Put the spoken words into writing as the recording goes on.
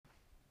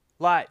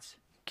Lights,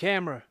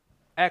 camera,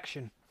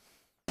 action.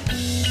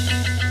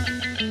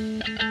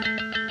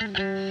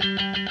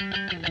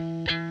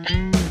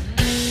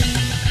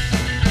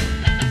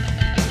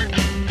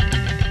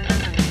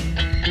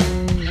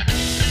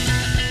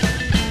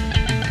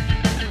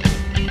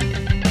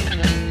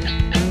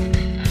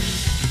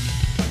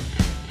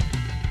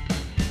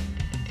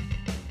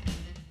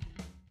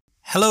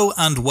 Hello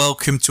and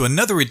welcome to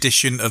another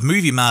edition of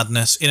Movie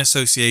Madness in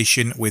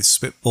association with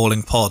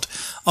Spitballing Pod.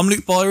 I'm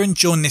Luke Byron,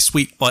 joined this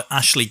week by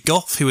Ashley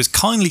Goff, who has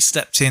kindly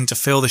stepped in to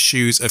fill the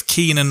shoes of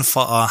Keenan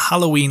for our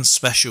Halloween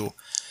special.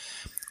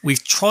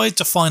 We've tried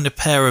to find a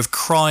pair of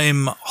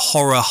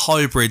crime-horror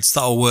hybrids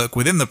that'll work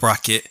within the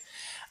bracket,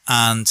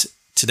 and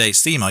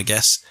today's theme, I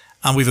guess,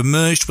 and we've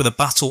emerged with a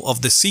battle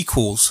of the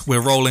sequels. We're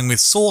rolling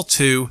with Saw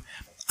 2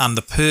 and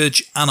The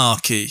Purge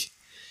Anarchy.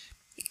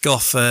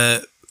 Goff,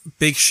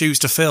 big shoes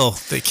to fill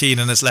that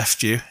Keenan has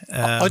left you.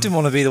 I didn't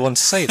want to be the one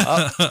to say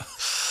that.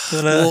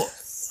 But, well,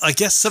 I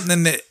guess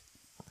something that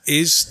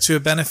is to a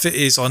benefit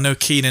is I know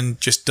Keenan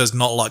just does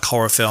not like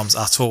horror films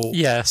at all.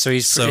 Yeah, so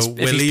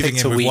we're leaving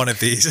him with one of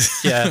these.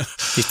 Yeah,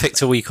 he's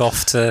picked a week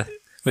off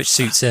which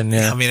suits him.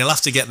 Yeah, I mean, he'll have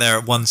to get there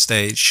at one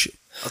stage.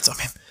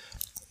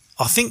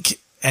 I think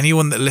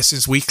anyone that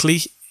listens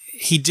weekly,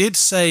 he did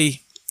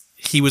say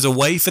he was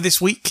away for this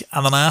week,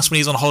 and then I asked when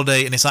he's on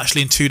holiday, and it's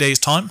actually in 2 days'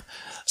 time.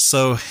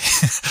 So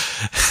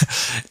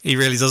he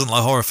really doesn't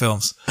like horror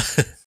films.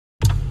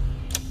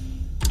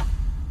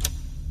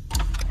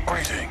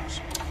 Greetings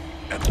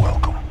and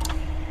welcome.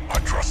 I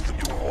trust that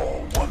you are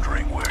all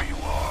wondering where you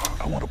are.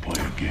 I want to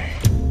play a game.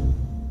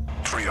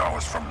 3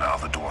 hours from now,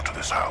 the door to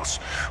this house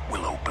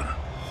will open.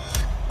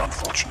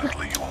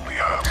 Unfortunately, you only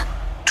have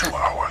 2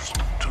 hours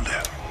to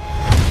live.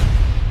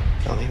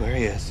 Tell me where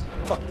he is.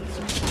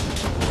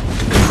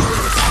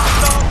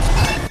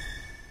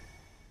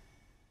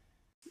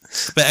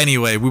 But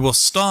anyway, we will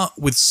start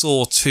with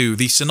Saw 2.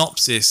 The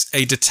synopsis: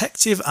 a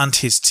detective and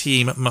his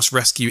team must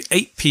rescue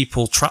 8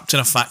 people trapped in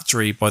a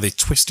factory by the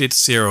twisted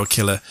serial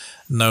killer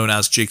known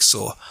as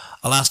Jigsaw.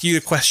 I'll ask you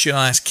the question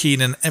I ask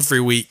Keenan every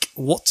week.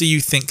 What do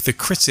you think the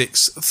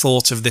critics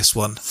thought of this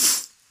one?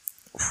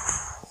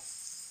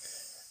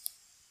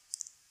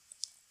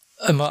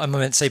 Am I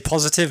meant to say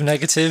positive,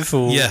 negative?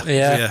 Or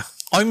Yeah.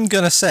 I'm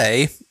going to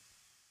say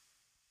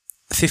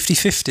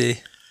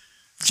 50-50.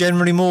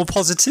 Generally more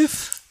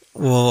positive.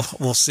 We'll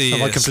see.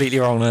 Am I completely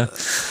wrong there?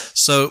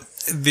 So,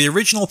 the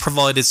original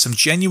provided some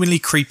genuinely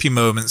creepy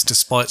moments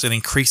despite an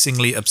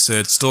increasingly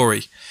absurd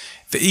story.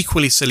 The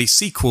equally silly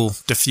sequel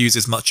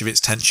diffuses much of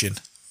its tension.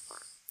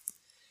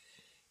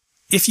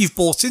 If you've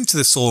bought into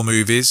the Saw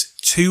movies,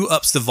 2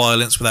 ups the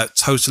violence without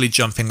totally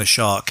jumping the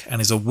shark and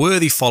is a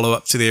worthy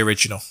follow-up to the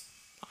original.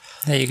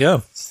 There you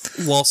go.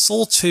 While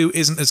Saw 2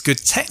 isn't as good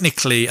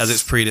technically as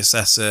its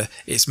predecessor,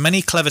 its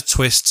many clever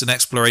twists and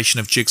exploration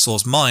of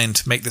Jigsaw's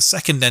mind make the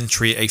second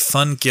entry a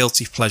fun,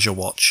 guilty pleasure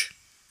watch.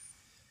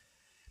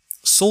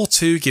 Saw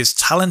 2 gives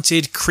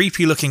talented,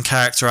 creepy-looking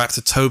character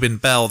actor Tobin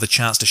Bell the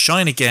chance to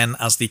shine again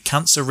as the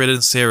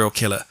cancer-ridden serial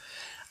killer.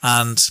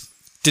 And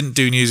didn't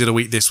do news of the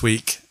week this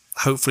week.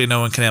 Hopefully no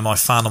one can hear my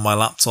fan on my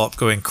laptop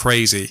going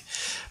crazy.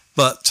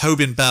 But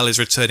Tobin Bell is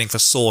returning for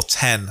Saw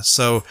 10,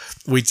 so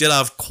we did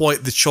have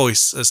quite the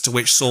choice as to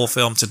which Saw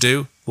film to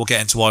do. We'll get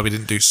into why we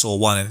didn't do Saw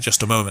 1 in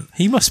just a moment.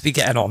 He must be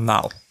getting on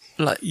now.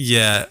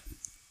 Yeah.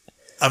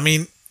 I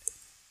mean,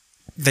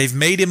 they've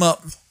made him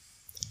up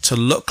to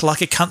look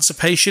like a cancer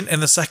patient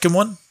in the second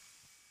one.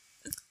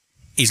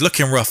 He's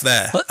looking rough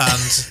there,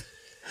 and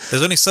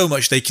there's only so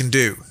much they can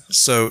do.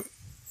 So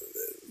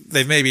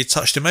they've maybe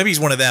touched him. Maybe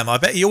he's one of them. I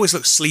bet he always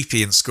looks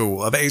sleepy in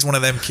school. I bet he's one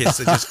of them kids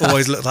that just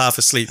always look half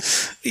asleep.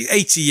 He's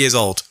 80 years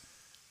old.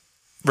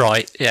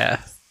 Right,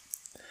 yeah.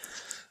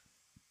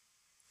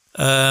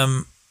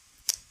 The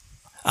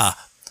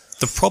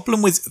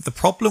problem with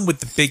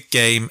the big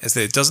game is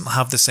that it doesn't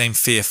have the same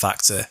fear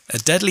factor. A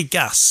deadly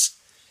gas.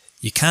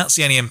 You can't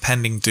see any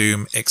impending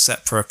doom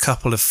except for a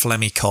couple of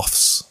phlegmy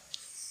coughs.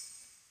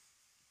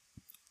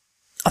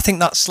 I think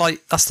that's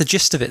the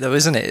gist of it, though,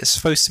 isn't it? It's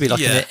supposed to be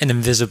like an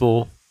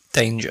invisible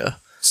danger.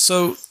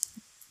 So,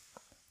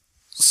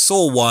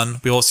 Saw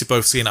 1, we obviously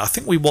both seen it. I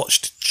think we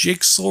watched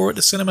Jigsaw at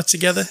the cinema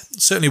together.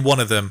 Certainly one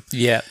of them.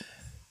 Yeah.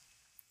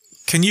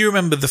 Can you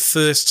remember the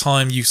first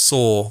time you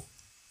saw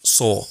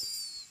Saw?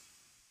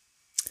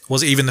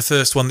 Was it even the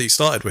first one that you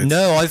started with?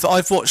 No,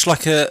 I've watched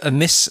like a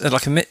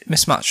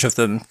mismatch of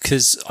them,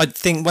 because I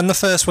think when the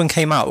first one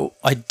came out,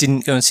 I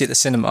didn't go and see it at the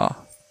cinema.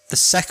 The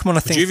second one, I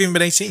think... Would you have even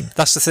been 18?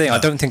 That's the thing. No. I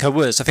don't think I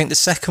was. I think the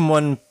second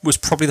one was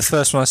probably the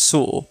first one I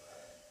saw.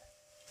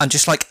 And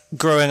just like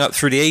growing up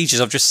through the ages,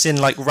 I've just seen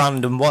like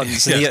random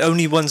ones. And the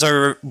only ones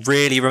I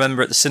really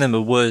remember at the cinema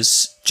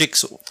was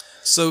Jigsaw.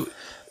 So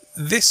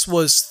this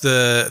was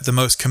the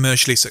most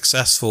commercially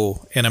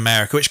successful in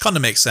America, which kind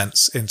of makes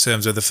sense in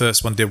terms of the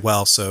first one did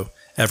well, so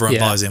everyone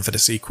buys in for the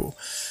sequel.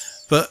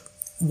 But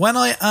when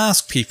I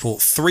ask people,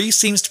 3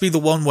 seems to be the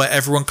one where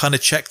everyone kind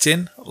of checked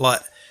in. Like,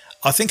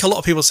 I think a lot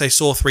of people say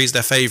Saw 3 is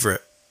their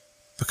favourite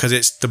because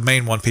it's the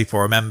main one people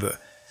remember.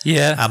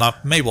 Yeah. And I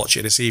may watch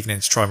it this evening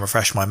to try and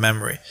refresh my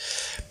memory.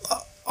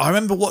 I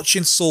remember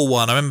watching Saw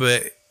 1. I mean,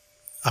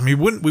 we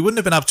wouldn't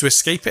have been able to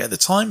escape it at the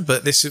time,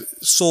 but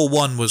Saw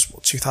 1 was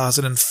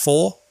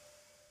 2004.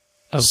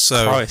 Oh,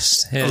 so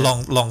Christ. Yeah. a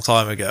long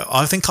time ago.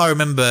 I think I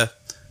remember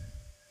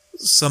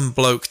some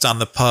bloke down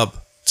the pub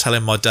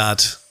telling my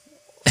dad,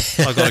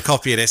 "I got a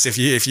copy of this if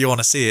you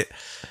want to see it."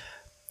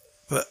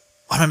 But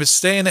I remember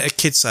staying at a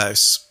kid's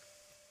house,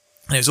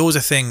 and it was always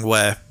a thing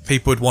where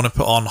people would want to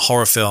put on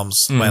horror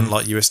films when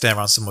like you were staying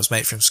around someone's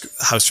mate from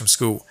house from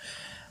school.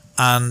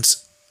 And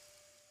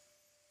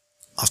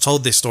I've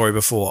told this story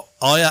before.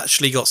 I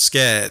actually got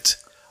scared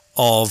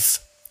of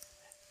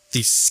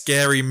the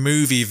Scary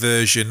Movie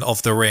version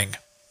of The Ring.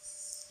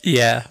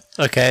 Yeah,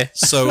 okay.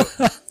 So,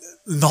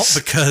 not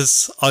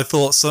because I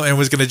thought something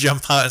was going to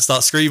jump out and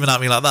start screaming at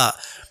me like that,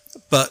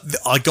 but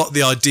I got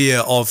the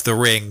idea of The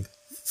Ring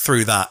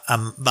through that,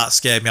 and that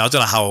scared me. I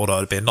don't know how old I'd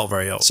have been, not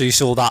very old. So you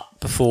saw that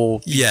before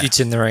you'd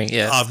seen The Ring,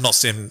 yeah? I've not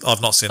seen The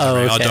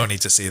Ring. Okay. I don't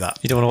need to see that.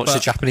 You don't want to watch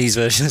the Japanese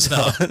version as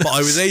well? No, but I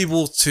was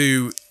able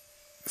to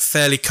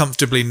fairly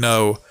comfortably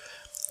know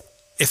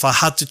if I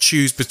had to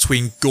choose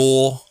between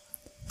gore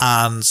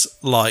and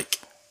like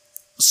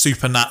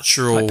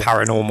supernatural, like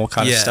paranormal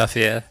kind of stuff,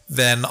 yeah.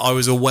 Then I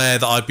was aware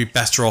that I'd be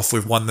better off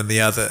with one than the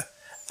other.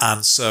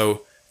 And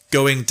so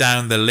going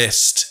down the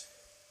list,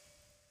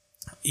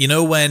 you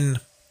know, when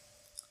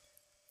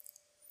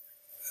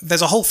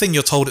there's a whole thing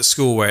you're told at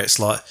school where it's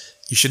like,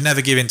 you should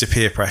never give in to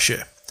peer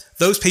pressure.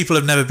 Those people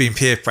have never been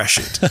peer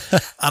pressured.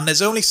 And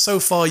there's only so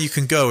far you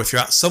can go if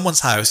you're at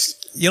someone's house.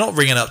 You're not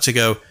ringing up to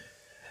go,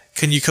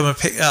 can you come and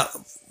pick up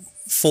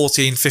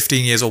 14,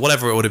 15 years or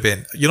whatever it would have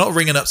been. You're not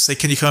ringing up to say,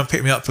 can you come and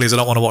pick me up, please? I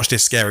don't want to watch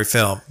this scary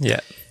film.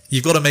 Yeah.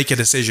 You've got to make a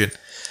decision.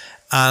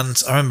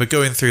 And I remember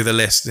going through the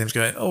list and he was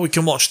going, oh, we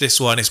can watch this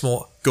one. It's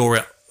more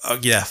gory. Oh,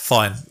 yeah,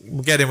 fine.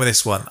 We'll get in with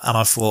this one. And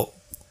I thought,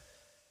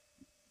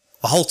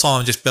 the whole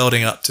time just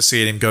building up to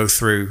seeing him go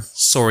through,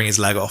 sawing his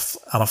leg off.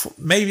 And I thought,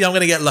 maybe I'm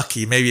going to get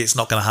lucky. Maybe it's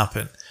not going to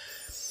happen.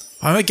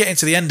 I remember getting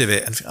to the end of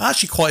it and I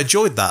actually quite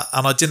enjoyed that.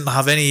 And I didn't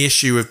have any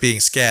issue with being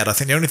scared. I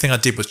think the only thing I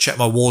did was check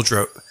my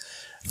wardrobe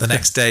the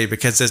next day,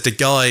 because there's the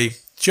guy.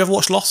 Did you ever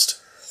watch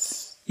Lost?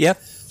 Yep.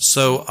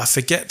 So I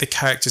forget the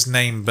character's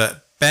name,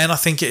 but Ben, I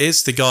think it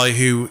is, the guy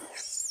who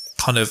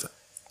kind of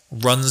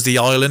runs the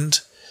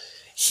island.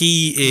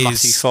 He is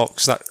Matthew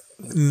Fox.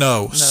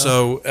 No.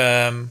 So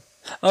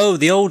oh,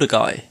 the older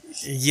guy.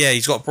 Yeah,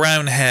 he's got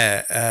brown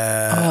hair.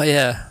 Oh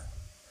yeah.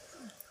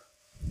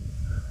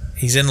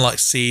 He's in like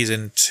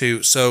season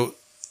 2. So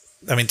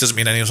I mean, it doesn't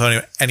mean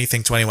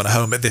anything to anyone at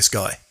home, but this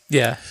guy.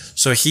 Yeah.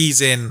 So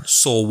he's in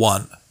Saw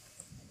 1.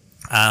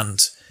 And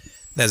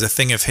there's a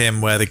thing of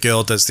him where the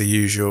girl does the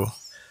usual,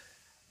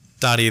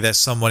 Daddy, there's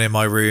someone in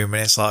my room.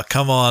 And it's like,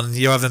 come on,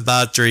 you're having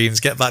bad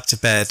dreams. Get back to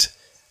bed.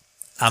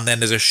 And then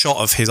there's a shot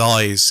of his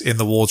eyes in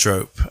the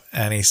wardrobe.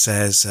 And he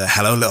says,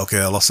 hello, little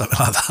girl, or something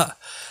like that.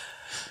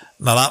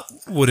 Now, that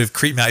would have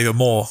creeped me out even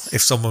more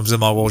if someone was in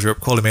my wardrobe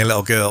calling me a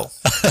little girl.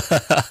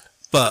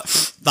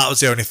 But that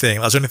was the only thing.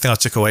 That was the only thing I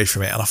took away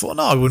from it. And I thought,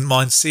 no, I wouldn't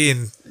mind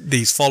seeing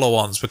these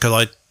follow-ons, because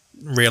I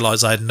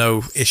realised I had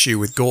no issue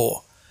with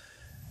gore.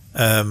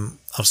 I'm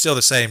still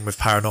the same with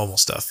paranormal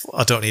stuff.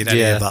 I don't need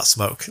any of that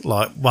smoke.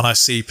 Like when I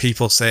see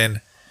people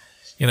saying,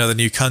 you know, the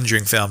new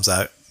Conjuring film's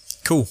out,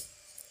 cool,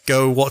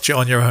 go watch it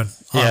on your own.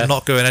 I'm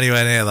not going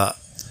anywhere near that.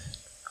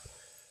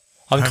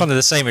 I'm kind of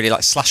the same, really.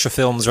 Like slasher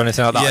films or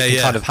anything like that, I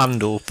can kind of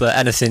handle. But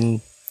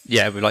anything,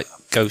 with like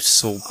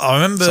ghosts or I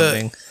remember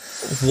something.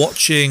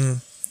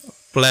 Watching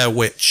Blair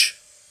Witch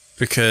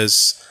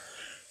because,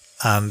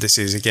 and this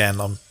is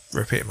again, I'm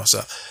repeating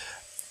myself,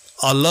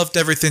 I loved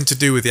everything to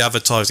do with the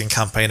advertising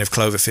campaign of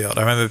Cloverfield.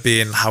 I remember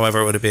being, however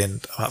it would have been,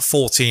 about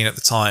 14 at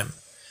the time.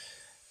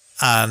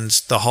 And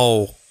the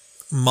whole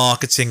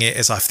marketing it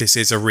as if this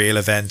is a real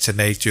event, and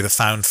they do the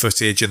found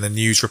footage and the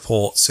news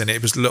reports, and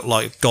it looked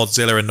like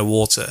Godzilla in the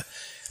water.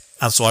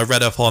 And so I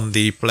read up on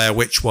the Blair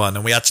Witch one,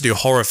 and we had to do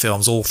horror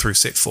films all through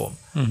sixth form.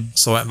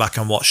 So I went back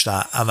and watched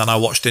that. And then I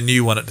watched a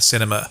new one at the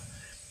cinema.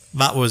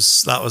 That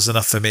was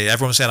enough for me.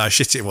 Everyone was saying how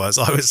shit it was.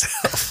 I was,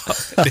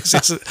 this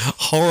is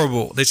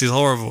horrible. This is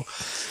horrible.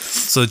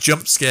 So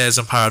jump scares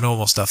and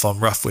paranormal stuff I'm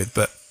rough with,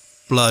 but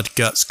blood,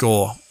 guts,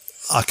 gore,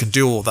 I can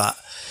do all that.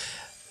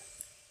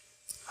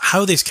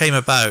 How this came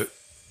about,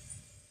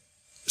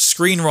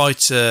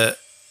 screenwriter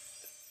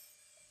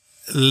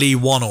Lee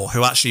Wannell,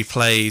 who actually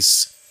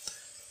plays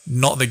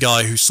not the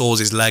guy who saws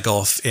his leg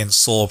off in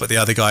Saw, but the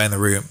other guy in the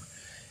room,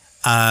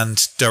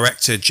 and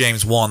director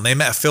James Wan, they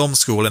met at film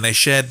school and they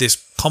shared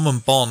this common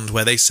bond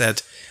where they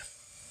said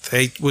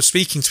they were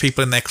speaking to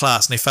people in their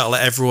class and they felt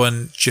like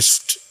everyone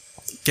just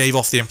gave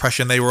off the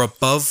impression they were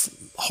above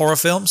horror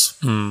films.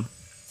 And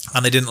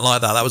they didn't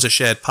like that. That was a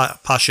shared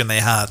passion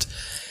they had.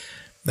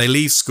 They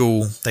leave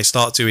school, they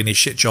start doing these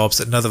shit jobs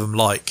that none of them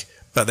like,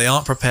 but they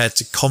aren't prepared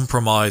to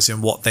compromise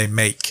in what they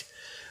make.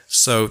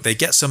 So they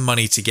get some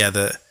money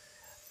together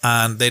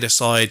and they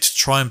decide to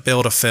try and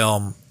build a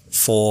film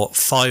for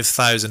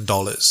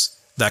 $5,000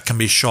 that can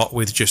be shot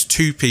with just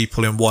 2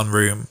 people in one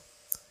room.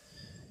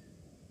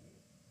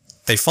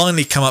 They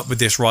finally come up with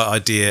this right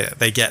idea.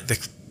 They get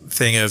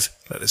thing of,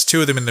 look, there's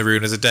two of them in the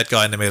room, there's a dead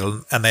guy in the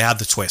middle, and they had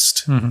the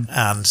twist.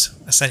 And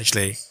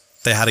essentially,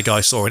 they had a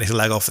guy sawing his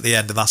leg off at the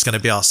end, and that's going to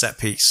be our set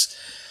piece.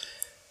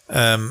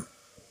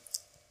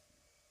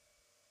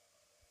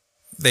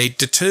 They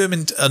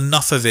determined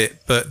enough of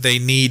it, but they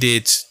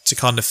needed to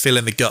kind of fill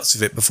in the guts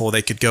of it before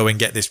they could go and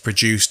get this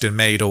produced and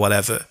made or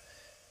whatever.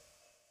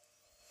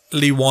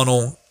 Leigh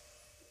Whannell,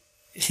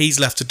 he's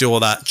left to do all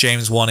that.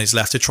 James Wan is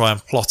left to try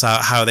and plot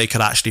out how they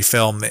could actually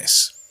film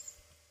this.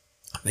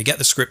 They get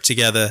the script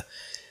together.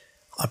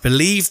 I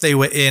believe they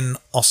were in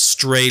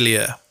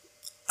Australia,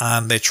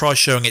 and they try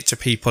showing it to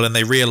people, and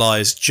they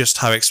realise just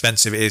how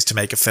expensive it is to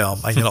make a film,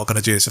 and you're not going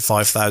to do this for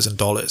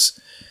 $5,000.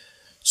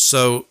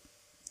 So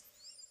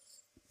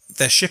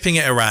they're shipping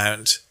it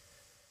around.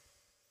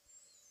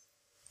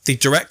 The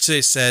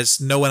director says,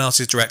 no one else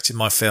is directing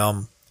my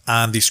film.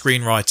 And the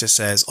screenwriter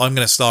says, I'm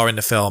going to star in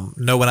the film.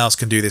 No one else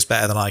can do this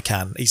better than I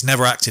can. He's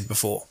never acted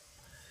before.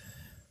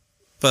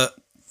 But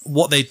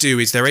what they do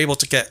is they're able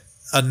to get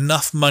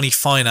enough money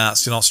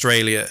financed in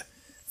Australia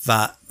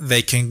that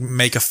they can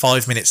make a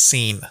 5-minute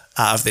scene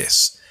out of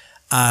this.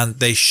 And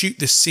they shoot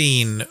the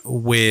scene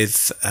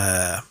with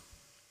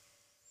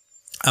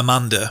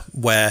Amanda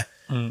where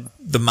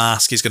the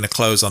mask is going to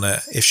close on her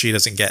if she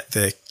doesn't get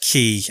the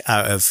key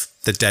out of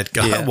the dead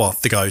guy. Yeah. Well,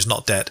 the guy who's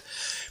not dead.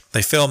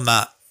 They film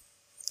that.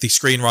 The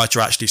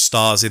screenwriter actually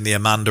stars in the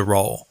Amanda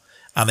role,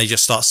 and they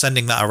just start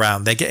sending that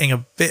around. They're getting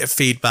a bit of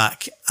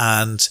feedback,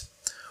 and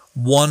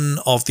one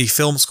of the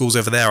film schools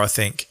over there, I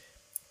think,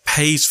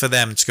 pays for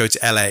them to go to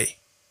LA.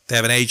 They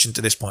have an agent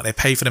at this point. They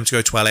pay for them to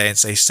go to LA and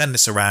say, send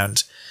this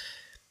around.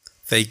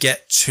 They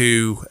get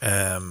to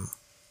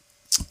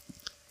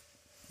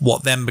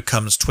what then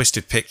becomes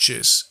Twisted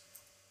Pictures.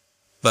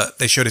 But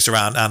they show this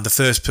around, and the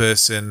first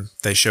person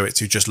they show it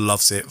to just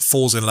loves it,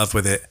 falls in love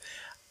with it.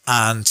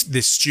 And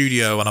this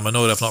studio, and I'm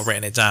annoyed I've not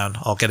written it down,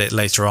 I'll get it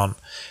later on.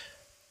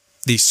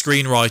 The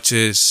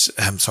screenwriters,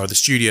 the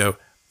studio,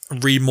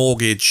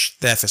 remortgage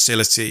their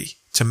facility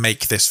to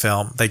make this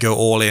film. They go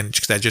all in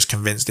because they're just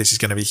convinced this is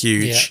going to be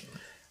huge. Yeah.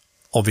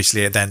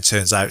 Obviously, it then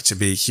turns out to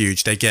be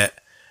huge. They get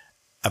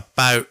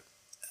about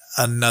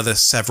another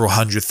several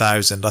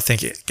 $100,000. I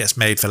think it gets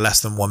made for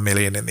less than $1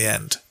 million in the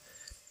end.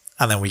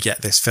 And then we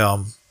get this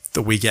film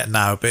that we get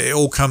now. But it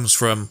all comes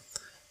from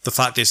the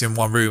fact it's in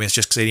one room. It's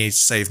just because they need to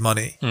save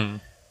money.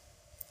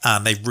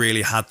 And they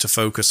really had to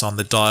focus on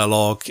the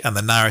dialogue and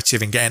the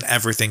narrative and getting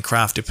everything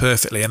crafted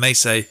perfectly. And they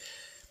say,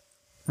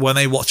 when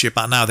they watch it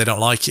back now, they don't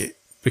like it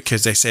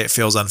because they say it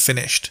feels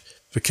unfinished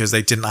because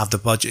they didn't have the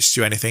budgets to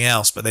do anything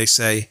else. But they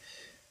say,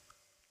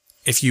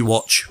 if you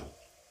watch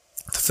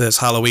the first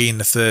Halloween,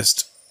 the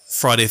first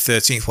Friday the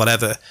 13th,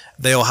 whatever,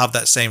 they all have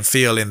that same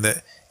feel in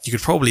that you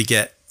could probably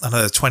get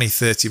another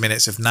 20-30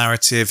 minutes of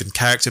narrative and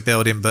character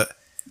building, but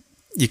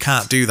you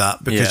can't do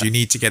that because you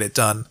need to get it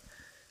done.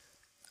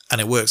 And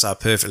it works out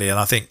perfectly. And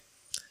I think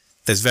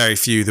there's very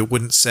few that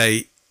wouldn't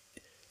say,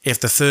 if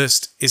the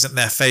first isn't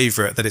their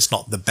favourite, that it's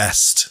not the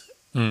best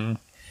in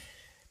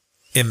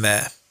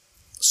there.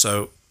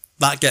 So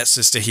that gets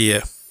us to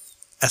here.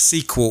 A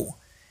sequel.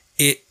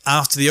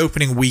 After the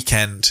opening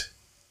weekend,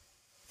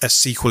 a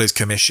sequel is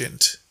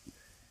commissioned.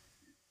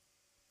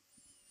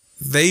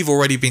 They've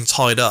already been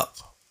tied up.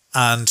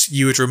 And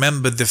you would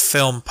remember the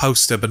film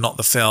poster, but not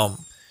the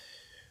film.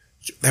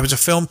 There was a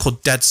film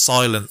called Dead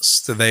Silence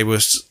that they were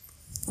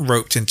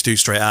roped in to do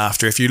straight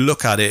after. If you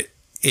look at it,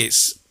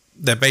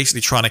 they're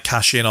basically trying to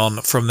cash in on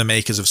from the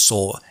makers of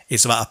Saw.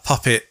 It's about a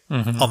puppet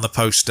on the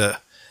poster,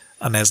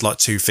 and there's like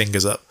 2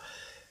 fingers up.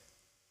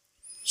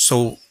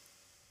 So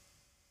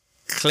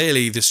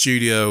clearly the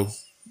studio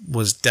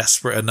was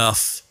desperate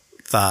enough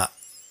that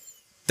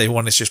they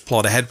wanted to just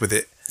plod ahead with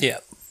it. Yeah.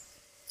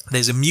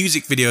 There's a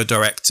music video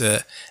director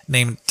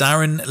named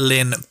Darren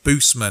Lynn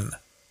Bousman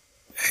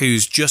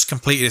who's just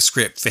completed a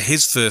script for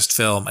his first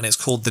film, and it's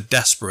called The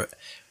Desperate.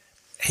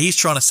 He's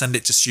trying to send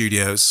it to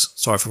studios.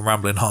 Sorry for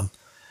rambling on.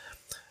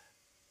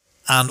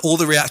 And all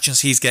the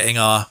reactions he's getting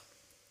are,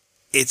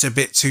 it's a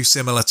bit too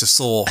similar to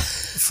Saw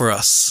for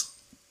us.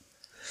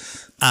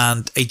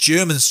 And a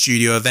German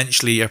studio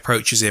eventually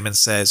approaches him and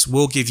says,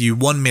 we'll give you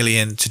 $1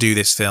 million to do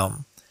this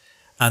film.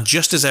 And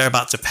just as they're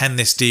about to pen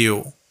this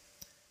deal,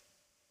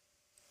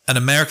 an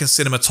American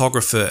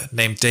cinematographer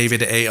named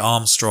David A.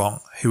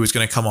 Armstrong, who was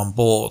going to come on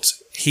board,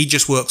 he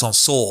just worked on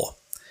Saw.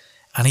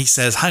 And he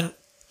says, Hank,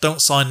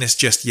 don't sign this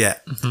just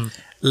yet.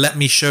 Let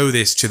me show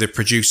this to the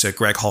producer,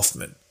 Greg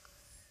Hoffman.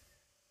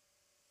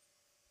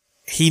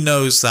 He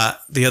knows that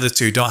the other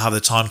two don't have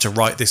the time to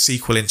write this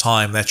sequel in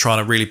time. They're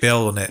trying to really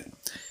build on it.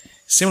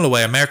 Similar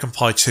way, American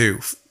Pie 2,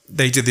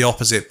 they did the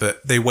opposite,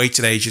 but they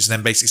waited ages and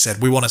then basically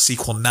said, we want a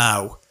sequel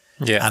now.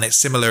 Yeah. And it's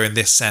similar in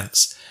this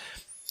sense.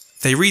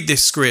 They read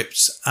this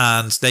script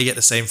and they get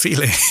the same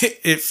feeling.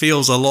 It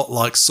feels a lot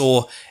like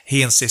Saw.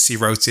 He and Sissy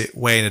wrote it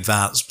way in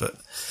advance, but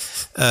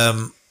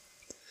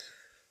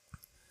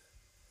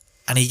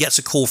and he gets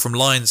a call from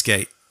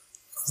Lionsgate.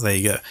 There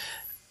you go.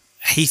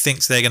 He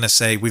thinks they're going to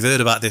say, we've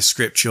heard about this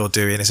script you're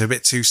doing. It's a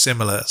bit too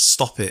similar.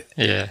 Stop it.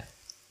 Yeah.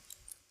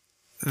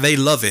 They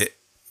love it.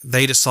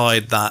 They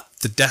decide that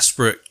The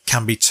Desperate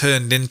can be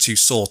turned into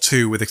Saw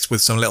 2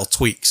 with some little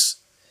tweaks.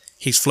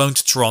 He's flown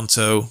to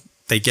Toronto,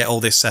 they get all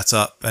this set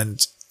up,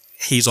 and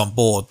he's on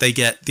board. They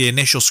get the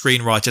initial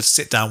screenwriter to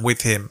sit down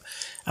with him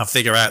and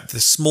figure out the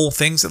small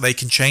things that they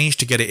can change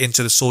to get it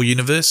into the Saw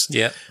universe.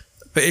 Yeah.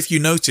 But if you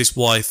notice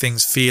why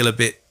things feel a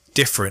bit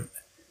different,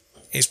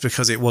 it's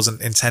because it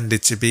wasn't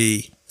intended to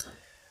be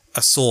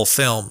a Saw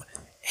film.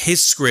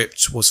 His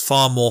script was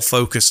far more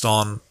focused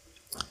on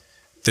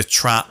the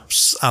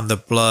traps and the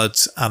blood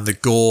and the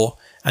gore,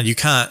 and you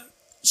can't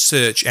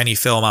search any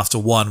film after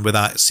one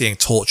without seeing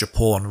torture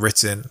porn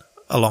written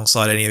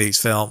alongside any of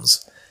these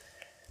films.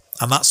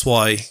 And that's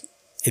why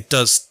it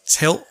does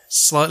tilt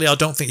slightly. I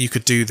don't think you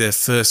could do the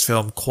first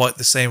film quite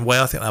the same way.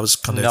 I think that was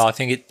kind of... No, I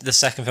think the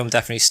second film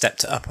definitely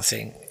stepped it up, I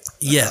think.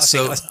 Yeah,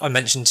 I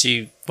mentioned to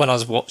you when I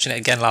was watching it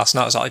again last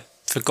night, I was like, I'd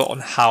forgotten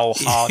how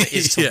hard it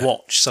is to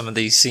watch some of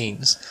these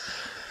scenes.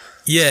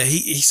 Yeah,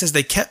 he says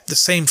they kept the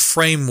same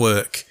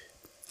framework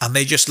and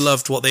they just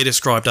loved what they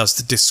described as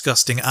the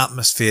disgusting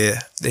atmosphere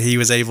that he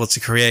was able to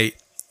create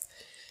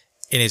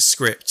in his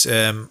script.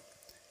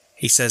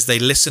 He says they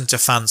listened to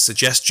fans'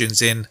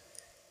 suggestions. In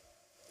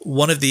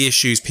one of the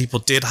issues people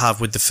did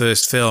have with the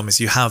first film is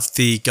you have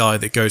the guy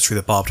that goes through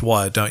the barbed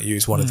wire, don't you,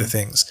 is one of the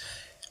things.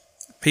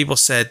 People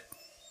said,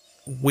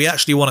 we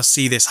actually want to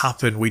see this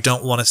happen. We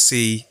don't want to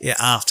see it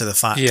after the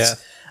fact. Yeah.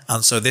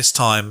 And so this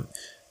time,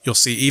 you'll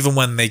see, even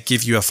when they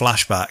give you a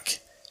flashback,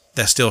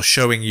 they're still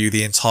showing you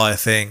the entire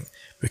thing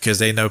because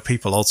they know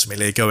people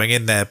ultimately are going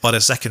in there by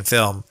the second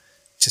film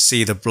to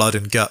see the blood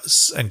and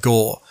guts and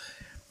gore.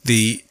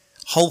 The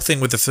whole thing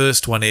with the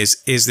first one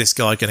is this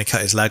guy going to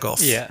cut his leg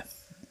off? Yeah.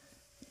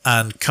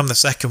 And come the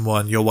second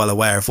one, you're well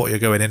aware of what you're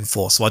going in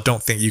for. So I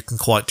don't think you can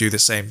quite do the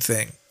same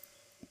thing.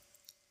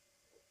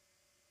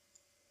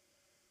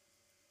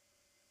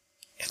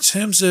 In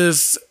terms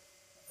of...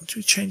 Do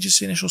we change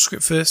this initial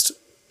script first?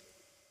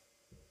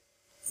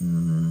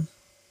 Do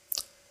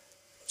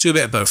a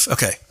bit of both.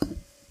 Okay.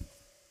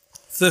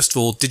 First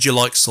of all, did you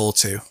like Saw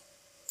 2?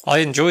 I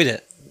enjoyed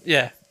it.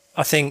 Yeah.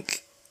 I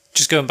think,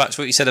 just going back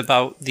to what you said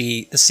about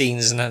the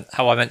scenes and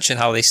how I mentioned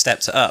how they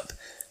stepped it up,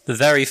 the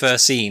very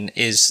first scene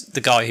is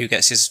the guy who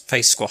gets his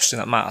face squashed in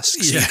that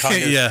mask. So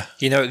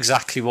you know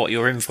exactly what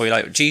you're in for. You're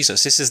like,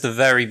 Jesus, this is the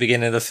very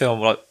beginning of the film.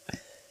 Like,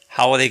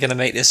 how are they going to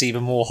make this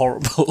even more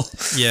horrible?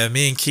 Yeah,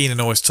 me and Keenan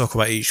always talk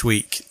about each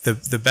week.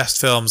 The best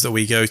films that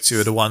we go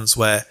to are the ones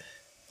where,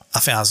 I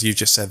think as you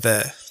just said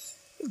there,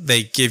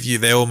 they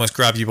almost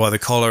grab you by the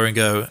collar and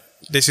go,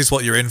 this is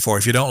what you're in for.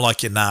 If you don't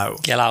like it now,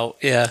 get out.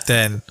 Yeah.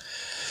 Then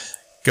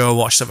go and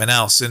watch something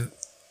else. And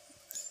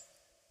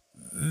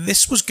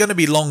this was going to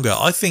be longer.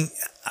 I think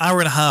hour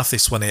and a half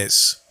this one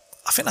is.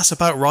 I think that's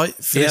about right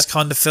for this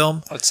kind of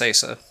film. I'd say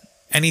so.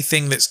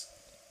 Anything that's...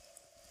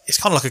 It's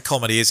kind of like a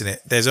comedy, isn't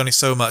it? There's only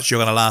so much you're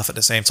going to laugh at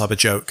the same type of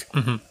joke.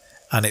 Mm-hmm.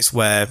 And it's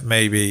where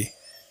maybe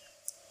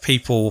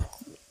people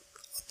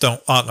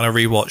aren't going to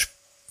rewatch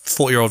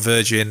 40-Year-Old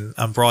Virgin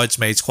and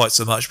Bridesmaids quite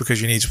so much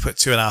because you need to put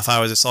 2.5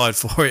 hours aside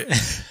for it.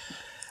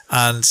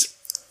 And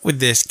with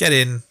this, get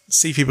in,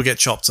 see people get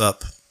chopped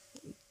up,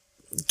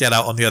 get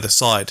out on the other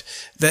side.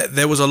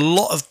 There was a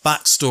lot of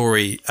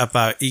backstory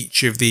about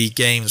each of the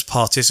game's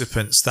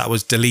participants that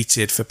was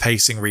deleted for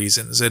pacing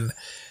reasons. And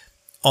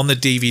on the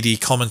DVD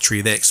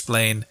commentary, they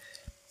explain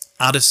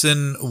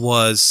Addison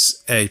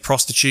was a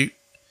prostitute.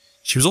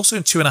 She was also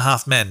in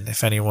 2.5 Men,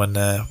 if anyone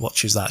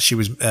watches that. She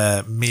was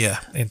Mia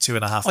in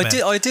 2.5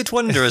 Men. I did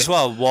wonder as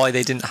well why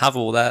they didn't have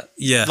all that.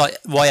 Yeah. Like,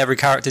 why every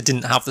character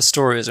didn't have the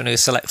story. It was only a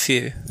select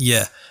few.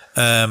 Yeah.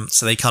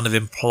 So they kind of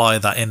imply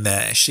that in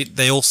there.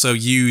 They also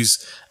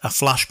use a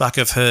flashback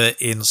of her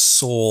in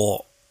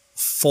Saw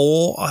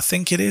 4, I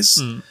think it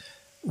is,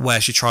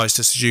 where she tries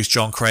to seduce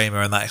John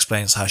Kramer, and that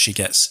explains how she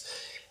gets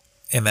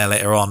in there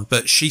later on.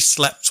 But she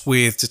slept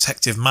with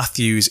Detective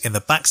Matthews in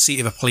the backseat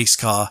of a police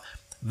car.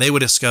 They were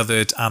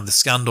discovered, and the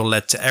scandal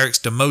led to Eric's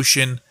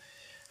demotion.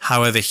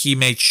 However, he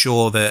made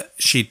sure that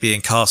she'd be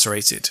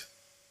incarcerated.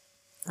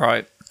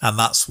 Right. And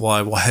that's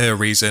why her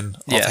reason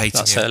of hating him.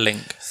 That's her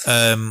link.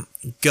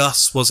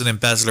 Gus was an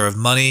embezzler of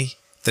money.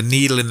 The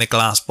needle in the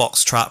glass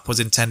box trap was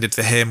intended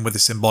for him, with a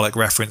symbolic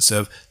reference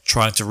of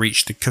trying to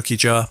reach the cookie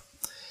jar.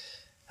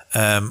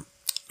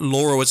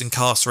 Laura was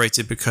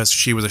incarcerated because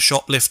she was a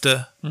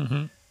shoplifter.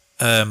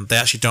 Mm-hmm. They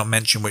actually don't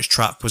mention which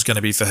trap was going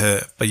to be for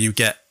her, but you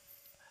get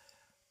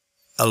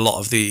a lot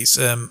of these.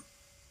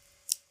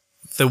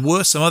 There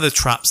were some other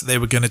traps that they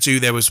were going to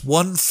do. There was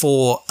one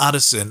for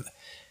Addison,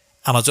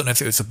 and I don't know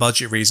if it was for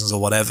budget reasons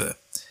or whatever.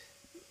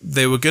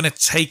 They were going to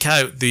take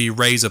out the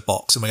razor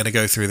box, and we're going to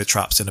go through the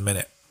traps in a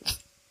minute.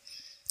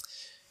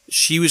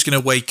 She was going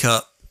to wake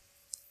up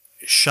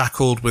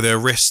shackled with her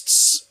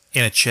wrists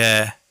in a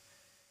chair.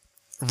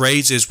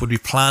 Razors would be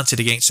planted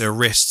against her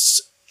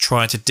wrists,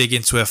 trying to dig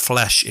into her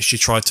flesh if she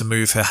tried to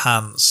move her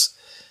hands.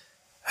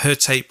 Her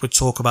tape would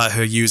talk about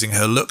her using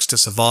her looks to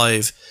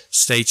survive,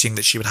 stating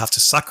that she would have to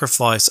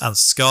sacrifice and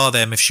scar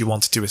them if she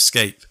wanted to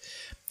escape.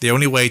 The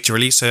only way to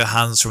release her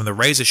hands from the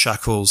razor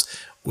shackles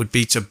would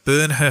be to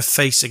burn her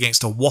face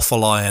against a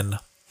waffle iron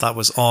that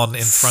was on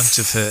in front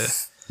of her.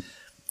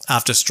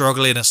 After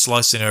struggling and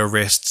slicing her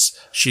wrists,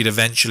 she'd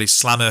eventually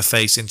slam her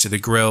face into the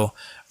grill,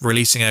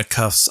 releasing her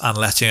cuffs and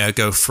letting her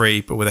go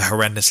free, but with a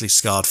horrendously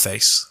scarred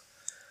face.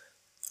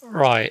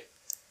 Right.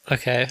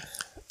 Okay.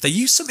 They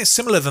used something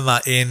similar than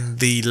that in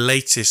the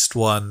latest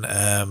one.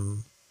 I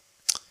don't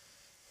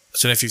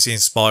know if you've seen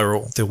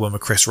Spiral, the one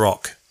with Chris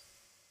Rock.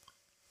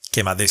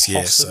 Came out this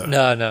year. So.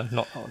 No,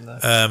 not on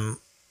there.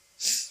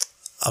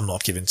 I'm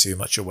not giving too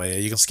much away.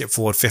 You can skip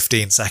forward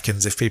 15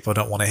 seconds if people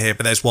don't want to hear.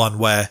 But there's one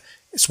where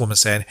it's a woman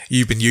saying,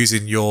 you've been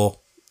using your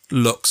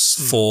looks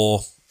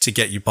to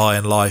get you by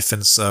in life.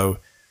 And so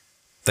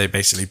they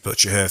basically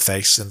butcher her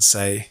face and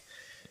say,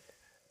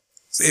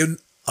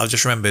 I've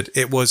just remembered,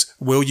 it was,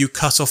 will you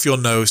cut off your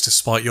nose to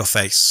spite your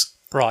face?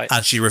 Right.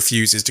 And she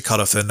refuses to cut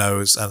off her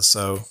nose. And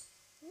so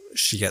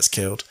she gets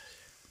killed.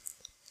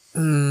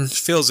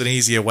 Feels an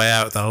easier way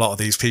out than a lot of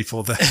these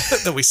people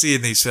that we see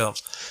in these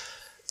films.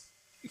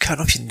 Cut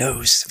off your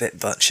nose, a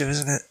bit much,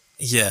 isn't it?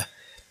 Yeah.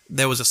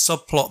 There was a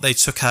subplot they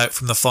took out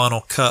from the final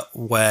cut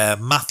where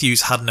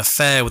Matthews had an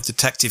affair with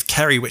Detective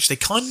Kerry, which they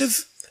kind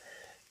of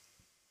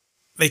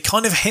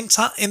hint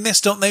at in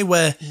this, don't they?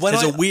 Where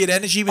there's a weird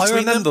energy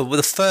between them. I remember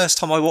the first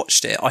time I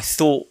watched it, I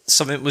thought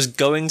something was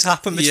going to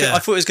happen between. Yeah. I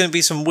thought it was going to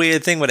be some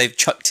weird thing where they've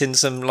chucked in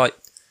some like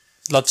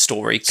love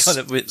story kind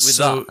of with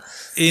so that.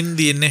 In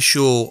the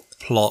initial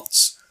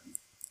plot,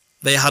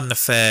 they had an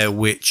affair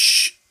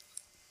which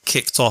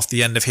kicked off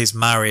the end of his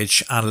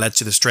marriage and led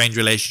to the strange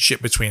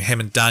relationship between him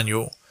and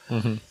Daniel.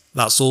 Mm-hmm.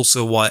 That's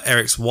also why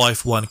Eric's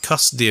wife won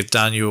custody of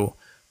Daniel.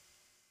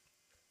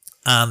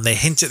 And they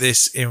hint at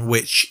this in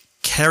which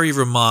Kerry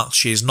remarks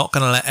she is not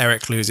going to let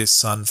Eric lose his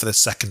son for the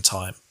second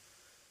time.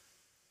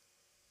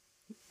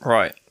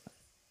 Right.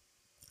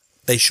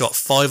 They shot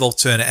 5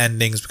 alternate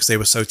endings because they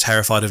were so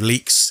terrified of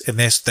leaks in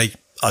this.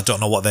 I don't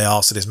know what they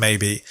are, so there's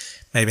maybe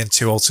in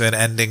 2 alternate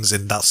endings,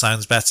 and that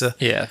sounds better.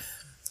 Yeah.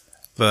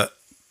 But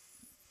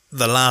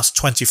the last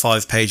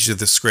 25 pages of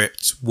the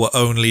script were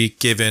only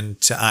given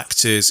to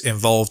actors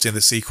involved in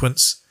the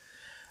sequence,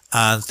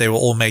 and they were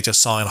all made to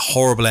sign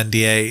horrible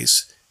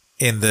NDAs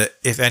in that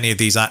if any of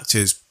these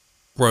actors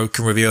broke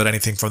and revealed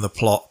anything from the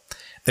plot,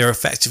 they were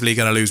effectively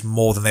going to lose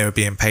more than they were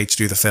being paid to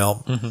do the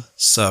film. Mm-hmm.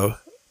 So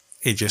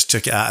he just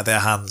took it out of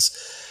their hands.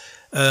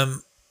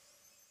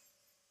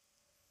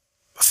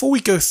 Before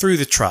we go through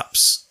the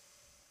traps,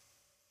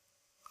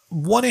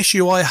 one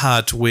issue I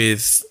had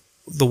with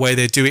the way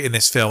they do it in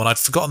this film, and I'd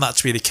forgotten that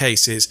to be the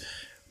case, is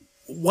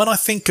when I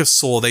think of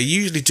Saw, they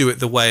usually do it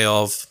the way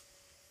of,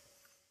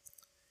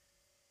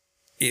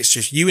 it's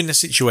just you in the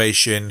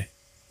situation,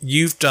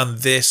 you've done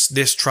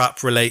this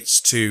trap relates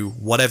to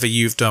whatever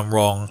you've done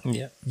wrong,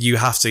 you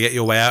have to get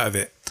your way out of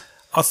it.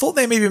 I thought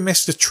they maybe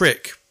missed a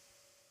trick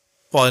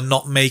by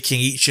not making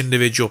each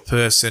individual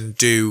person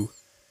do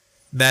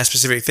their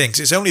specific things.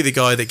 It's only the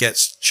guy that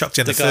gets chucked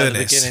in the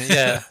furnace. At the beginning,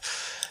 yeah.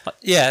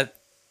 Yeah,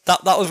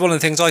 that was one of the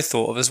things I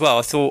thought of as well.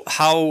 I thought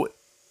how,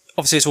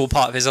 obviously it's all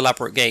part of his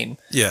elaborate game.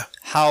 Yeah.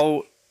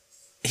 How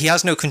he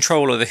has no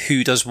control over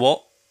who does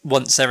what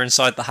once they're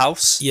inside the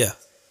house. Yeah.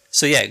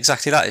 So yeah,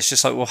 exactly that. It's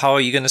just like, well, how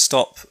are you going to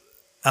stop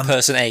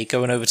person A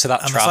going over to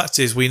that trap? And the fact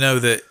is, we know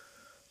that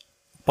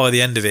by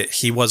the end of it,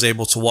 he was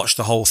able to watch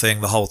the whole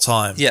thing the whole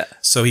time. Yeah.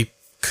 So he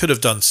could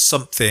have done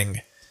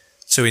something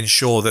to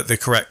ensure that the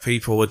correct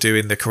people were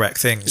doing the correct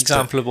things.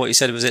 Example of what you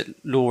said, was it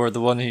Laura,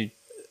 the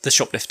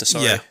shoplifter,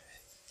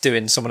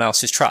 doing someone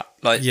else's trap?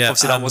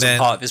 Obviously that wasn't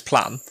part of his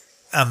plan.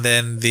 And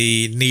then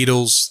the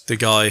Needles, the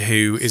guy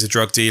who is a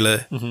drug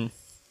dealer,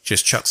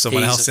 just chucked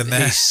someone else in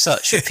there. He's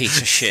such a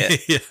piece of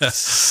shit. Yeah.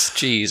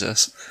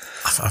 Jesus.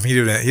 I mean,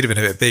 he'd have been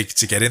a bit big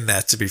to get in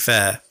there, to be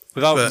fair.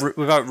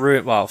 Without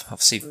ruin, well,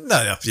 obviously.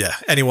 No, yeah.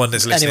 Anyone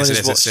that's listening to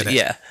this has seen it.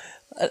 Yeah.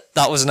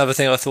 That was another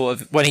thing I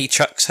thought of when he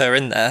chucks her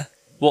in there.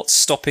 What's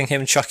stopping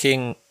him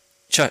chucking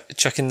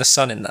the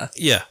son in there?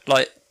 Yeah.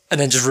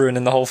 And then just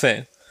ruining the whole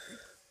thing.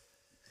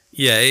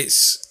 Yeah,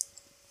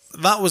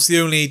 that was the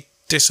only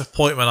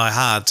disappointment I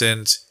had,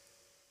 and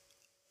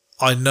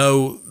I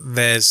know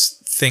there's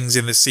things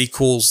in the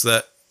sequels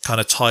that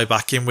kind of tie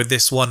back in with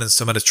this one and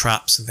some of the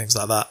traps and things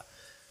like that.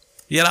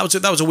 Yeah,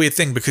 that was a weird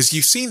thing, because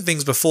you've seen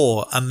things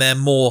before and they're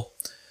more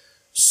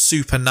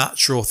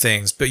supernatural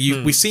things, but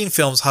we've seen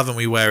films, haven't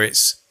we, where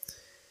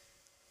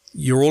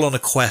you're all on a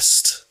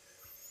quest.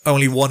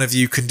 Only one of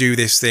you can do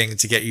this thing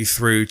to get you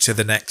through to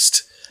the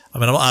next. I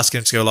mean, I'm not asking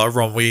him to go like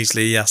Ron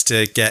Weasley. He has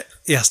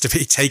to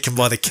be taken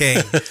by the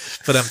king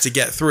for them to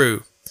get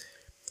through.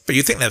 But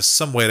you think there's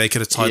some way they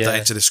could have tied that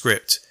into the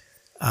script.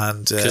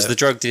 And because the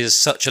drug dealer is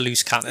such a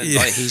loose cannon,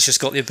 he's just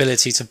got the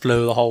ability to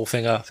blow the whole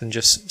thing up and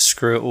just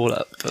screw it all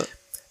up. But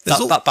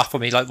that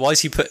baffled me. Why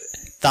does he put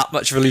that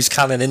much of a loose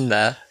cannon in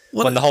there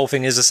when the whole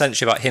thing is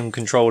essentially about him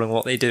controlling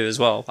what they do as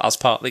well as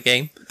part of the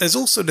game? There's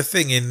also the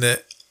thing in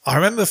that I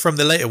remember from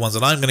the later ones,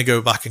 and I'm going to go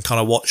back and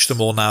kind of watch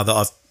them all now that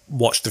I've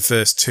watched the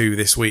first 2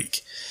 this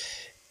week,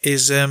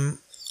 is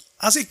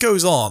as it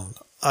goes on,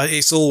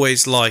 it's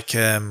always like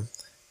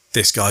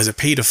this guy's a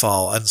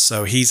paedophile, and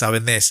so he's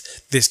having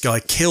this guy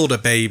killed a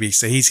baby,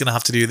 so he's going to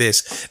have to do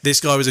this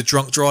guy was a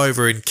drunk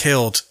driver and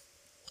killed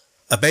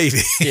a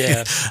baby.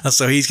 Yeah. And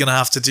so he's going to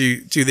have to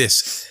do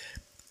this.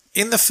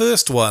 In the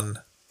first one,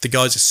 the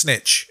guy's a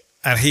snitch,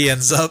 and he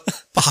ends up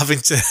having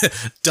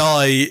to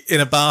die in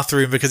a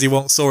bathroom because he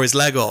won't saw his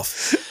leg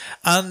off.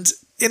 And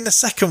in the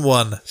second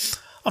one,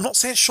 I'm not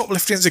saying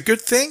shoplifting is a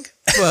good thing,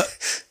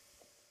 but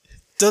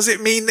does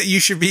it mean that you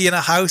should be in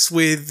a house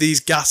with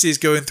these gases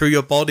going through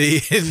your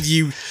body and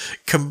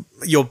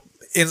your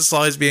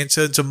insides being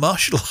turned to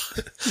mush?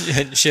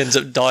 Yeah, she ends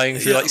up dying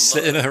through like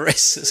slitting her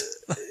wrists.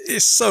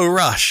 It's so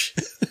rash.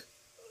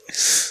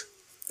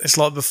 It's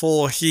like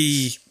before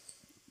he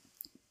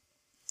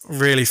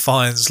really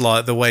finds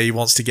like the way he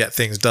wants to get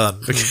things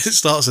done, because it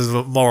starts as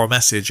a moral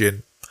message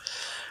and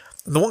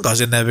the one guy's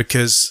in there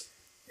because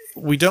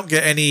we don't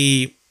get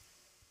any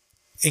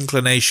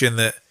inclination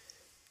that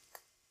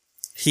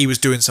he was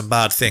doing some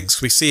bad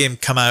things. We see him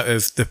come out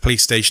of the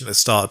police station at the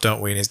start, don't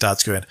we? And his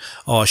dad's going,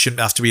 "Oh, I shouldn't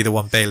have to be the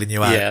one bailing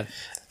you out." Yeah.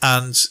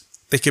 And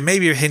they can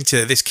maybe hint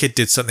that this kid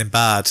did something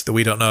bad that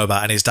we don't know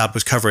about and his dad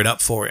was covering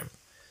up for him.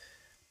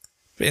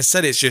 But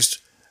instead it's just,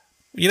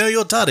 you know,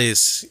 your dad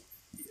is...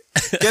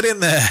 Get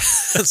in there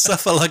and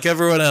suffer like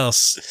everyone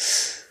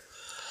else.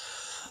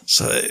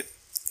 So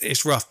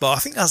it's rough. But I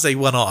think as they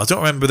went on, I don't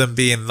remember them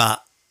being that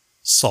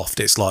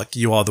soft. It's like,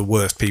 you are the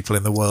worst people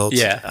in the world.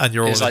 Yeah. And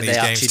you're all it's in like these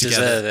they games actually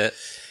together. deserve it.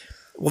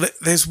 Well,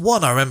 there's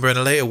one I remember in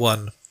a later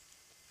one.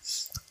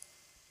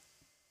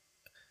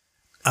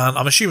 And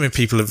I'm assuming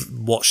people have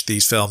watched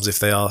these films if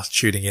they are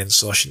tuning in,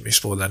 so I shouldn't be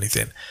spoiling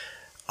anything.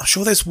 I'm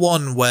sure there's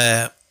one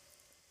where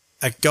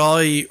a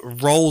guy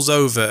rolls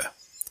over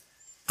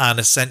and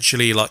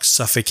essentially like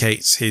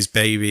suffocates his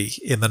baby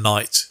in the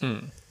night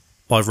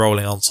by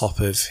rolling on top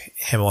of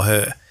him or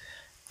her.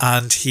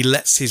 And he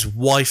lets his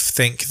wife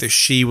think that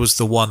she was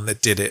the one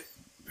that did it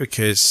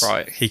because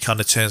he kind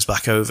of turns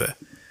back over.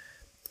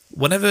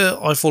 Whenever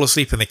I fall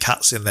asleep and the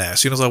cat's in there,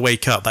 as soon as I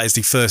wake up, that is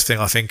the first thing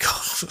I think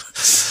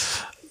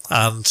of.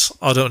 And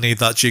I don't need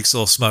that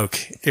Jigsaw smoke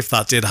if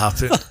that did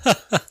happen.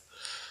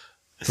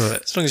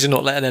 But as long as you're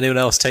not letting anyone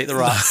else take the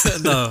rap.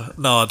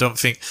 no, I don't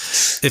think.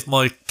 If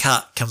my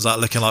cat comes out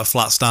looking like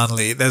Flat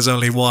Stanley, there's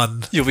only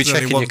one. You'll be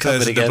checking your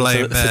cupboard again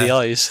for the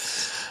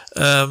eyes.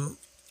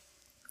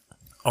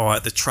 All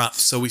right, the trap.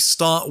 So we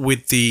start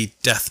with the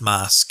death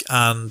mask,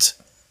 and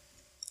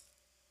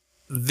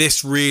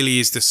this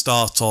really is the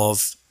start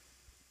of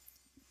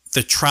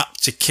the trap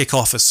to kick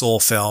off a Saw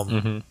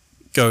film.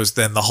 Goes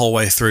then the whole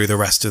way through the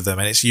rest of them,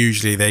 and it's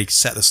usually they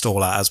set the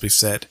stall out, as we've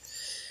said.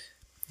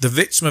 The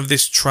victim of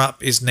this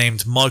trap is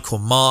named Michael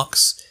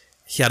Marks.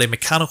 He had a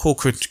mechanical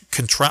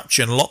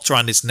contraption locked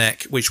around his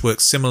neck, which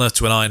works similar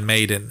to an Iron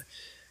Maiden.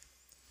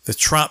 The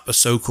trap, a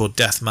so-called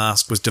death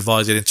mask, was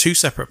divided in two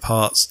separate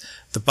parts,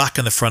 the back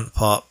and the front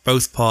part.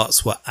 Both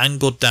parts were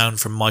angled down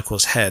from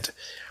Michael's head.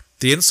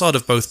 The inside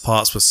of both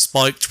parts was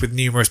spiked with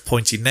numerous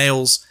pointy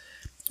nails.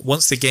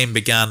 Once the game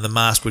began, the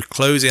mask would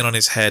close in on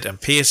his head and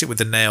pierce it with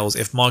the nails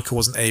if Michael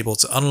wasn't able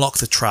to unlock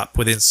the trap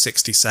within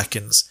 60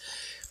 seconds.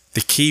 The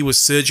key was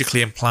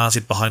surgically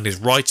implanted behind his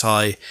right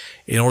eye.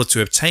 In order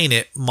to obtain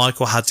it,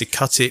 Michael had to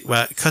cut it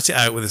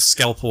out with a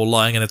scalpel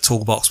lying in a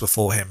toolbox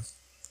before him.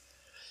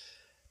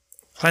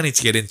 Plenty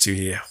to get into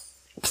here.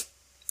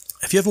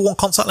 Have you ever worn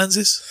contact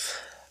lenses?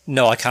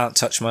 No, I can't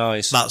touch my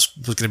eyes. That was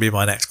going to be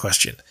my next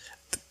question.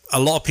 A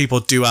lot of people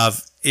do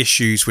have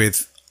issues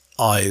with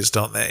eyes,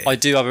 don't they? I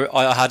do have.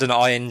 I had an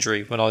eye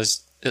injury when I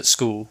was at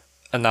school,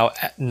 and now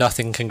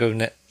nothing can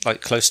go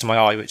close to my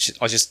eye, which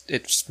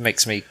it just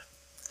makes me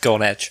go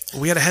on edge.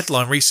 We had a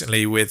headline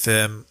recently with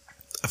a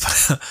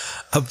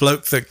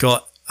bloke that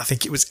got, I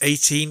think it was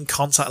 18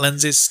 contact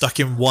lenses stuck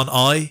in one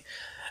eye,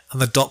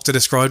 and the doctor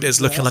described it as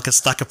looking like a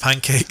stack of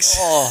pancakes.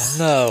 Oh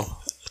no!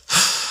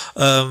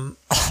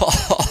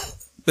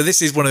 But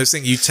this is one of those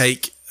things, you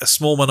take a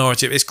small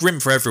minority of, it's grim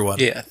for everyone.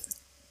 Yeah.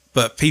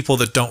 But people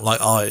that don't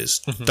like eyes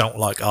don't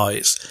like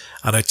eyes.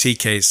 I know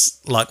TK's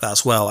like that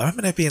as well. I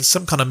remember there being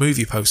some kind of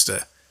movie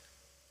poster.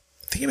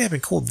 I think it may have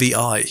been called The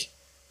Eye.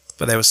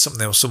 But there was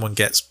something where someone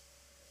gets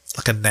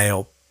like a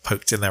nail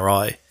poked in their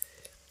eye.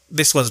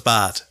 This one's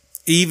bad.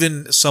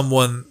 Even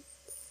someone,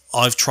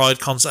 I've tried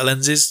contact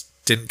lenses,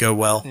 didn't go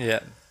well. Yeah.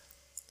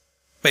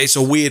 But it's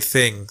a weird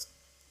thing,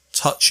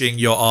 touching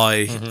your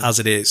eye as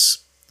it is.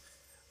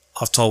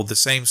 I've told the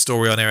same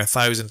story on here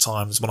 1,000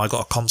 times when I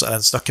got a contact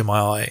lens stuck in my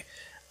eye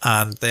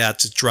and they had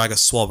to drag a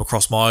swab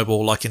across my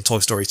eyeball like in Toy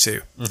Story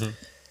 2.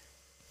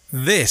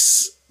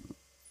 This,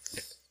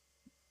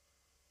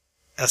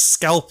 a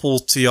scalpel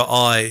to your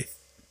eye,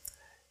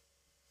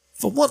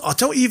 for one, I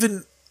don't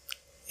even...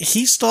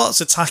 He starts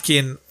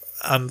attacking,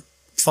 and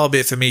far be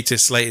it for me to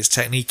slate his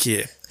technique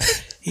here,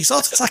 he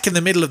starts attacking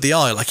the middle of the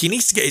eye, like he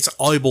needs to get his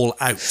eyeball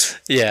out.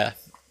 Yeah.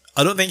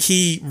 I don't think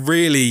he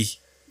really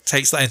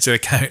takes that into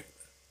account.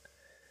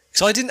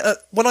 So I didn't...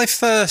 when I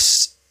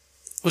first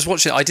was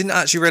watching it, I didn't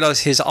actually realise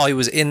his eye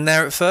was in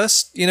there at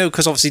first, you know,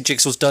 because obviously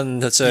Jigsaw's done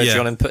the surgery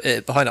on him and put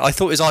it behind it. I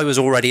thought his eye was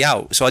already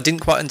out, so I didn't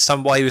quite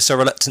understand why he was so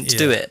reluctant to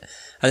do it.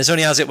 And it's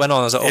only as it went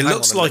on, I was like, oh, it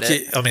looks like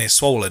it... I mean, it's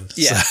swollen.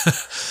 Yeah.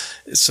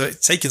 So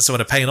it's taking some of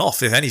the pain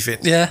off, if anything.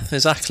 Yeah,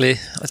 exactly.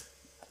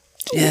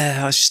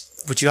 I just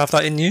Would you have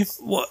that in you?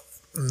 What?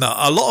 No,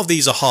 a lot of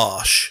these are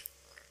harsh.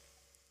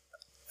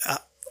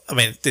 I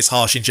mean, it's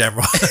harsh in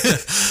general.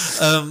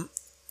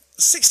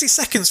 60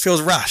 seconds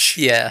feels rash.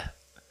 Yeah.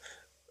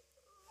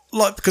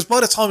 Like, because by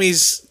the time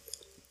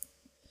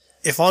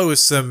if I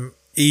was some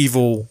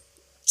evil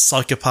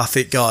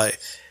psychopathic guy,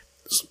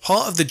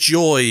 part of the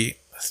joy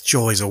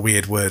is a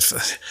weird word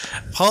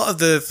part of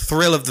the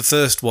thrill of the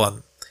first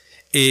one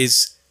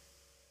is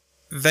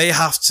they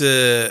have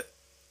to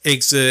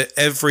exert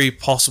every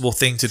possible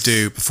thing to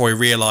do before he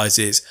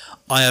realizes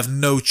I have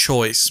no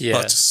choice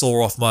but to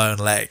saw off my own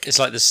leg. It's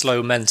like the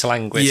slow mental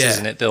anguish,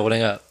 isn't it,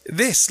 building up?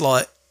 This,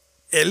 like,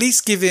 at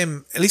least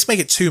make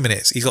it 2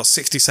 minutes. He's got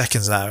 60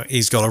 seconds now.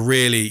 He's got to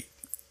really,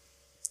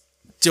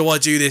 do I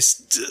do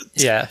this?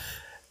 Yeah.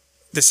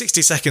 The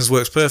 60 seconds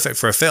works perfect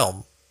for a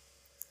film.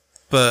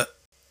 But,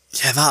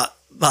 yeah, that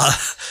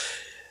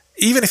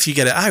even if you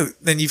get it out,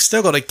 then you've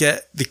still got to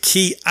get the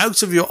key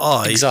out of your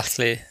eye.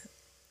 Exactly.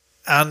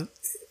 And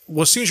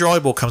well, as soon as your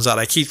eyeball comes out,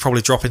 that key's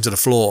probably dropping to the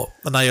floor.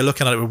 And now you're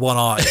looking at it with one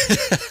eye.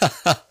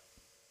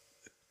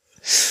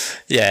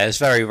 Yeah, it's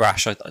very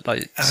rash. And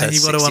then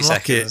you've got to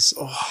unlock it.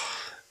 Oh.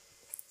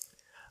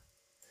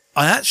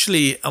 I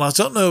actually, and I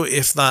don't know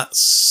if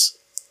that's...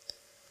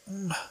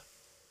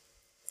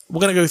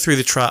 We're going to go through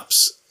the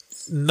traps.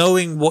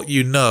 Knowing what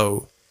you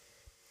know,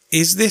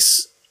 is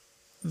this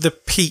the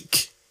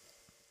peak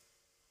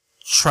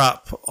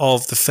trap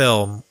of the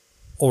film,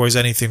 or is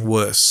anything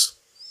worse?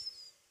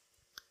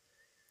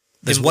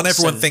 There's one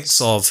everyone thinks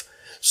of.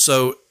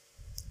 So,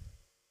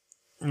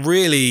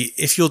 really,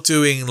 if you're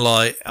doing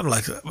like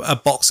a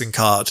boxing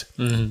card,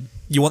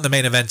 you want the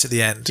main event at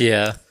the end.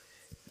 Yeah.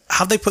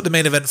 Have they put the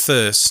main event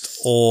first,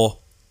 or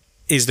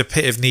is the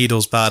Pit of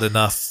Needles bad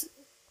enough?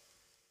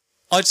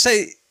 I'd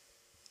say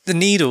the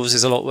needles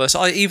is a lot worse.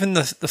 Even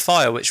the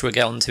fire, which we'll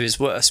get onto, is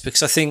worse,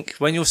 because I think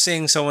when you're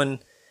seeing someone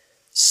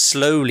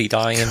slowly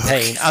dying in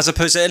pain, as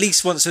opposed to at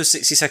least once those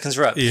 60 seconds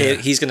are up, he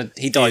dies. He's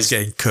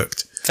getting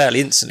cooked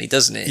fairly instantly,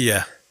 doesn't he?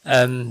 Yeah.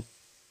 But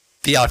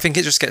yeah, I think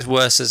it just gets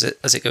worse as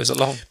it goes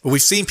along. But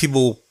we've seen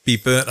people be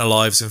burnt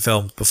alive in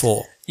films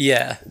before.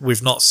 Yeah.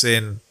 We've not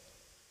seen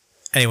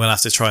anyone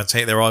have to try and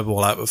take their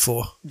eyeball out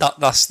before.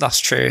 That's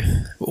true.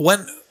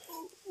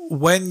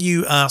 When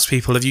you ask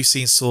people, have you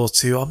seen Saw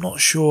 2? I'm not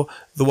sure.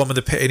 The one with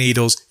the Pit of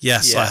Needles?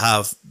 Yes, I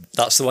have.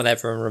 That's the one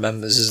everyone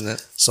remembers, isn't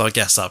it? So I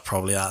guess that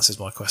probably answers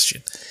my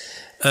question.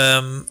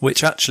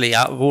 Which actually,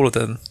 out of all of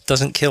them,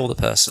 doesn't kill the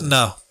person.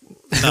 No.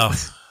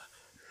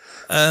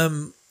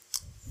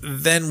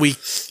 Then we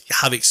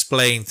have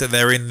explained that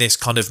they're in this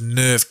kind of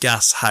nerve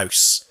gas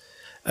house.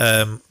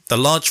 The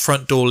large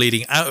front door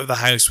leading out of the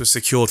house was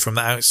secured from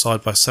the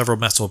outside by several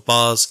metal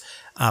bars.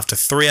 After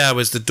 3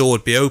 hours, the door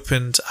would be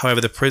opened.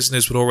 However, the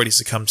prisoners would already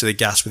succumb to the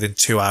gas within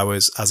 2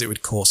 hours, as it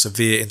would cause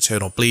severe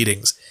internal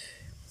bleedings.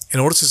 In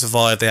order to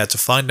survive, they had to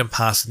find and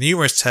pass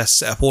numerous tests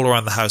set up all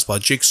around the house by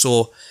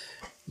Jigsaw.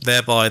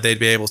 Thereby, they'd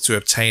be able to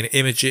obtain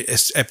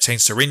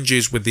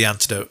syringes with the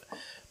antidote.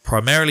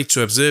 Primarily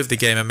to observe the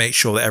game and make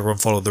sure that everyone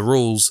followed the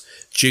rules,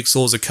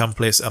 Jigsaw's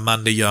accomplice,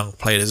 Amanda Young,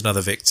 played as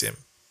another victim.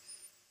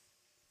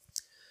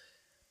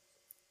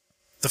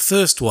 The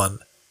first one,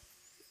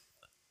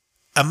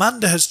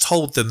 Amanda has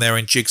told them they're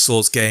in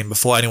Jigsaw's game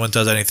before anyone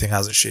does anything,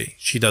 hasn't she?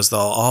 She does the,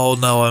 oh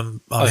no,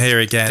 I'm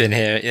here again. Been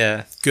here,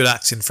 yeah. Good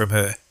acting from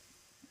her.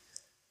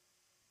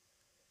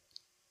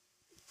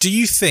 Do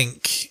you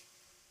think,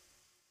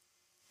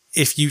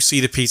 if you see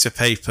the piece of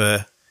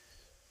paper,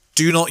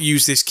 do not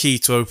use this key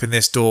to open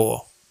this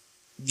door?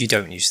 You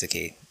don't use the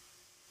key.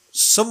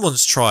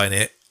 Someone's trying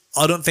it.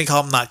 I don't think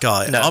I'm that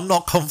guy. No. I'm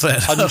not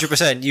confident.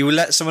 100%. You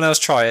let someone else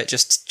try it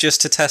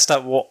just to test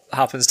out what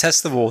happens.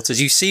 Test the waters.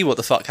 You see what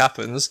the fuck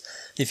happens.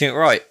 You think,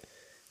 right,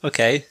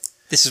 okay,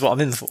 this is what I'm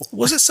in for.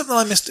 Was it something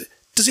I missed?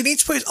 Does he need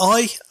to put his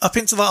eye up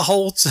into that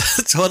hole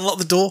to unlock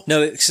the door?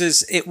 No,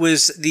 it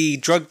was the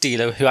drug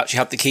dealer who actually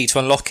had the key to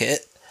unlock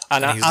it.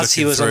 And as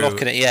he was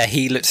unlocking it, yeah,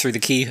 he looked through the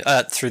key,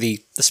 through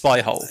the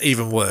spy hole.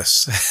 Even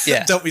worse.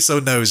 Yeah. Don't be so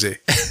nosy.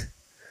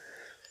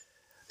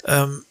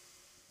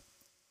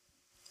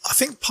 I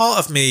think part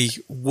of me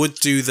would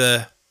do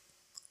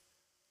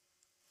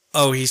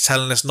he's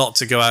telling us not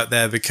to go out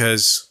there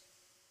because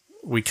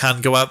we can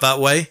go out that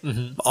way.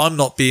 Mm-hmm. But I'm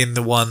not being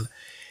the one.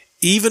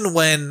 Even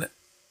when,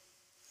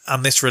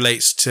 and this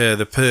relates to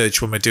The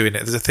Purge when we're doing it,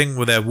 there's a thing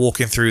where they're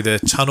walking through the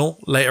tunnel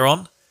later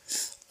on.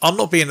 I'm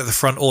not being at the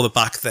front or the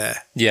back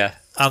there. Yeah.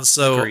 And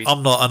so Agreed.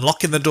 I'm not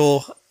unlocking the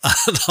door,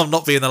 and I'm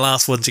not being the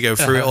last one to go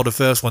through it or the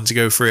first one to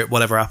go through it,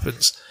 whatever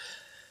happens.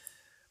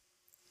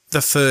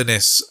 The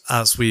furnace,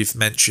 as we've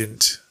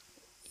mentioned.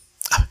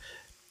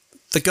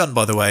 The gun,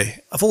 by the way,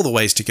 of all the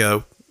ways to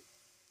go.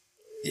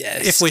 Yeah,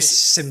 it's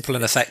simple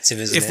and effective,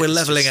 isn't it? If we're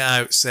levelling it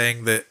out,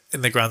 saying that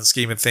in the grand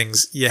scheme of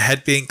things, your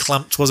head being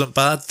clamped wasn't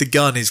bad, the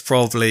gun is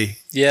probably...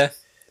 Yeah.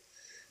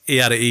 He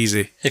had it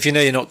easy. If you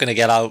know you're not going to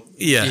get out,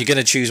 you're going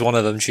to choose one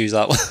of them, choose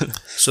that one.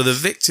 So the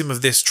victim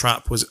of this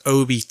trap was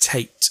Obi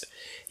Tate.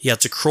 He had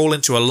to crawl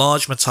into a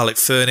large metallic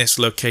furnace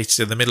located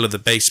in the middle of the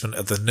basement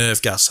of the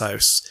nerve gas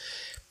house.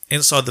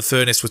 Inside the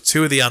furnace were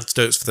 2 of the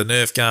antidotes for the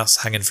nerve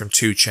gas hanging from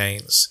 2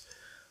 chains.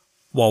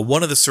 While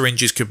one of the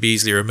syringes could be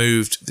easily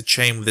removed, the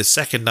chain with the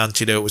second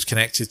antidote was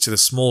connected to the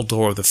small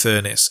door of the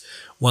furnace.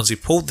 Once he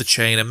pulled the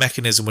chain, a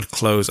mechanism would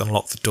close and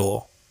lock the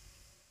door.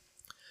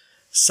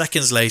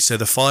 Seconds later,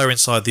 the fire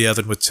inside the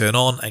oven would turn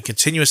on and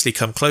continuously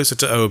come closer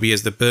to Obi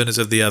as the burners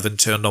of the oven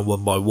turned on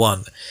one by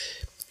one.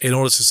 In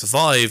order to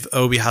survive,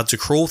 Obi had to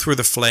crawl through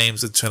the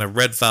flames and turn a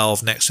red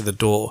valve next to the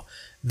door.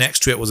 Next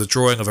to it was a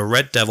drawing of a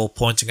red devil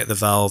pointing at the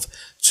valve.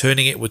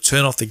 Turning it would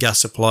turn off the gas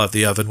supply of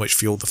the oven, which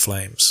fueled the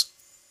flames.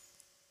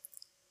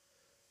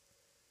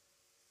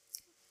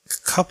 A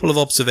couple of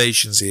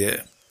observations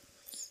here.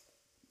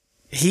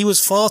 He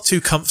was far too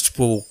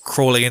comfortable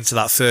crawling into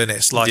that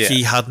furnace, like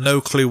he had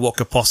no clue what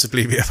could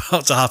possibly be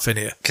about to happen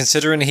here.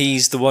 Considering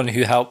he's the one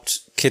who helped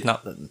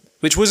kidnap them,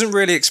 which wasn't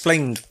really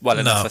explained well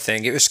enough, I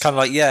think. It was kind of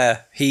like,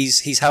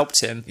 he's helped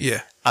him.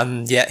 Yeah.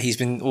 And yet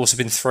he's also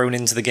been thrown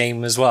into the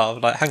game as well.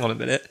 Like, hang on a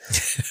minute.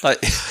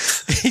 Like,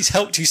 he's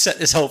helped you set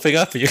this whole thing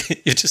up and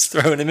you're just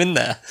throwing him in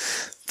there.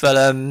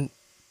 But,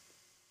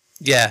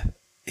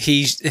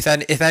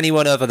 if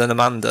anyone other than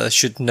Amanda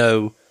should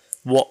know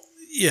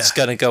what's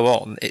going to go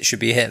on, it should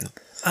be him.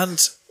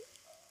 And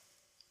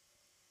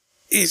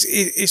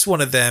it's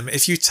one of them.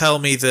 If you tell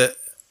me that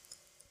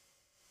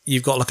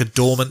you've got like a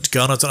dormant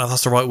gun, I don't know if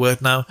that's the right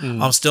word now,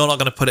 I'm still not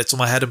going to put it to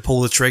my head and pull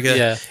the trigger.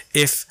 Yeah.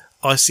 If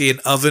I see an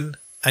oven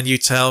and you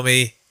tell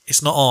me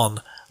it's not on,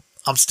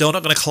 I'm still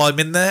not going to climb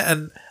in there.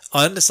 And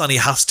I understand he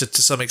has to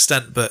some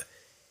extent, but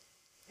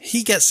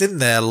he gets in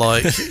there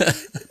like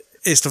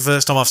it's the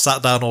first time I've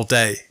sat down all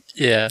day.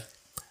 Yeah.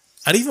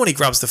 And even when he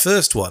grabs the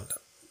first one,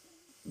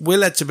 we're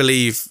led to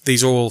believe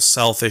these are all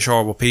selfish,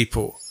 horrible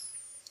people.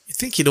 You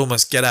think he'd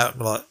almost get out and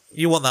be like,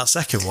 you want that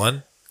second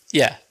one?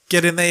 Yeah.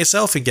 Get in there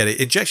yourself and get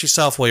it. Inject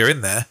yourself while you're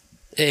in there.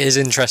 It is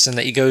interesting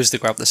that he goes to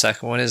grab the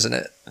second one, isn't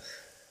it?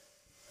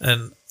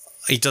 And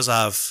he does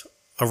have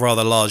a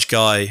rather large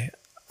guy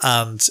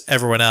and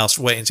everyone else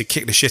waiting to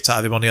kick the shit out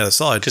of him on the other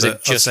side. Because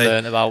they've just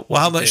learned about well,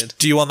 how much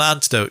do you want the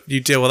antidote? You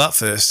deal with that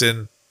first,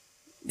 and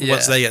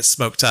once they get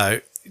smoked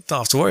out, you don't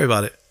have to worry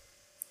about it.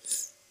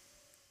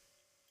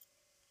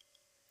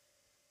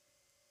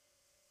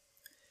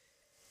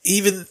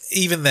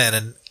 Even then,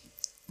 and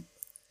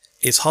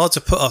it's hard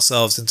to put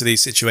ourselves into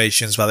these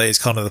situations, but it is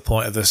kind of the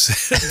point of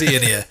us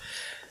being here.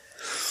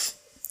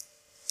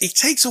 It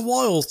takes a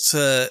while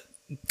to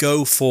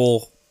go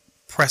for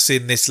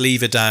pressing this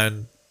lever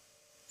down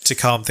to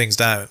calm things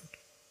down.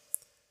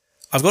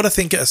 I've got to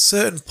think at a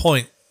certain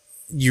point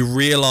you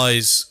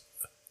realise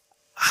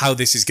how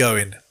this is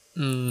going.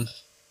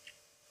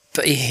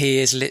 But he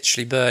is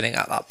literally burning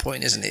at that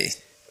point, isn't he?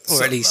 Or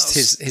so at least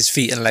his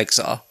feet and legs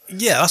are.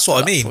 Yeah, that's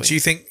what I mean. Point. Do you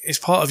think it's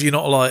part of you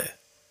not like,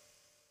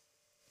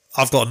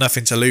 I've got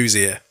nothing to lose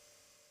here?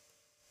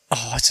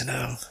 Oh, I don't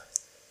know.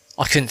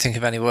 I couldn't think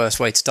of any worse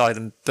way to die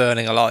than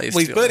burning alive.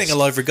 Well, he's burning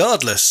alive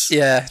regardless.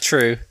 Yeah,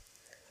 true.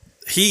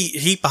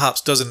 He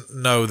perhaps doesn't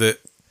know that.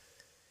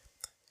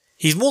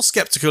 He's more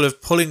sceptical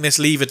of pulling this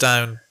lever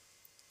down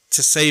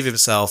to save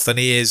himself than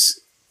he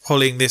is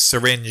pulling this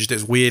syringe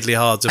that's weirdly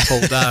hard to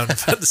pull down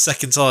for the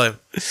second time.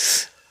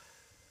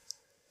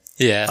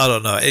 Yeah. I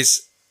don't know.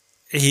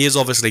 He is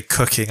obviously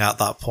cooking at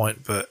that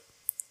point, but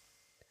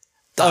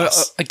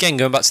again,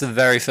 going back to the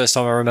very first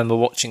time I remember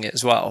watching it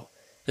as well,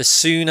 as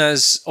soon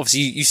as, obviously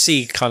you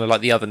see kind of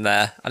like the oven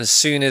there, and as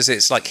soon as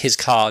it's like his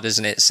card,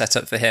 isn't it, set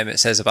up for him, it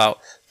says about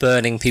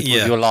burning people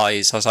with your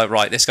lies. I was like,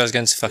 right, this guy's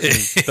going to fucking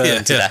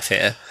burn to death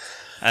here.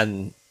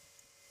 And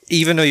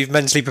even though you've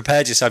mentally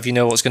prepared yourself, you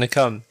know what's going to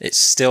come, it's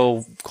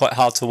still quite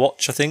hard to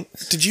watch, I think.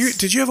 Did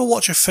you ever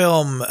watch a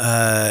film,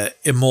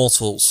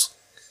 Immortals?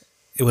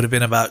 It would have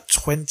been about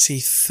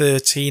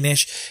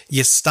 2013-ish.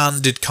 Your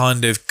standard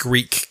kind of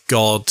Greek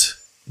god.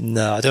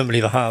 No, I don't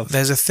believe I have.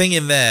 There's a thing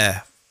in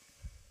there,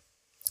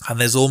 and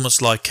there's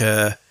almost like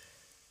an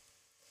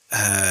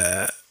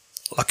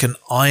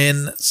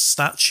iron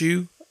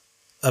statue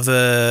of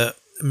a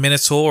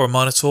minotaur or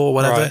minotaur or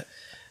whatever. Right.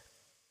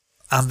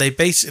 And they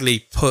basically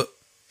put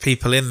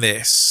people in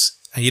this,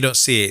 and you don't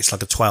see it. It's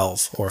like a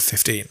 12 or a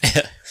 15.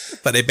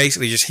 But they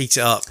basically just heat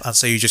it up, and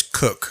so you just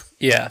cook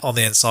on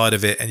the inside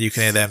of it, and you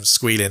can hear them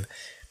squealing.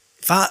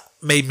 That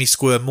made me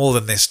squirm more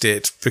than this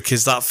did,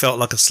 because that felt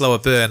like a slower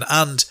burn.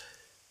 And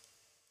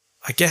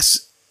I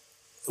guess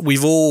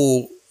we've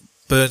all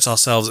burnt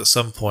ourselves at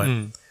some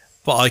point,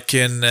 but I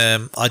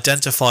can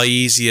identify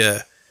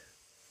easier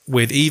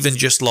with even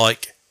just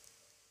like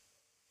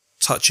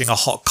touching a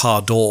hot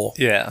car door.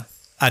 Yeah.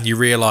 And you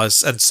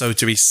realise, and so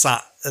to be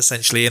sat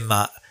essentially in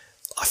that,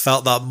 I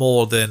felt that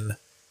more than,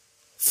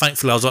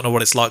 thankfully I don't know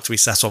what it's like to be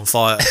set on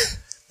fire.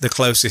 The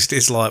closest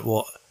is like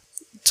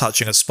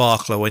touching a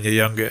sparkler when you're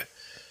younger.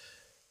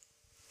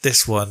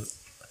 This one,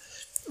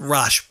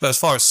 rash, but as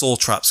far as saw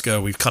traps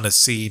go, we've kind of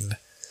seen,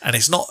 and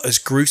it's not as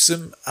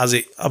gruesome as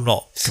it, I'm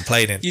not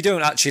complaining. You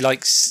don't actually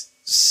like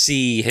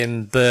see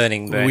him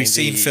burning. We've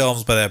seen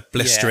films where they're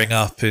blistering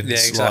up and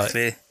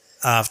exactly. like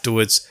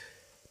afterwards.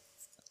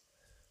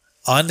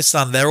 I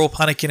understand they're all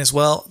panicking as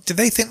well. Did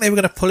they think they were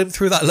going to pull him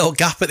through that little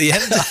gap at the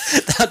end?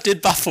 That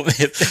did baffle me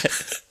a bit.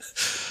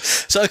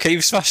 So, okay,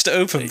 you've smashed it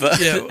open, but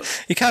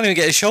you can't even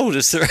get his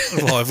shoulders through.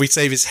 Well, if we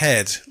save his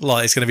head,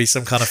 like it's going to be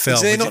some kind of film.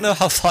 Do they not know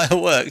how fire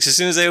works? As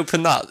soon as they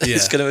open that,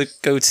 it's going to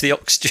go to the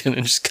oxygen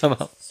and just come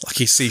out. Like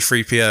he's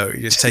C-3PO.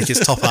 You just take his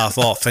top half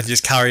off and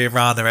just carry him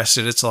around the rest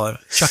of the time.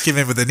 Chuck him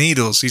in with the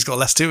needles. He's got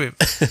less to him.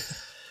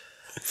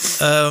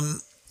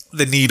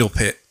 The needle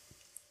pit.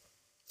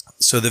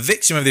 So the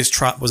victim of this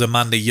trap was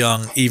Amanda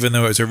Young, even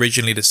though it was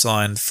originally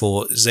designed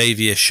for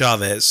Xavier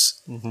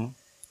Chavez. Mm-hmm.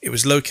 It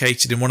was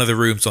located in one of the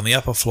rooms on the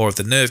upper floor of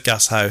the nerve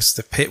gas house.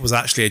 The pit was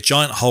actually a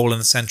giant hole in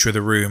the centre of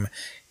the room.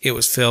 It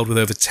was filled with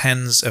over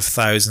tens of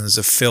thousands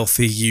of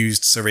filthy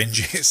used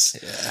syringes.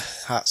 Yeah,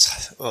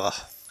 that's... Ugh.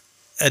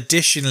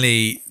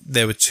 Additionally,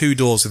 there were 2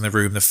 doors in the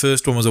room. The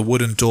first one was a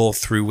wooden door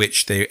through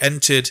which they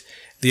entered.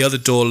 The other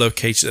door,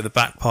 located at the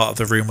back part of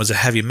the room, was a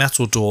heavy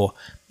metal door.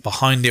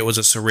 Behind it was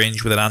a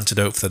syringe with an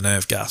antidote for the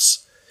nerve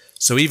gas.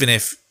 So even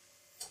if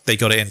they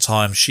got it in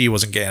time, she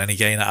wasn't getting any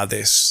gain out of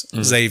this.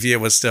 Xavier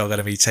was still going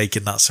to be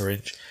taking that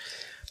syringe.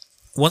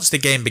 Once the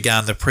game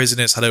began, the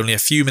prisoners had only a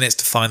few minutes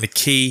to find the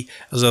key,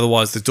 as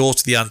otherwise the door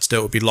to the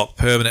antidote would be locked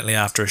permanently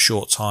after a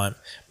short time,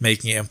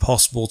 making it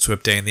impossible to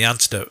obtain the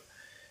antidote.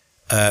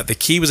 The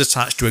key was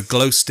attached to a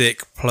glow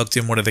stick plugged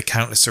in one of the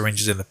countless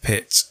syringes in the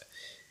pit.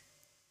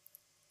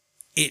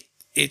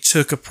 It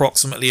took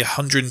approximately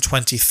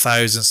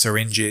 120,000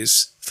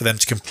 syringes for them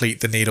to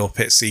complete the needle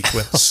pit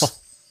sequence.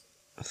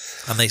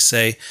 And they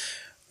say,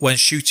 when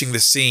shooting the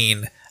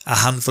scene, a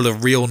handful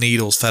of real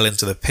needles fell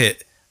into the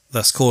pit,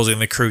 thus causing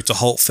the crew to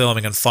halt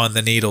filming and find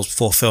the needles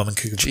before filming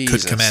could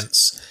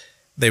commence.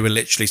 They were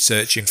literally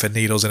searching for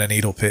needles in a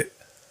needle pit.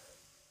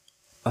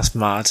 That's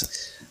mad.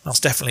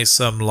 That's definitely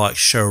some like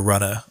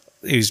showrunner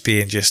who's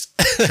being just,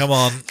 come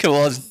on. Come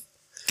on,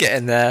 get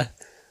in there.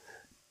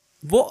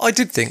 What I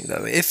did think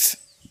though, if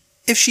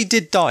she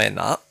did die in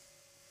that,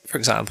 for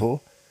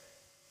example,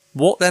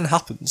 what then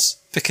happens?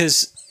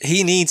 Because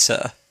he needs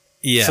her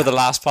for the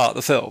last part of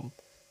the film.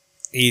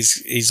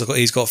 He's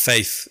got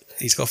faith.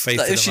 He's got faith.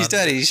 Like, in if she's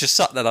man. dead, he's just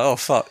sat there like, oh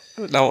fuck,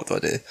 now what do I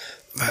do?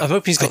 I'm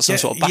hoping he's got some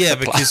sort of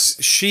backup plan. Because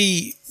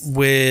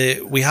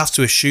we have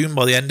to assume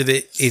by the end of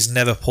it is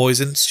never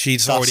poisoned.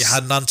 She's already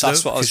had an antidote.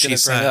 That's what I was going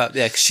to bring up.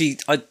 Yeah,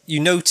 because you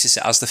notice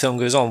it as the film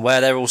goes on, where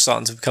they're all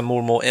starting to become more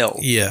and more ill.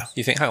 Yeah,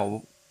 you think, hang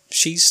on,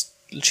 she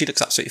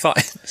looks absolutely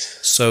fine.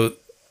 So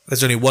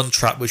there's only one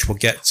trap which we'll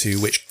get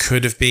to, which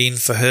could have been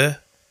for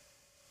her,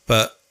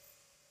 but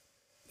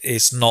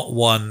it's not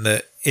one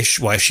that if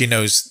she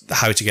knows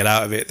how to get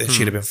out of it, then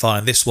she'd have been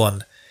fine. This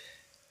one,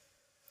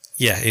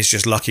 yeah, it's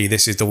just lucky.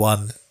 This is the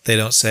one. They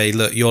don't say,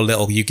 look, you're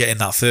little, you get in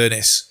that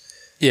furnace.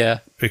 Yeah.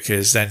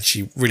 Because then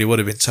she really would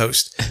have been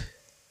toast.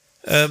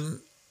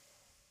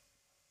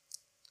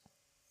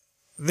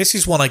 This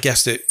is one, I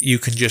guess, that you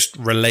can just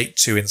relate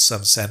to in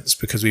some sense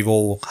because we've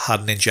all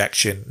had an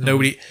injection.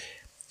 Nobody...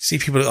 See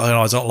people,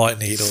 I don't like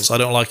needles. I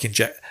don't like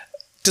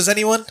Does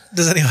anyone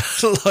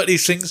like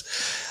these things?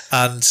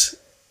 And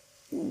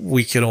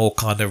we can all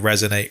kind of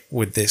resonate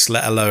with this,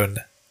 let alone...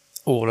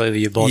 all over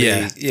your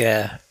body.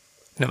 Yeah.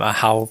 No matter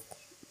how...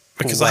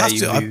 Because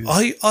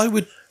I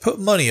would put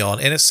money on,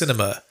 in a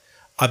cinema,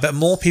 I bet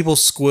more people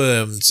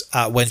squirmed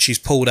at when she's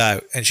pulled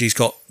out and she's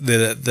got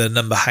the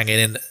number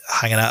hanging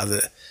out of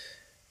it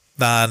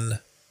than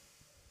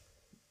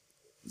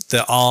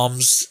the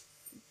arms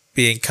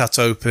being cut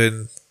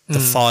open, the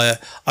fire.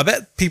 I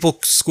bet people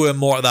squirm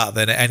more at that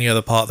than at any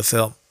other part of the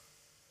film.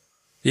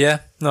 Yeah,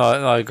 no,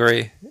 I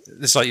agree.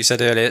 It's like you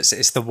said earlier,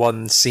 it's the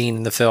one scene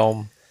in the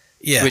film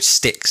which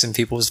sticks in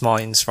people's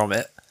minds from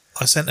it.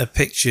 I sent a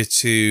picture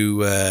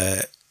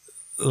to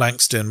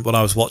Langston when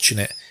I was watching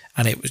it,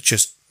 and it was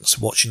just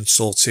watching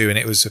Saw 2, and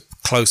it was a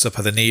close-up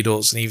of the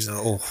needles, and he was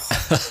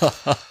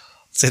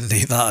didn't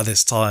need that at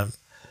this time.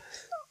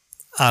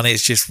 And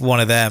it's just one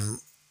of them.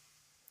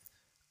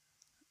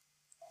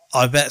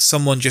 I bet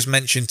someone just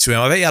mentioned to him,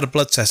 I bet he had a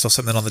blood test or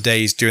something on the day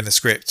he's doing the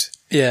script.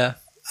 Yeah.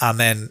 And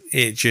then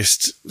it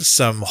just,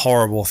 some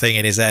horrible thing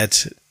in his head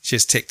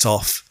just ticked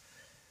off.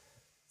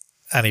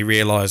 And he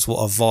realised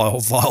what a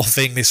vile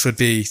thing this would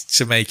be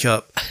to make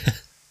up.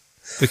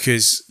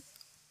 Because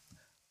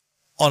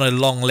on a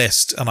long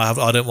list, and I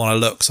don't want to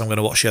look, so I'm going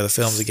to watch the other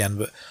films again,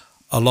 but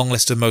a long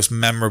list of most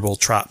memorable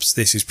traps,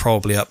 this is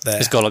probably up there.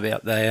 It's got to be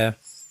up there,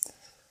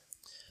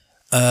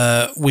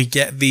 yeah. We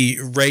get the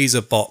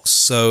razor box.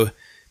 So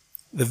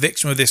the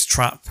victim of this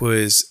trap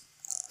was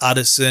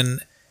Addison.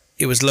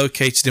 It was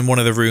located in one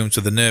of the rooms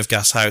of the nerve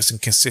gas house and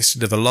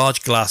consisted of a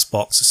large glass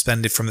box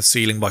suspended from the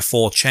ceiling by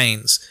 4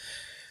 chains.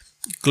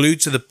 Glued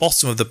to the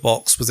bottom of the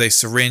box was a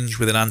syringe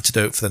with an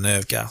antidote for the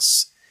nerve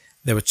gas.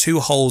 There were 2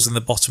 holes in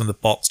the bottom of the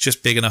box,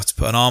 just big enough to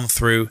put an arm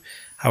through.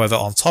 However,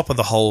 on top of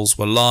the holes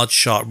were large,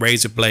 sharp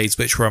razor blades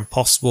which were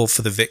impossible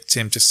for the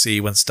victim to see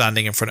when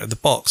standing in front of the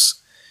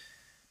box.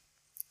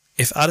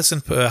 If Addison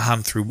put her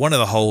hand through one of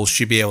the holes,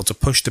 she'd be able to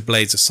push the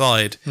blades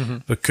aside,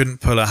 but couldn't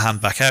pull her hand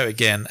back out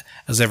again,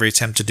 as every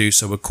attempt to do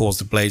so would cause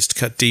the blades to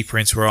cut deeper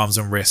into her arms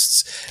and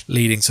wrists,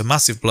 leading to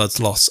massive blood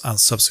loss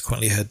and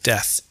subsequently her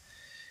death.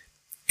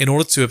 In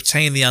order to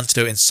obtain the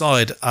antidote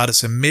inside,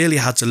 Addison merely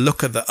had to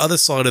look at the other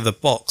side of the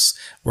box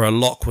where a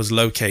lock was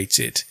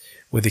located,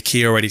 with the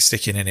key already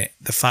sticking in it.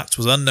 This fact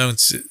was unknown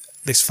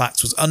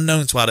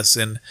to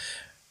Addison,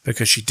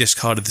 because she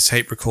discarded the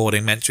tape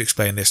recording meant to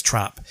explain this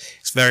trap.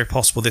 It's very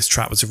possible this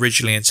trap was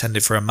originally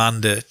intended for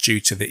Amanda due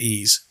to the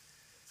ease.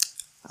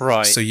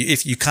 Right. So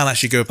if you can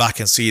actually go back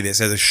and see this,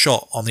 there's a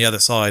shot on the other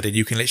side and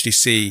you can literally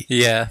see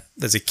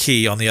there's a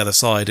key on the other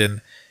side,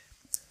 and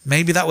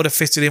maybe that would have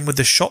fitted in with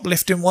the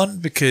shoplifting one,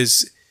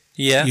 because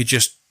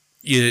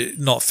you're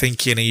not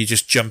thinking and you're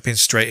just jumping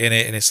straight in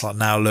it and it's like,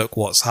 now look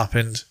what's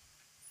happened.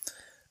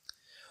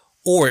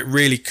 Or it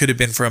really could have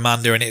been for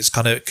Amanda, and it's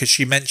kind of, because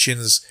she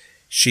mentions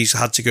she's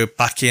had to go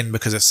back in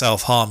because of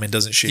self-harming,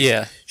 doesn't she?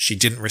 Yeah. She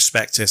didn't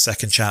respect her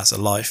second chance at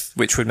life.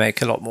 Which would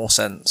make a lot more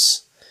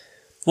sense.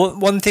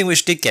 One thing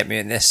which did get me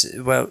in this,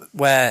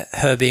 where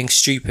her being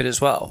stupid as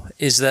well,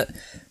 is that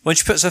when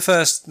she puts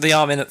the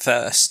arm in at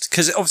first,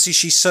 because obviously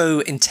she's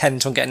so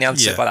intent on getting the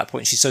answer by that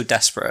point, she's so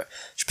desperate.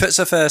 She puts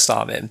her first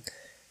arm in,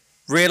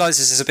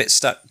 realises it's a bit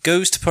stuck,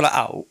 goes to pull it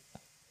out,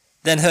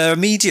 then her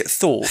immediate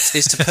thought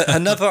is to put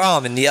another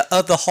arm in the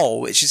other hole,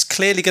 which is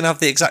clearly going to have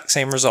the exact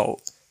same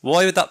result.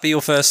 Why would that be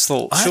your first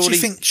thought? I actually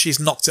think she's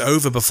knocked it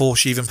over before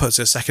she even puts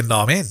her second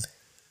arm in.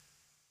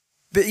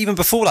 But even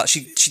before that,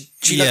 she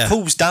like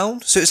pulls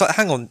down. So it's like,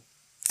 hang on,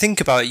 think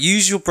about it.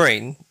 Use your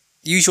brain.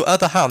 Use your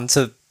other hand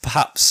to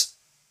perhaps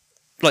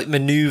like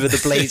maneuver the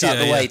blades out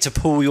of the way to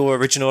pull your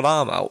original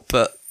arm out.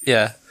 But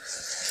yeah,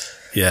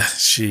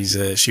 she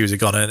was a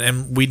goner,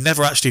 and we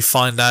never actually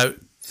find out.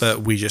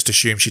 But we just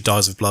assume she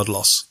dies of blood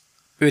loss.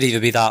 It would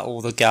either be that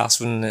or the gas,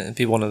 wouldn't it? It'd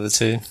be one of the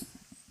two.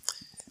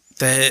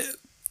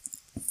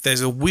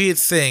 There's a weird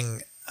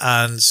thing,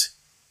 and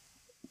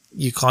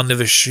you kind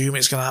of assume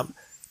it's going to happen.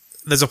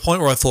 There's a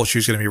point where I thought she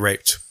was going to be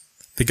raped.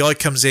 The guy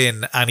comes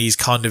in and he's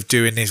kind of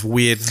doing this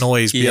weird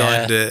noise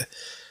behind her.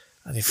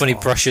 And when he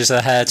brushes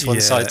her hair to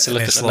one side to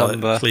look at the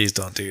number. Please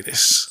don't do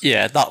this.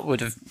 Yeah, that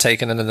would have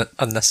taken an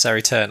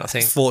unnecessary turn, I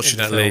think.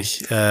 Fortunately,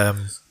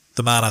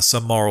 the man has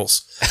some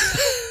morals.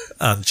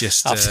 And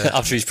just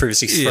after he's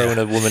previously thrown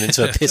a woman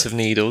into a pit of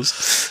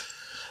needles.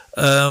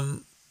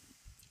 And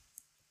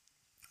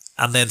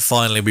then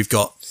finally we've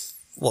got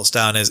what's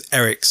down as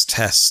Eric's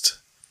test.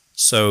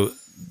 So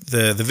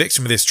the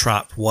victim of this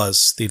trap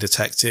was the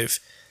detective.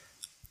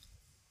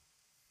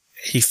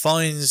 He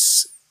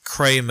finds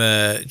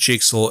Kramer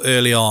Jigsaw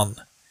early on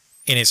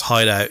in his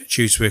hideout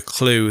due to a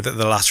clue that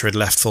the latter had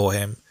left for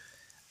him,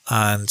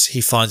 and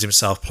he finds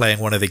himself playing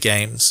one of the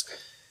games.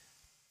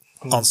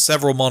 On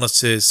several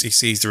monitors, he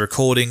sees the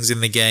recordings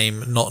in the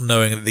game, not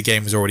knowing that the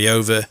game is already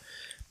over.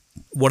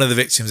 One of the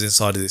victims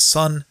inside is his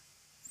son,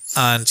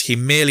 and he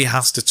merely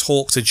has to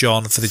talk to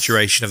John for the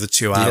duration of the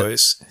 2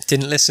 hours.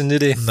 Didn't listen,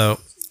 did he? No.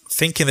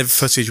 Thinking the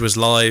footage was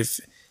live,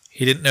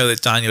 he didn't know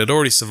that Daniel had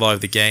already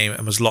survived the game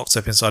and was locked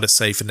up inside a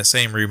safe in the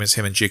same room as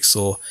him and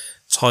Jigsaw,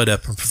 tied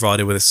up and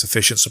provided with a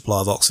sufficient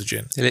supply of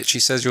oxygen. He literally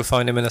says you'll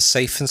find him in a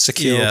safe and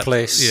secure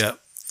place. Yeah.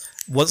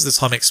 Once the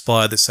time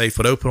expired, the safe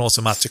would open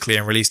automatically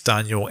and release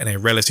Daniel in a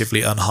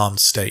relatively unharmed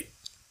state.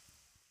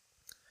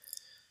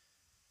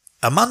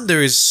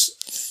 Amanda is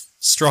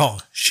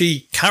strong.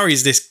 She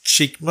carries this.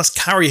 She must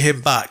carry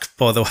him back,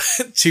 by the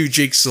way, to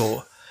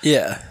Jigsaw.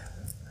 Yeah.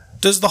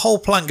 Does the whole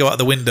plan go out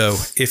the window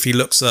if he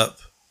looks up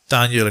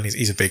Daniel and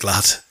he's a big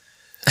lad?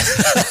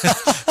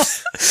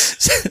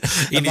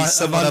 He needs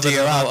someone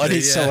out. I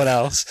need someone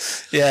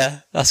else. Yeah,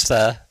 that's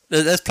fair.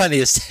 There's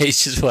plenty of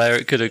stages where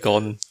it could have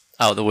gone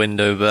out the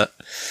window, but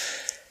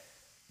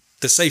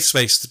the safe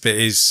space bit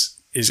is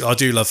I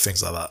do love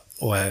things like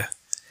that,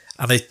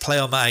 and they play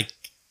on that.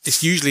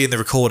 It's usually in the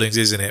recordings,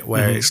 isn't it,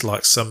 where it's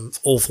like some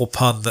awful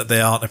pun that they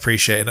aren't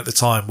appreciating at the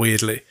time,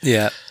 weirdly.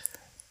 Yeah.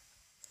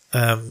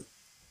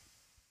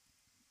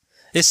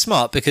 It's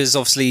smart because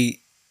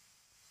obviously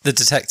the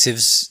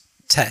detective's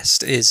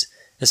test is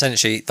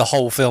essentially the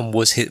whole film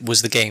was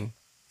the game,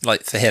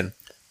 like for him.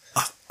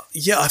 I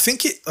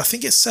think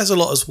it says a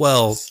lot as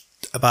well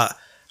about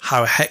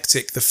how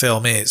hectic the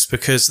film is,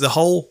 because the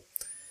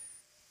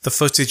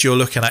footage you're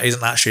looking at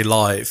isn't actually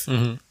live.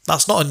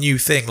 That's not a new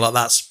thing. Like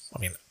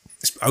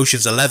it's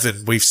Ocean's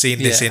 11. We've seen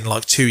this in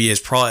like 2 years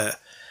prior.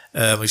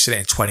 We've seen it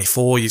in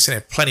 24. You've seen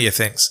it in plenty of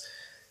things.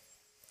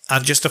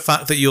 And just the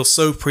fact that you're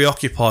so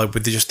preoccupied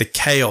with just the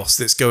chaos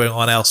that's going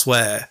on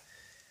elsewhere,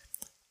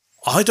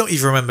 I don't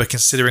even remember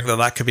considering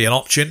that could be an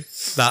option,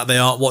 that they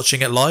aren't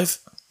watching it live.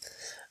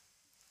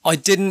 I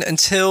didn't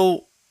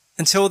until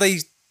they,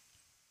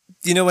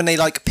 when they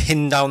like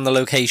pin down the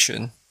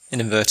location in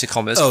inverted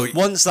commas.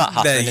 Once that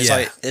happened, it's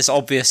like it's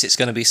obvious it's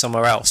going to be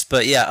somewhere else.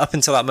 But yeah, up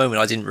until that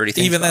moment, I didn't really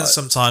think. Even then,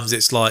 sometimes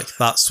it's like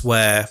that's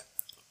where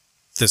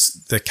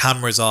the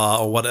cameras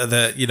are, or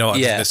whatever.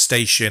 The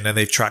station, and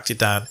they've tracked it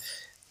down.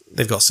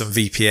 They've got some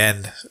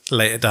VPN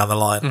later down the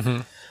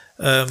line.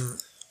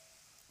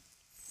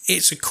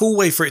 it's a cool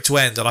way for it to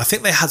end. And I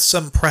think they had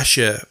some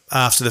pressure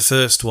after the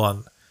first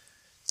one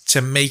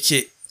to make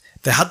it,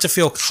 they had to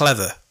feel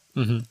clever.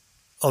 Mm-hmm.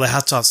 Or they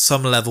had to have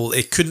some level.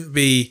 It couldn't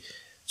be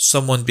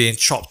someone being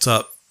chopped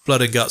up,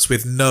 blood and guts,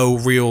 with no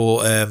real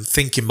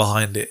thinking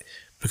behind it.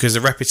 Because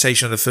the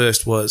reputation of the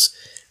first was,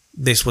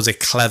 this was a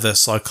clever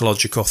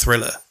psychological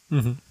thriller.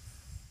 Mm-hmm.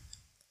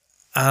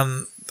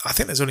 And I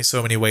think there's only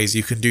so many ways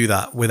you can do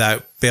that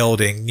without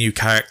building new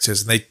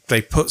characters. And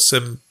they put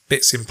some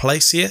bits in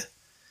place here.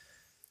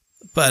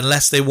 But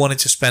unless they wanted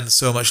to spend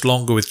so much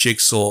longer with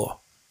Jigsaw,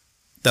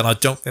 then I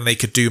don't think they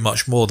could do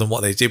much more than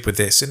what they did with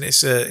this. And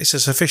it's a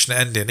sufficient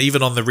ending.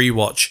 Even on the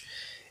rewatch,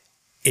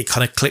 it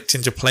kind of clicked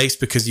into place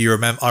because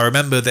I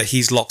remember that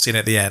he's locked in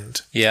at the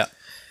end. Yeah.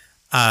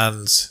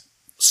 And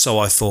so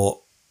I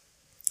thought,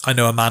 I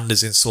know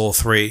Amanda's in Saw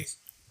 3,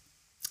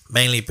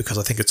 mainly because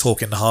I think of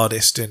talking the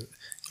hardest and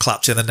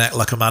clapped in the neck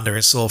like Amanda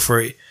in Saw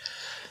 3.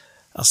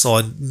 And so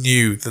I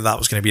knew that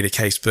was going to be the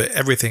case, but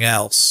everything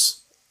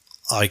else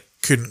I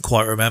couldn't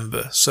quite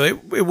remember. So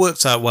it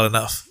worked out well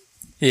enough.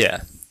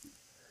 Yeah.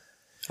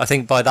 I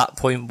think by that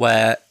point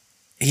where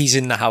he's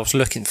in the house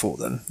looking for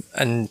them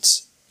and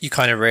you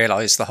kind of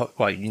realise the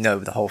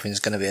whole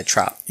thing's going to be a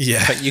trap.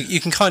 Yeah. But you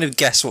can kind of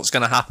guess what's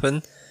going to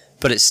happen,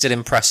 but it's still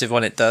impressive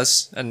when it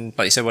does. And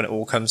like you said, when it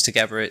all comes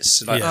together,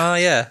 it's like,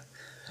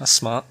 that's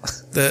smart.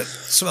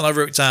 Something I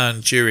wrote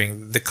down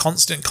during, the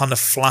constant kind of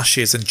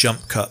flashes and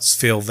jump cuts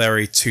feel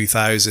very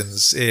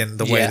 2000s in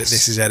the way that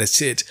this is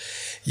edited.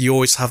 You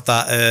always have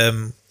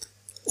that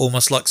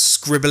almost like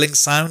scribbling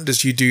sound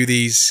as you do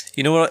these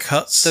You know what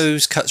cuts.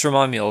 those cuts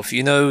remind me of?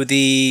 You know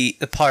the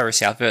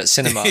piracy advert at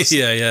cinemas?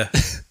 Yeah.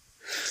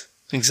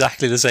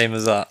 Exactly the same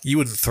as that. You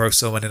wouldn't throw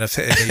someone in a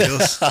pit of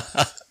needles.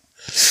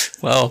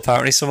 Well,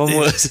 apparently someone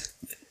would.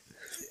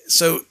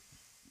 So,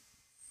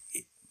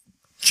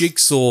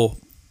 Jigsaw,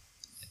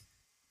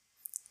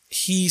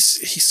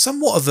 he's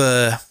somewhat of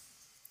a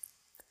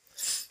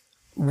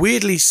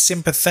weirdly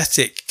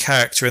sympathetic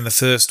character in the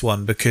first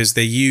one because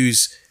they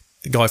use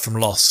the guy from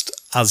Lost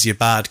as your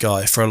bad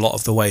guy for a lot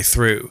of the way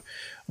through.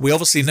 We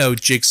obviously know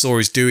Jigsaw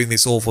is doing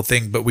this awful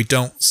thing, but we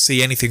don't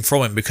see anything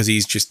from him because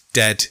he's just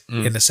dead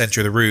in the centre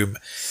of the room.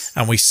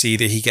 And we see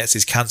that he gets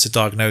his cancer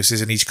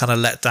diagnosis and he's kind of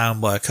let down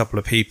by a couple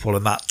of people,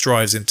 and that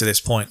drives him to this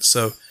point.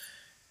 So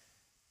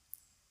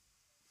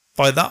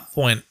by that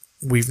point,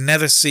 we've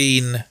never really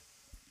seen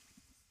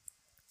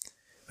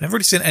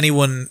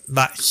anyone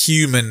that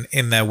human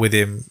in there with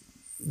him.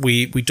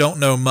 We don't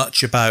know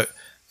much about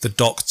the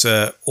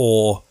Doctor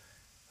or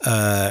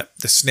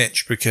the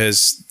Snitch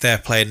because they're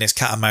playing this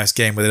cat and mouse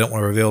game where they don't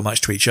want to reveal much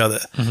to each other.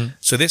 Mm-hmm.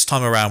 So this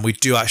time around, we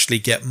do actually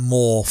get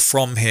more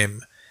from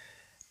him,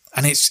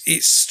 and it's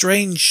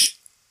strange.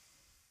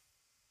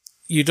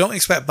 You don't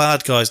expect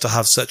bad guys to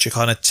have such a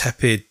kind of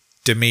tepid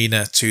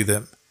demeanour to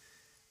them,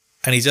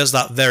 and he does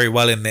that very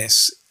well in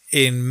this,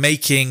 in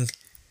making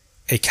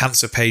a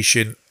cancer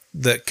patient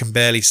that can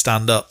barely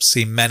stand up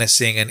seem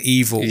menacing and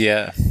evil.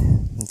 Yeah.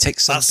 It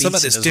takes some beating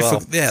as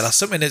well. Yeah, that's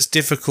something that's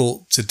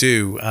difficult to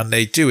do, and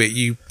they do it.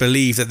 You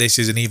believe that this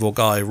is an evil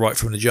guy right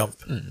from the jump.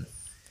 Mm.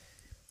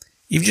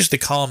 Even just the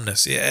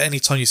calmness.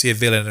 Anytime you see a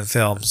villain in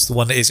films, the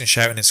one that isn't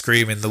shouting and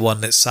screaming, the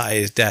one that's sat at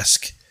his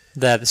desk.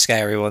 They're the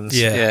scary ones.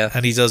 Yeah.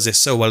 And he does this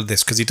so well in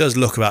this because he does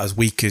look about as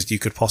weak as you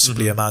could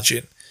possibly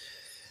imagine.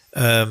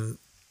 And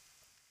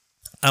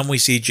we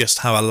see just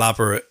how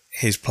elaborate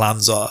his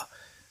plans are.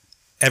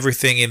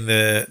 Everything in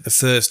the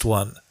first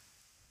one,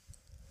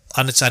 I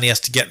understand he has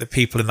to get the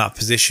people in that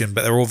position,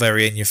 but they're all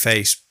very in your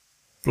face,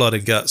 blood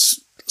and guts,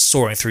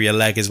 soaring through your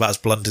leg is about as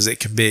blunt as it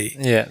can be.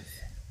 Yeah.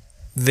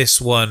 This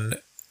one,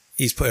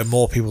 he's putting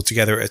more people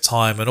together at a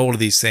time, and all of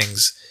these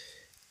things,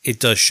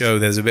 it does show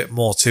there's a bit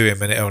more to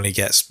him, and it only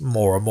gets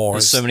more and more.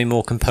 There's so many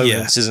more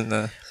components, isn't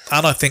there?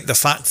 And I think the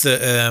fact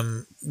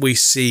that we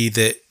see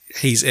that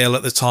he's ill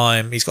at the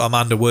time, he's got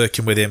Amanda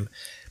working with him,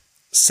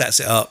 sets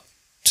it up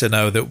to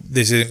know that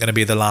this isn't going to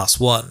be the last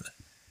one.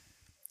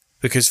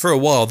 Because for a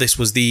while, this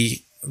was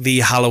the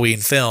Halloween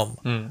film.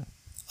 Mm.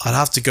 I'd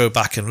have to go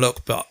back and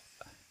look, but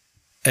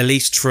at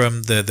least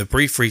from the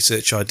brief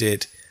research I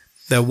did,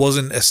 there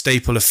wasn't a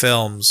stable of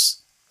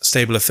films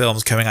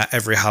coming out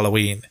every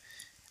Halloween.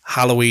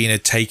 Halloween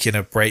had taken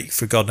a break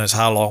for God knows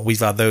how long. We've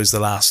had those the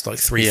last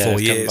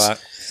 3-4 years.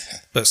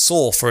 But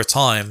Saw, for a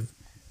time,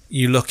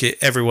 you look at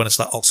everyone, it's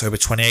like October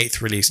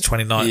 28th release,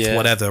 29th,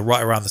 whatever,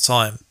 right around the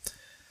time.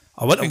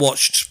 I went and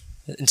watched...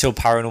 Until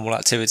Paranormal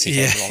Activity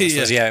came along.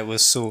 It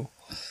was Saw.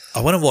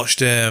 I went and watched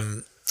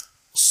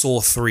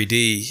Saw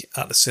 3D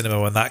at the cinema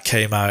when that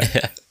came out.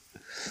 Yeah.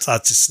 I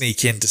had to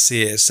sneak in to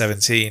see it at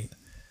 17.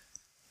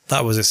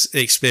 That was an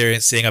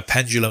experience, seeing a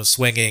pendulum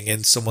swinging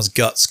and someone's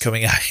guts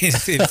coming out in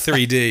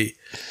 3D.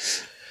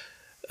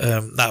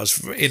 That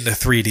was in the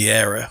 3D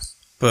era.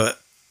 But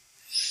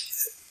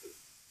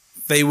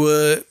they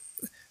were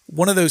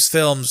one of those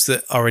films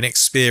that are an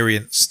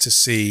experience to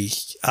see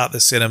at the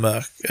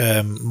cinema,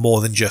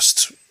 more than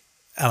just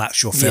an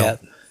actual film.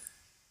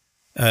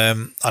 Yeah.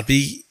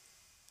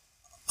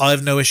 I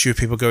have no issue with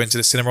people going to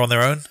the cinema on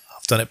their own.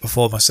 I've done it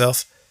before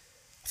myself.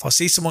 If I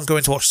see someone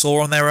going to watch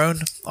Saw on their own,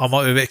 I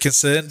might be a bit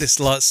concerned. This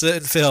like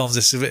certain films,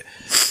 it's a bit.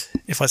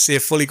 If I see a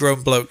fully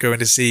grown bloke going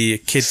to see a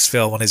kids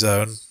film on his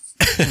own,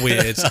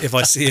 weird. If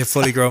I see a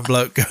fully grown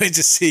bloke going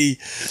to see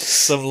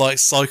some like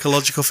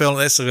psychological film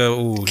like this, I go,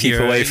 "Ooh, Keep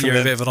away from you're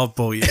him. a bit of an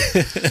oddball." You.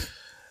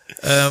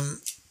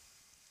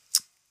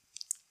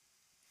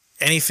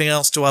 Anything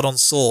else to add on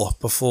Saw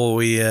before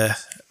we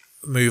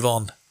move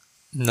on?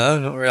 No,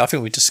 not really. I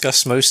think we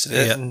discussed most of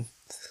it. Yeah. And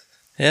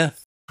yeah.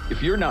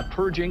 If you're not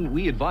purging,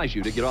 we advise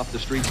you to get off the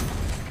streets.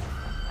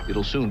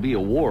 It'll soon be a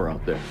war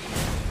out there.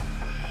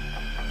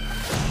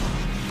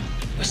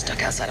 We're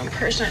stuck outside on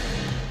Persian.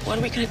 What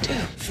are we gonna do?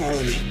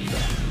 Follow me.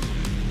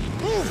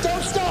 Move!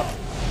 Don't stop!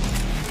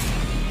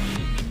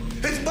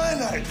 It's my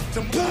night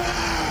to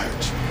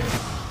purge!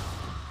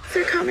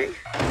 They're coming.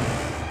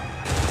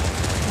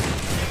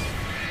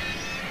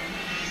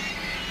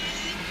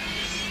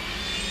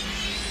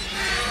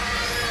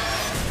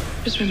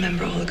 Just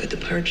remember all the good the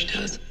Purge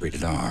does.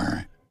 Rated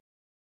R.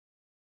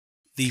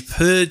 The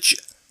Purge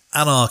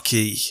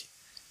Anarchy.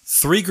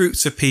 3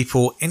 groups of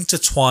people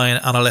intertwine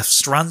and are left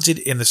stranded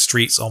in the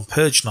streets on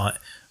Purge night,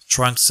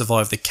 trying to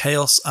survive the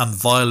chaos and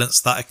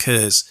violence that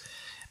occurs.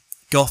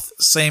 Goth,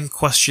 same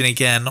question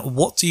again.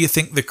 What do you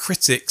think the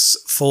critics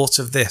thought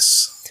of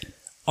this?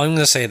 I'm going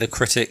to say the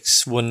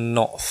critics were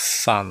not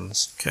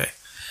fans. Okay.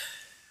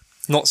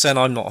 Not saying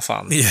I'm not a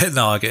fan. Yeah,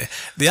 no, I get it.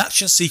 The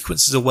action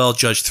sequences are well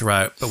judged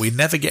throughout, but we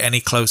never get any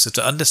closer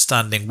to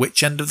understanding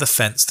which end of the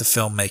fence the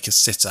filmmakers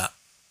sit at.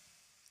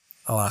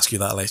 I'll ask you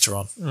that later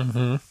on.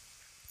 Mm-hmm.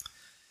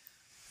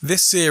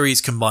 This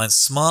series combines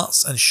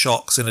smarts and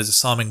shocks in a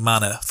disarming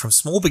manner. From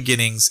small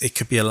beginnings, it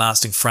could be a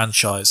lasting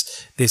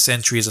franchise. This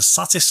entry is a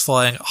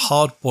satisfying,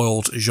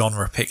 hard-boiled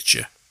genre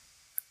picture.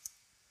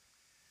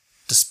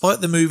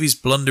 Despite the movie's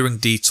blundering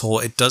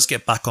detour, it does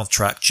get back on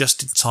track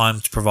just in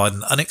time to provide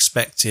an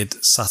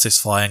unexpected,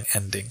 satisfying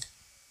ending.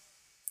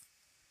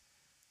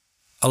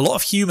 A lot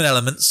of human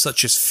elements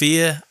such as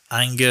fear,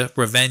 anger,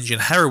 revenge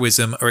and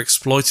heroism are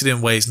exploited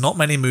in ways not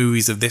many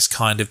movies of this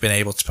kind have been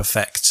able to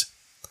perfect.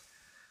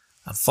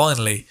 And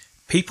finally,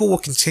 people will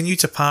continue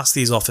to pass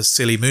these off as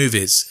silly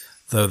movies,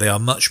 though they are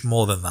much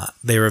more than that.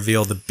 They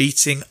reveal the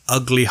beating,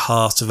 ugly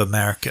heart of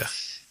America.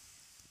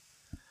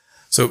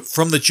 So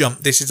from the jump,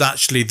 this is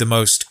actually the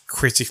most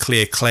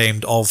critically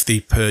acclaimed of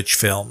the Purge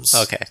films.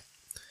 Okay.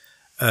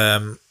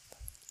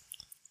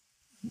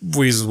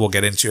 Reasons we'll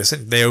get into. I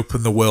think they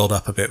open the world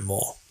up a bit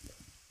more.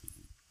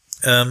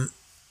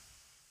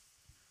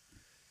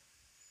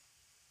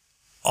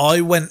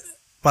 I went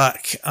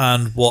back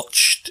and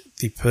watched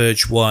the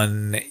Purge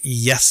one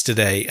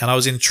yesterday, and I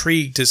was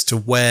intrigued as to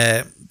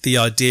where the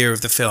idea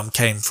of the film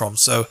came from.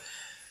 So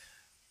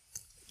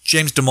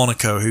James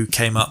DeMonaco, who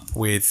came up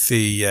with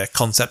the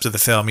concept of the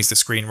film, he's the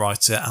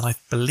screenwriter, and I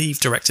believe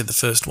directed the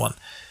first one.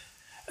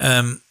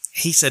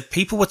 He said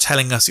people were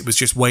telling us it was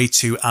just way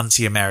too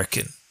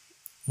anti-American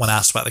when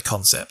asked about the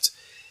concept.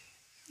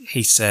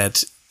 He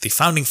said the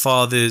founding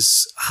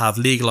fathers have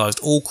legalized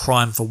all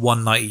crime for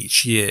one night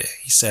each year.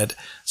 He said,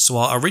 so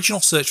our original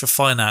search for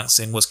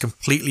financing was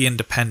completely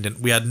independent.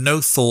 We had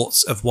no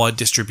thoughts of wide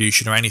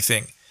distribution or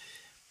anything.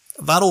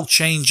 That all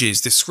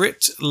changes. The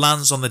script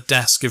lands on the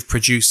desk of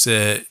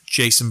producer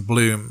Jason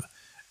Blum,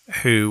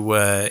 who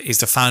is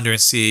the founder and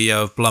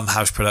CEO of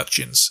Blumhouse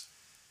Productions.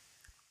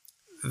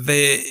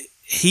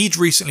 He'd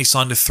recently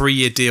signed a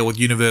 3-year deal with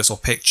Universal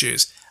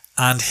Pictures,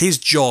 and his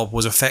job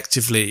was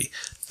effectively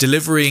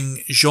delivering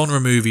genre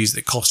movies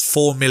that cost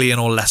 $4 million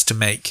or less to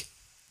make.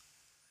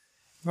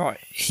 Right.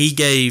 He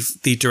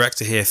gave the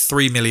director here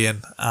 $3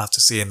 million after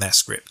seeing their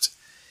script.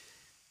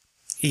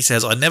 He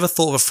says, I never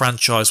thought of a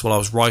franchise while I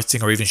was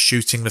writing or even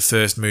shooting the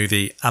first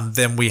movie, and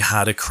then we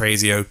had a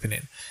crazy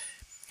opening.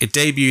 It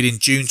debuted in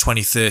June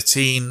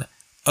 2013,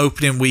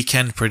 opening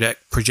weekend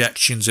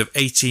projections of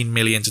 $18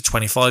 million to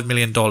 $25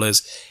 million.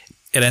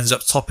 It ends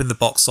up topping the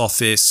box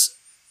office,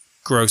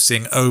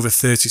 grossing over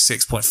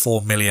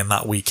 $36.4 million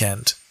that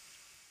weekend.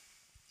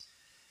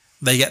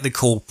 They get the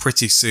call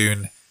pretty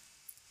soon,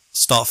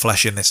 start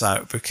fleshing this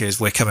out because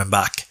we're coming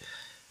back.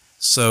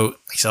 So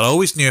he said, I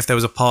always knew if there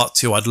was a part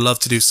 2, I'd love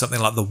to do something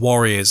like The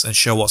Warriors and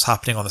show what's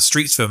happening on the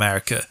streets of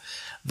America.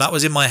 That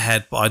was in my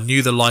head, but I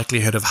knew the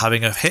likelihood of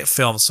having a hit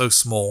film so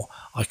small,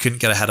 I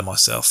couldn't get ahead of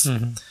myself.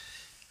 Mm-hmm.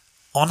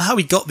 On how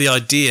he got the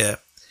idea,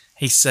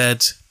 he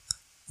said,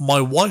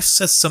 my wife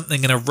said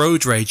something in a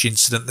road rage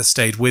incident that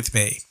stayed with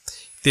me.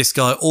 This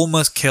guy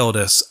almost killed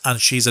us, and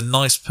she's a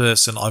nice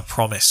person, I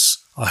promise.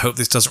 I hope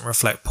this doesn't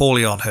reflect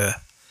poorly on her.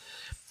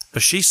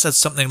 But she said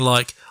something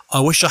like, I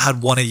wish I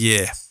had one a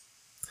year,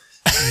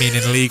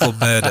 meaning legal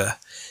murder.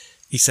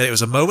 He said it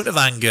was a moment of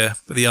anger,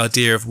 but the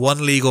idea of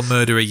one legal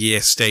murder a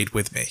year stayed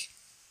with me.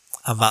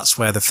 And that's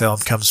where the film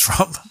comes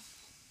from.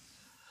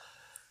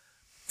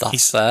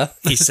 That's fair.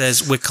 He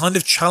says, we're kind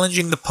of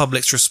challenging the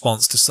public's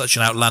response to such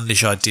an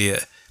outlandish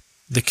idea.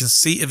 The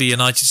conceit of a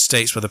United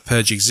States where the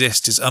purge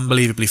exists is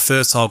unbelievably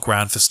fertile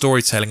ground for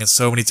storytelling in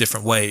so many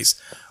different ways.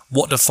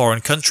 What do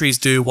foreign countries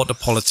do? What do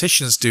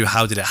politicians do?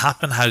 How did it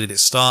happen? How did it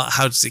start?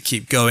 How does it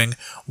keep going?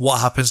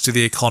 What happens to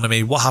the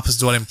economy? What happens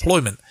to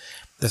unemployment?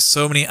 There's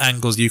so many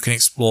angles you can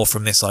explore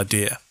from this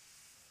idea.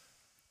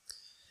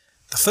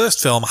 The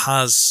first film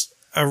has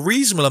a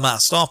reasonable amount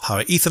of star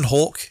power. Ethan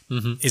Hawke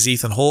is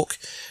Ethan Hawke.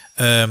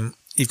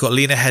 You've got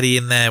Lena Headey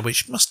in there,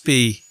 which must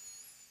be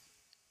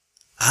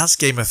as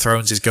Game of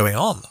Thrones is going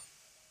on.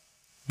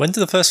 When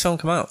did the first film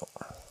come out?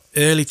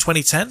 Early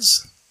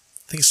 2010s.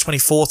 I think it's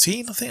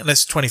 2014. I think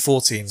unless it's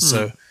 2014.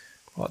 So,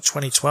 what,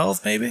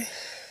 2012 maybe?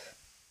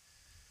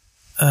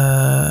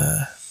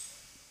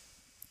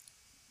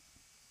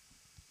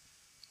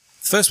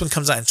 First one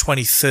comes out in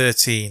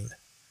 2013.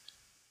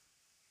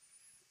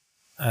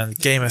 And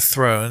Game of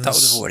Thrones... That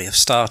would have already have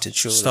started,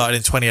 surely. Started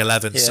in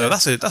 2011. Yeah. So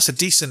that's a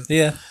decent...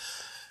 Yeah.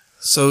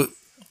 So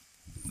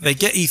they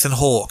get Ethan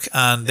Hawke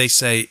and they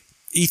say,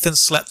 Ethan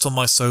slept on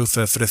my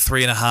sofa for the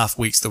 3.5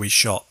 weeks that we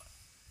shot.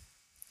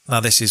 Now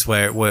this is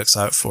where it works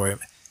out for him.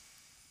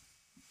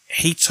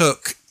 He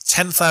took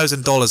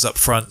 $10,000 up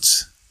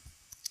front,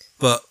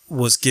 but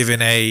was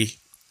given a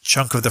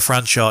chunk of the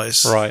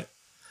franchise. Right.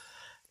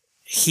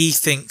 He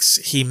thinks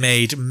he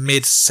made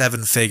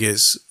mid-7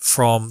 figures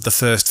from the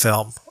first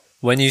film.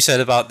 When you said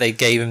about they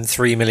gave him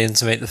 $3 million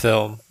to make the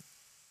film,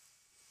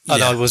 and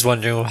Yeah. I was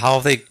wondering, well, how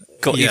have they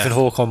got Yeah. Ethan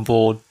Hawke on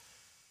board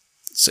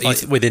So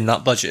within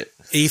that budget?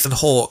 Ethan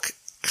Hawke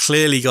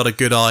clearly got a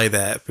good eye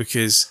there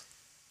because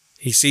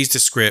he sees the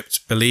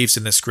script, believes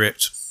in the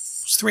script.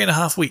 It's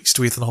 3.5 weeks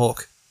to Ethan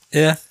Hawke.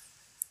 Yeah.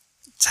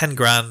 10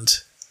 grand,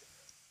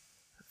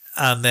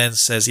 and then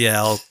says,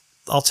 "Yeah,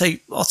 I'll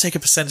take a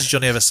percentage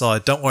on the other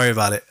side. Don't worry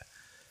about it."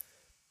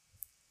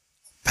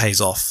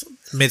 Pays off.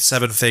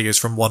 Mid-7 figures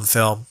from one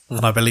film,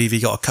 and I believe he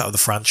got a cut of the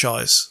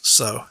franchise.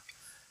 So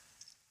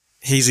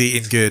he's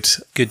eating good.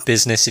 Good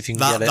business if you can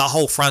get it. That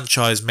whole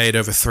franchise made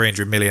over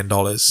 $300 million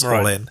all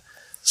Right. in.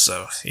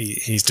 So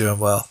he's doing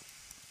well.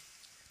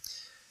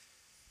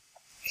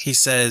 He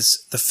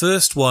says, the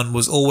first one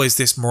was always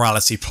this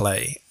morality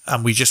play,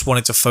 and we just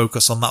wanted to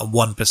focus on that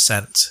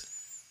 1%.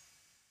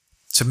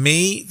 To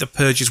me, The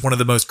Purge is one of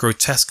the most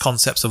grotesque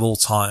concepts of all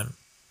time.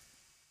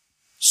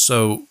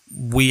 So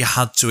we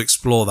had to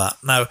explore that.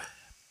 Now,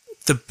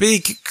 the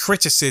big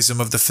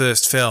criticism of the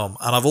first film,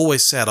 and I've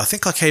always said, I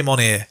think I came on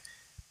here,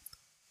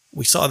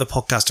 we started the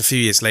podcast a few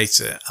years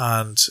later,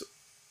 and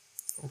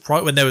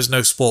right when there was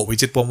no sport, we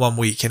did one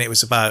week, and it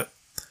was about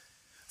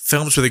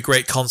films with a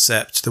great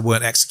concept that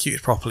weren't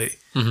executed properly.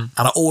 And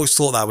I always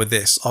thought that with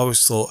this. I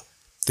always thought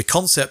the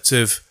concept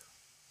of,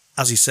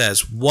 as he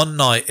says, one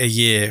night a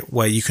year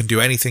where you can do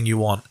anything you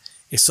want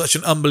is such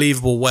an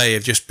unbelievable way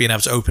of just being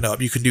able to open it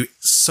up. You can do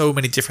so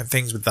many different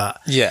things with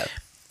that. Yeah.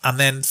 And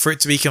then for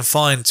it to be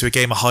confined to a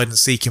game of hide and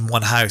seek in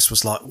one house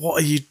was like,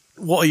 what are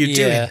you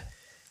doing?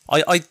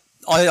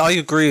 I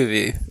agree with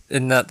you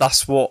in that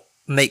that's what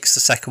makes the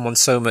second one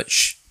so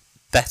much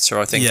better,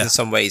 I think, Yeah. in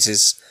some ways,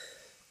 is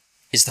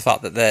the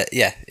fact that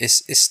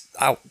it's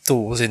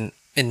outdoors in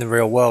the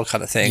real world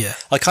kind of thing. Yeah.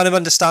 I kind of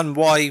understand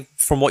why,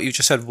 from what you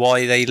just said,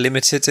 why they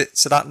limited it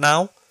to that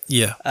now.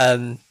 Yeah.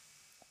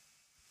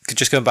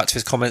 Just going back to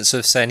his comments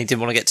of saying he didn't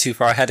want to get too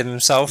far ahead of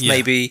himself, Yeah.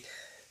 maybe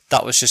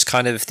that was just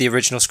kind of the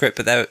original script,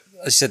 but there,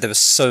 as you said, there were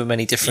so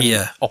many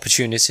different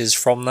opportunities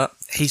from that.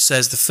 He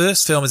says the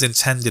first film is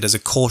intended as a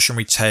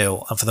cautionary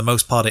tale, and for the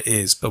most part it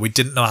is, but we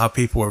didn't know how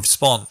people would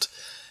respond.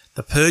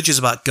 The Purge is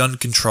about gun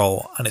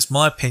control, and it's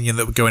my opinion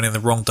that we're going in the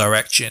wrong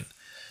direction,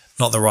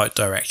 not the right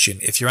direction.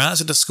 If your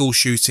answer to school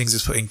shootings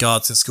is putting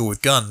guards in school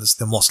with guns,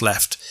 then what's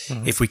left?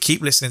 If we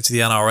keep listening to the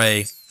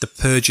NRA, the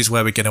Purge is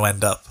where we're going to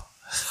end up.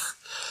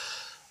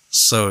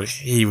 So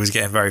he was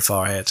getting very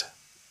far ahead.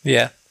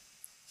 Yeah.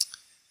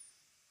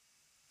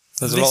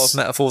 There's a lot of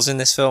metaphors in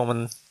this film,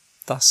 and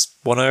that's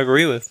one I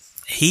agree with.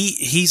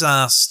 He's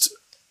asked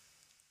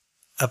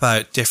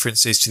about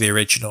differences to the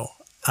original,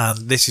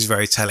 and this is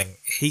very telling.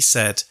 He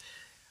said,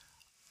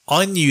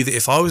 I knew that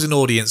if I was an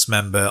audience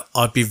member,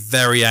 I'd be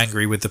very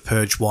angry with The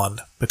Purge 1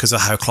 because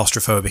of how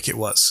claustrophobic it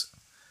was.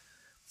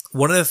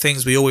 One of the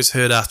things we always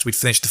heard after we'd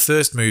finished the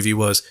first movie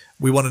was,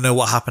 we want to know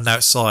what happened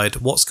outside,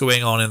 what's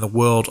going on in the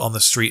world on the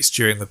streets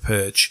during The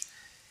Purge.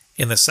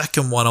 In the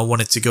second one, I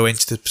wanted to go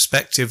into the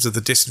perspectives of the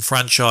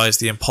disenfranchised,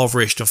 the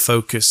impoverished, and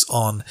focus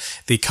on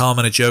the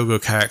Carmen Ejogo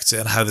character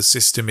and how the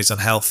system is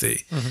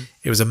unhealthy.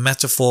 It was a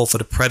metaphor for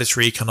the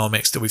predatory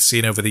economics that we've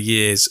seen over the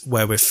years,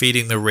 where we're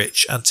feeding the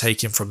rich and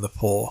taking from the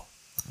poor.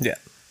 Yeah.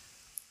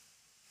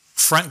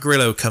 Frank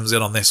Grillo comes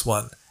in on this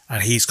one,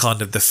 and he's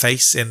kind of the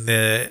face in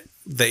the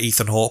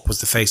Ethan Hawke was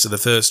the face of the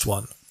first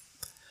one.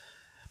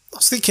 I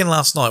was thinking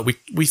last night,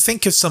 we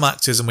think of some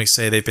actors and we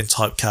say they've been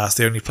typecast,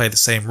 they only play the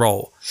same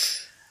role.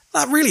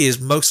 That really is,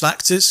 most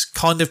actors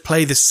kind of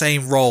play the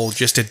same role,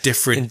 just a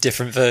different... In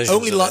different versions.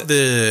 Only of like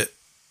it.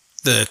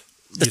 your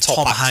top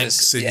Tom actors,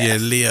 Hanks and yeah. your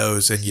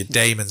Leos and your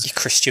Damons. Your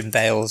Christian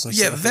Bales and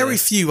Yeah, stuff. very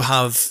few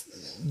have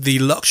the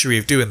luxury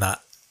of doing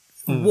that.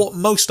 What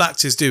most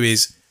actors do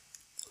is,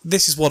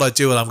 this is what I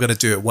do and I'm going to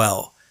do it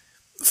well.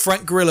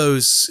 Frank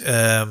Grillo's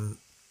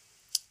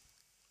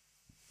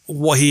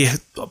what he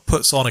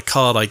puts on a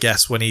card, I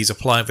guess, when he's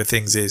applying for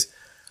things is,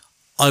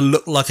 I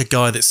look like a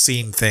guy that's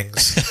seen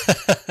things.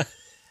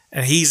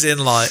 And he's in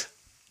like,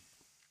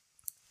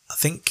 I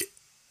think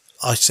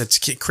I said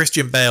to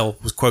Christian Bale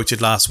was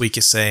quoted last week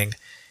as saying,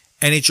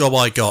 any job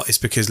I got is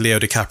because Leo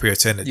DiCaprio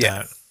turned it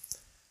down.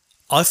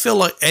 I feel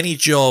like any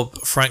job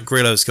Frank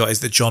Grillo's got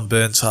is that John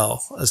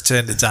Bernthal has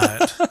turned it down.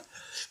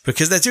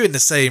 Because they're doing the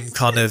same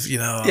kind of,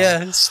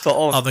 spot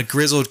on. I'm a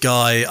grizzled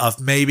guy. I've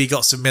maybe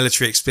got some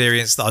military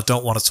experience that I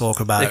don't want to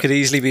talk about. They could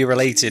easily be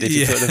related if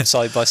you put them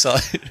side by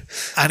side.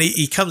 And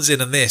he comes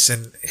in this,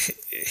 and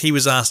he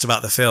was asked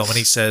about the film, and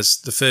he says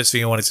the first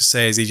thing he wanted to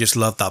say is he just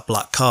loved that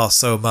black car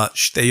so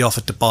much that he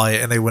offered to buy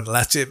it and they wouldn't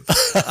let him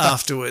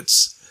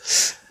afterwards.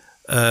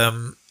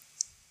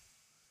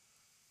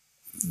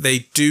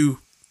 They do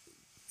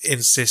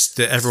insist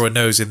that everyone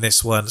knows in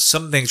this one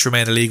some things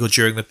remain illegal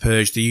during the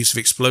purge. The use of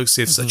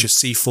explosives such as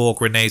C4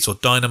 grenades or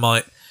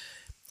dynamite.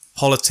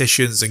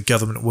 Politicians and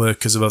government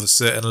workers above a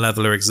certain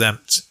level are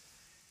exempt.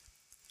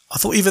 I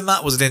thought even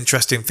that was an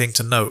interesting thing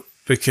to note,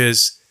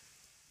 because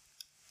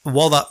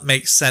while that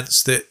makes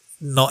sense that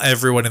not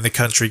everyone in the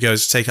country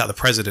goes to take out the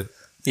president,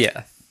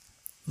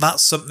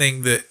 that's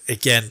something that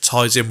again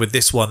ties in with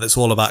this one that's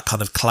all about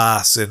kind of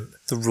class and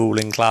the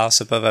ruling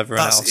class above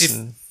everyone else.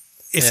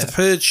 If the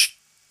purge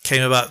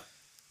came about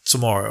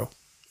tomorrow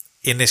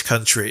in this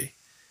country,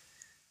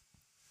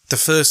 the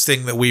first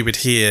thing that we would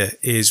hear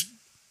is,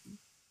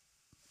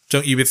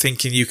 don't you be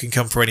thinking you can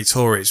come for any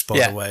Tories,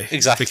 by the way.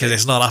 Exactly. Because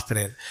it's not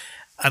happening.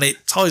 And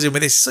it ties in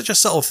with this. It's such a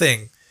subtle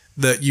thing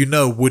that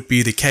would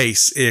be the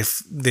case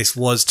if this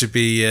was to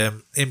be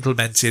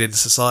implemented in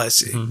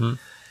society.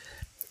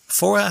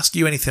 Before I ask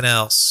you anything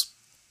else,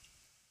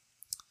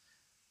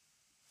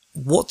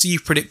 what do you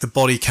predict the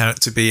body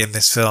count to be in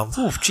this film?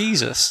 Oh,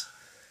 Jesus.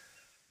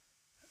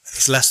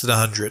 It's less than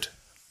 100.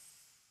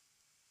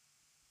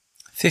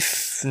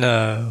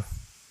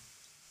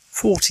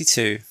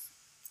 42.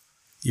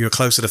 You were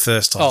closer the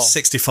first time.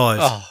 65.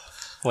 Oh,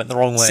 went the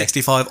wrong way.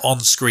 65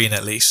 on screen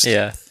at least.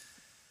 Yeah.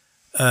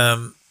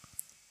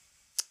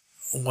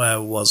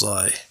 Where was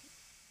I?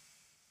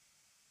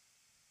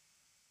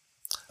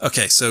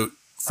 Okay, so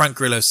Frank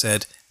Grillo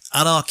said,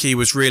 Anarchy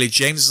was really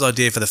James's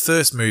idea for the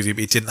first movie, but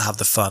he didn't have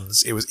the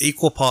funds. It was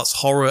equal parts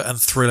horror and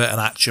thriller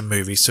and action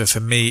movie, so for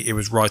me, it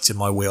was right in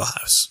my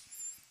wheelhouse.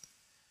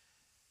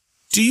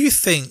 Do you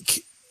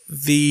think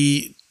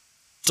the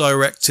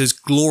directors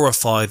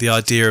glorify the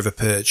idea of a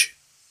purge?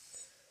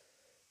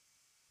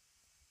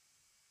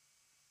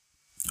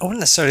 I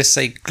wouldn't necessarily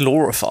say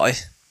glorify.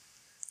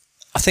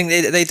 I think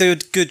they do a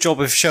good job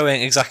of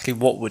showing exactly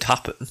what would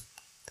happen.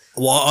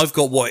 Well, I've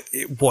got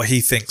what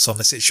he thinks on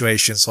the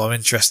situation, so I'm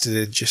interested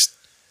in just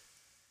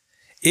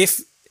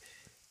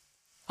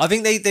I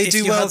think they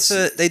do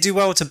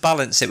well to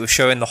balance it with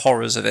showing the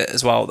horrors of it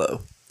as well,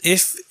 though.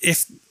 If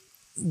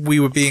we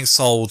were being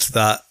sold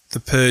that the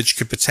purge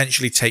could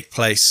potentially take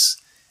place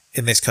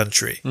in this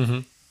country,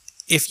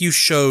 if you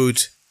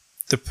showed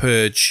the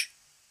purge,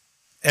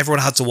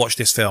 everyone had to watch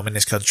this film in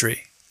this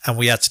country, and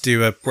we had to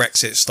do a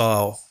Brexit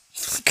style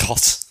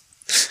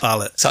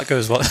ballot. That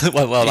goes went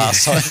well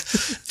last time.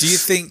 Do you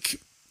think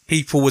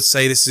people would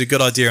say this is a good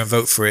idea and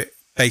vote for it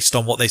based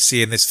on what they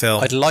see in this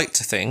film? I'd like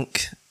to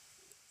think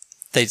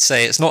they'd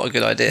say it's not a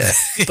good idea,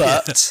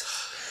 but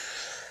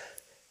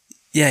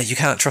you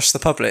can't trust the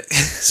public.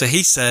 So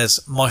he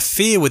says, my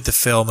fear with the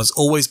film has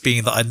always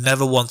been that I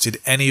never wanted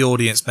any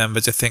audience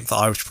member to think that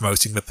I was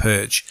promoting the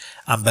purge.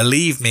 And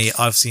believe me,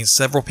 I've seen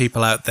several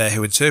people out there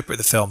who interpret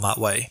the film that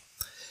way.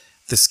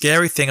 The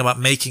scary thing about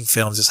making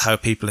films is how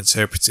people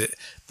interpret it.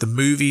 The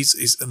movie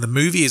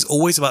is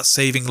always about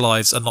saving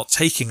lives and not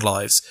taking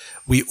lives.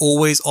 We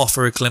always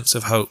offer a glimpse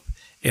of hope.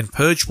 In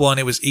Purge 1,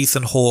 it was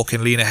Ethan Hawke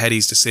and Lena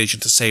Headey's decision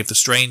to save the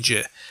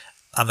stranger.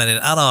 And then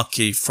in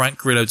Anarchy, Frank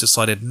Grillo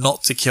decided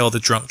not to kill the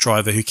drunk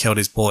driver who killed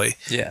his boy.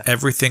 Yeah.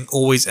 Everything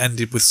always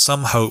ended with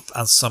some hope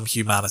and some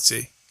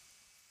humanity.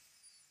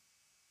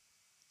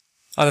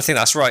 I don't think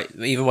that's right.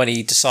 Even when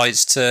he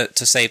decides to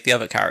save the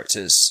other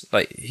characters,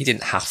 like, he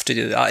didn't have to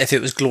do that. If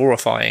it was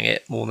glorifying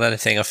it more than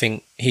anything, I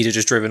think he'd have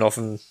just driven off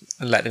and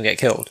let them get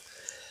killed.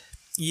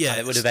 Yeah, and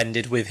it would have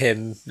ended with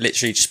him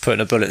literally just putting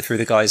a bullet through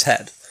the guy's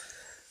head.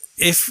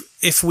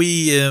 If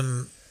we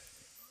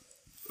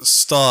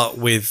start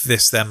with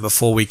this then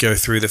before we go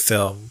through the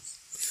film,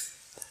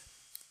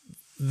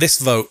 this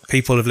vote,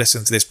 people have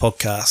listened to this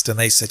podcast and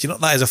they said,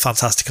 that is a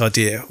fantastic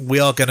idea. We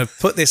are going to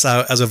put this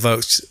out as a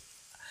vote.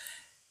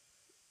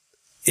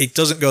 It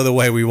doesn't go the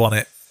way we want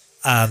it,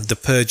 and the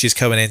purge is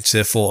coming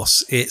into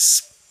force.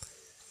 It's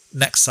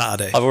next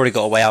Saturday. I've already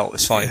got a way out,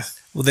 it's fine. Yeah.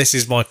 Well, this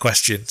is my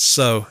question.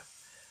 So,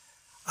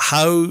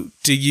 how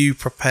do you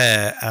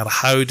prepare and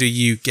how do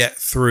you get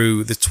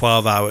through the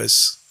 12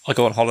 hours? I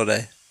go on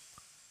holiday.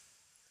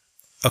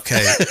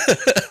 Okay.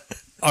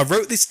 I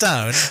wrote this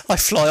down. I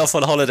fly off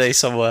on holiday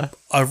somewhere.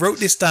 I wrote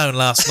this down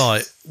last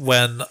night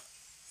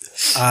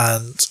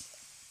and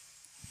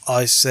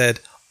I said,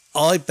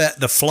 I bet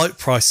the flight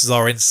prices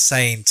are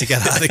insane to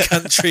get out of the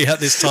country at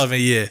this time of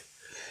year.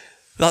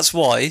 That's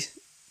why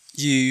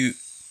you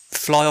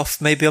fly off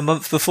maybe a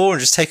month before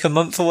and just take a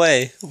month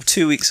away or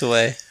 2 weeks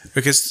away.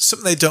 Because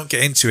something they don't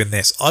get into in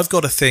this, I've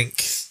got to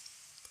think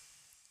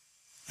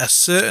a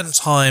certain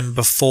time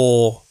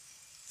before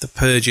the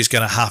purge is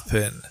going to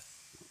happen,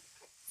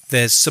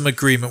 there's some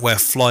agreement where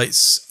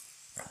flights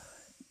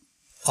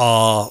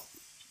are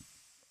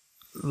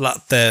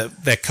they're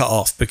cut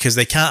off because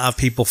they can't have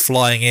people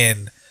flying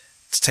in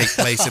to take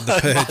place in the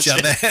purge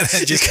and then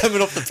just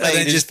coming off the plane and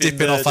then just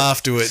dipping off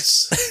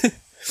afterwards.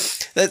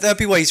 There'll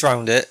be ways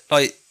around it.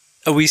 Like,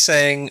 are we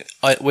saying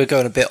we're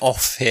going a bit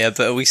off here?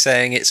 But are we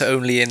saying it's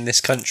only in this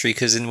country?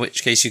 Because in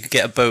which case you could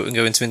get a boat and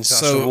go into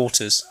international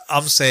waters.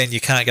 I'm saying you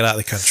can't get out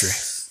of the country.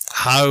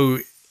 How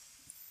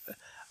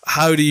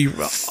do you?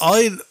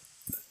 I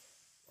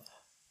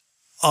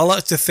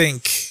like to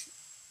think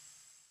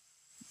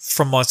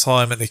from my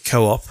time at the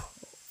co-op,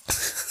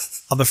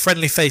 I'm a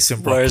friendly face in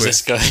Brockwith. Where is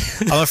this going?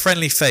 I'm a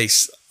friendly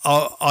face.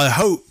 I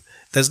hope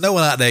there's no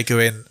one out there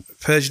going,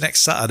 purge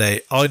next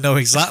Saturday. I know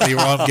exactly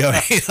where I'm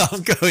going.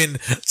 I'm going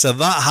to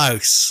that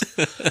house.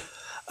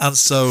 And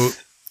so,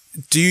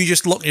 do you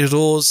just lock your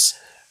doors?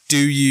 Do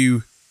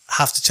you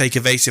have to take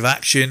evasive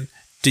action?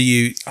 Do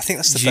you? I think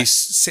that's the do you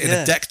best. sit in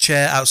a deck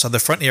chair outside the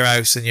front of your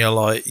house and you're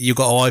like, you've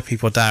got to eye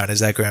people down as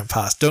they're going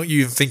past? Don't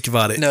you even think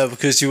about it? No,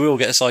 because you will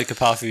get a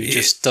psychopath who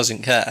just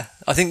doesn't care.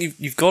 I think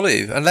you've got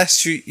to,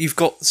 unless you've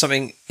got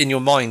something in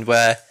your mind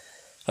where,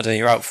 I don't know,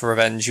 you're out for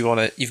revenge.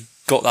 You've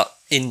got that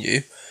in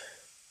you.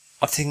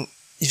 I think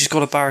you just got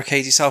to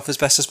barricade yourself as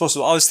best as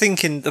possible. I was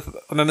thinking, I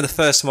remember the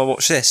first time I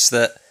watched this,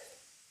 that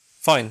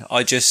fine,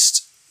 I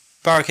just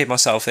barricade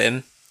myself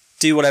in,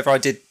 do whatever I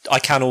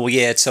can all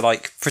year to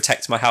like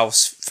protect my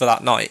house for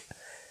that night,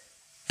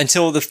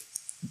 until the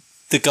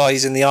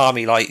guys in the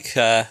army like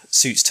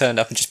suits turned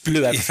up and just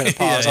blew everything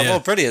apart. I was like, oh,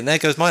 brilliant! There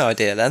goes my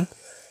idea then.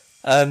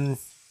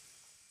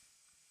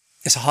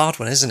 It's a hard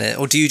one, isn't it?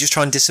 Or do you just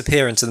try and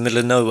disappear into the middle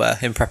of nowhere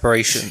in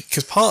preparation?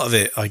 Because part of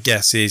it, I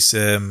guess, is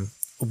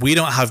we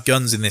don't have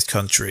guns in this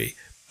country,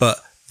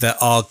 but there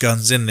are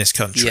guns in this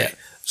country. Yeah.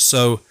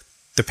 So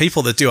the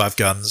people that do have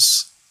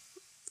guns,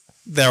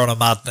 they're on a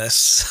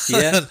madness.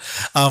 Yeah.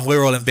 And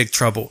we're all in big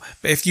trouble.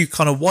 But if you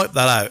kind of wipe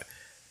that out,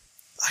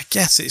 I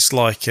guess it's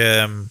like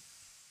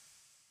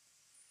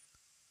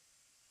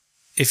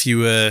if you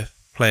were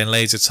playing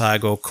laser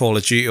tag or Call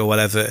of Duty or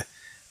whatever,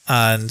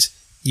 and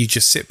you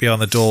just sit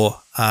behind the door,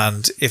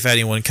 and if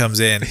anyone comes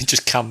in,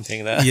 Just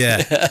camping there.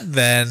 yeah,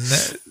 then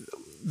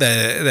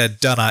they're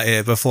done out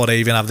here before they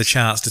even have the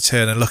chance to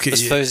turn and look at I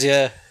you. suppose,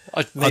 yeah.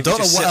 I don't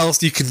know what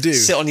else you can do.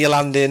 Sit on your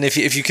landing.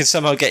 If you can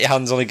somehow get your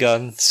hands on a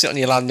gun, sit on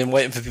your landing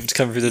waiting for people to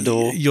come through the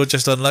door. You're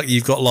just unlucky.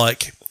 You've got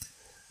like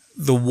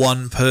the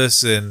one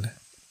person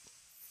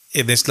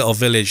in this little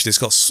village that's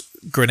got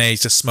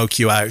grenades to smoke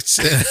you out,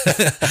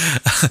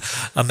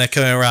 and they're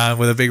coming around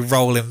with a big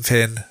rolling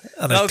pin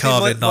and a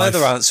carving my knife.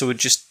 other answer would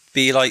just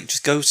be like,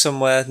 just go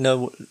somewhere.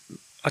 No,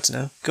 I don't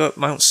know. Go up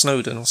Mount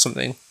Snowdon or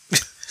something.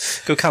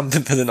 Go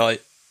camping for the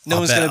night. No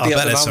one's going to be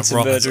up the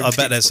mountain murdering I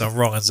bet there's some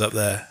wrong uns up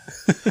there.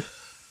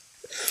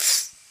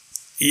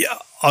 Yeah,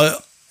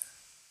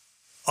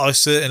 I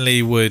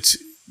certainly would.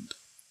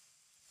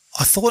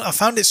 I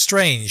found it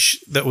strange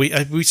that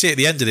we see at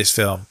the end of this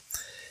film,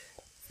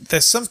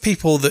 there's some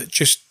people that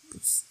just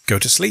go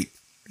to sleep.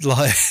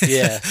 Like,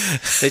 yeah,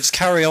 they just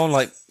carry on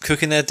like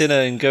cooking their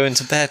dinner and going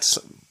to bed.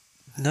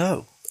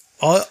 No,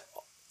 I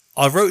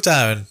wrote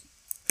down,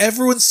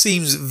 everyone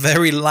seems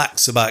very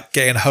lax about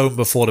getting home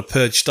before the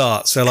purge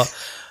starts. They're like,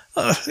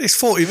 it's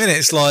 40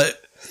 minutes. Like,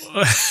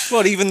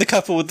 well, even the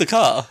couple with the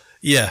car.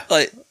 Yeah,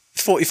 like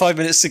 45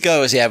 minutes to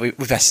go. Is we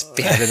best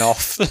be heading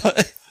off.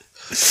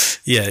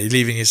 Yeah, you're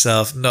leaving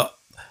yourself. I'm not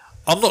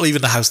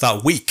leaving the house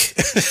that week.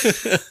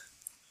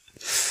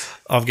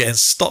 I'm getting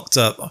stocked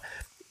up.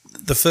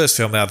 The first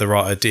film, they had the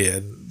right idea,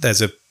 and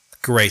there's a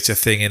greater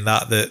thing in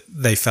that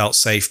they felt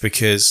safe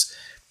because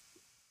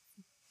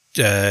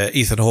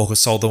Ethan Hawke had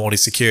sold them all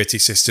these security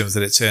systems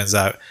that it turns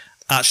out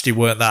actually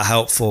weren't that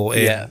helpful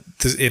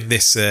in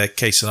this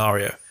case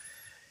scenario.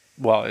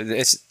 Well,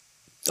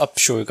 I'm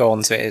sure we'll go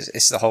on to it.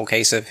 It's the whole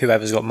case of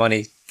whoever's got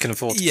money can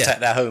afford to protect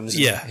their homes,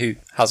 and who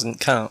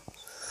hasn't can't.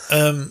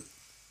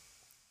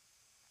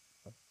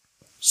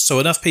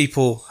 So enough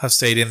people have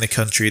stayed in the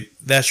country.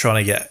 They're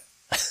trying to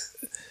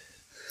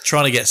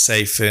get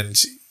safe, and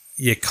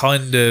you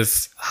kind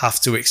of have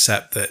to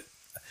accept that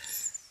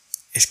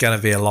it's going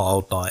to be a long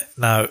old night.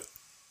 Now,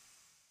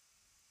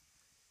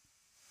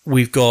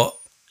 we've got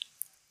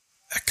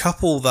a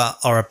couple that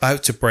are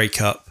about to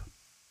break up.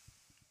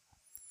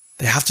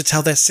 They have to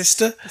tell their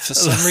sister for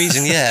some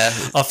reason. Yeah,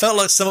 I felt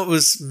like something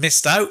was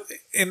missed out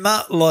in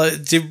that.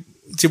 Like, did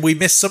we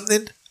miss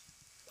something?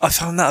 I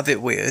found that a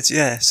bit weird.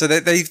 Yeah, so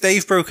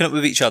they've broken up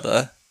with each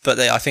other, but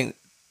I think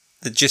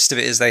the gist of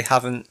it is they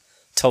haven't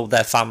told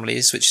their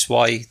families, which is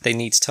why they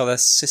need to tell their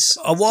sister.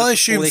 Well, I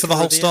assumed for the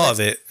whole start of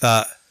it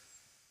that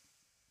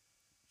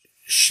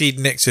she'd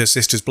nicked her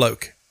sister's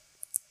bloke,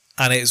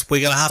 and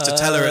we're going to have to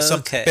tell her at some.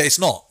 Okay. But it's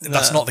not.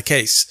 That's not the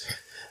case.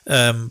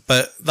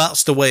 But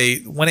that's the way.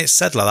 When it's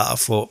said like that, I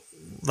thought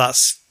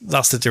that's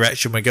the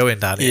direction we're going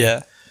down here.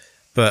 Yeah.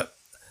 But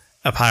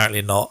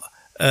Apparently not.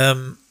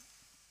 So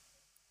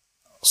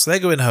they're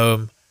going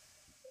home.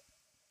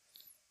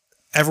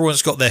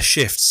 Everyone's got their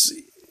shifts.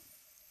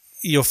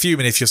 You're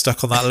fuming if you're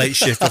stuck on that late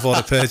shift before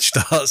the purge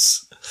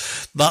starts.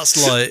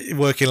 That's like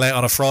working late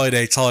on a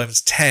Friday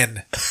times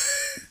 10.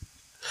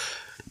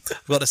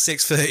 We've got a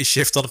 6:30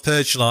 shift on a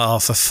purge night. Oh,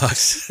 for fuck's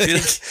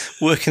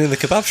sake. Working in the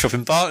kebab shop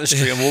in Barton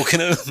Street and walking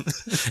home.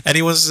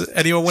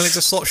 Anyone willing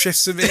to swap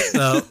shifts with me?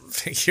 No, I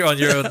think you're on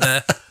your own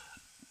there.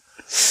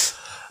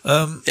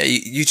 Yeah,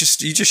 you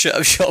just shut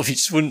up shop. You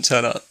just wouldn't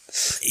turn up.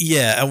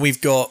 Yeah, and we've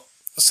got...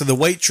 So the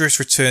waitress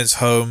returns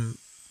home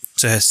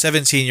to her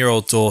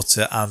 17-year-old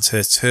daughter and her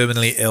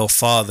terminally ill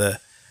father,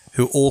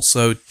 who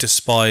also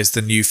despise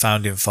the new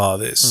founding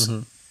fathers.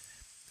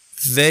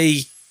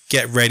 They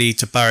get ready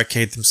to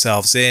barricade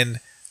themselves in.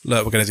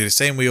 Look, we're going to do the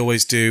same we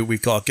always do.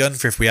 We've got a gun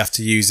for if we have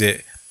to use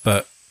it,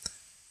 but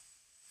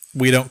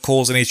we don't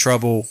cause any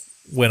trouble.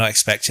 We're not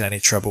expecting any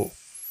trouble.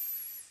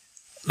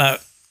 Now,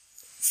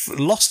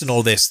 lost in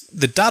all this,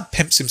 the dad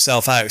pimps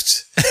himself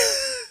out.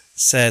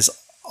 Says,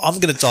 I'm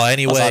going to die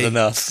anyway. I've had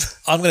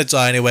enough. I'm going to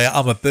die anyway.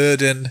 I'm a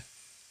burden.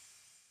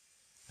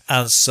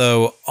 And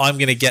so I'm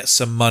going to get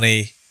some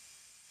money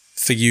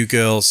for you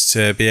girls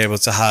to be able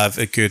to have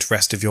a good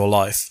rest of your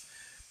life.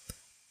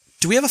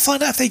 Do we ever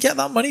find out if they get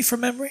that money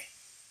from memory?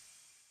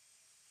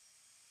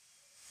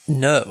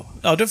 No.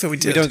 Oh, I don't think we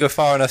did. We don't go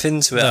far enough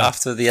into it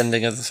after the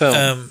ending of the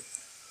film.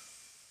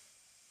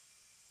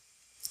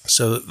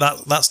 So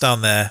that's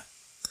down there.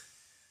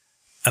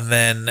 And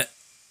then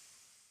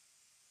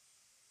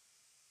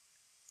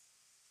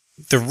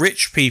the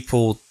rich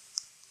people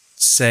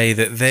say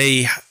that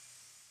they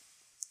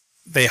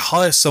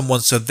hire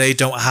someone so they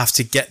don't have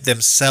to get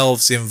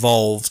themselves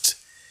involved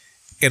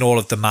in all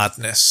of the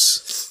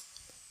madness.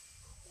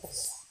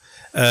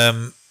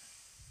 A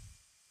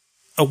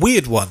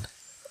weird one.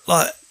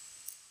 Like,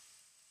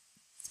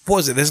 what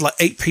is it? There's like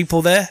 8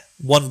 people there.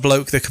 One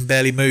bloke that can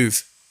barely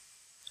move.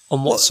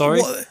 On what?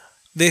 Sorry?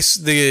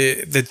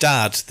 The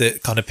dad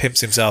that kind of pimps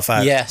himself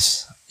out.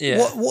 Yes. Yeah.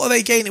 What are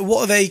they gaining?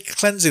 What are they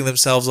cleansing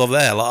themselves of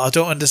there? Like, I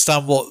don't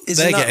understand what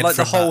Isn't they're that getting like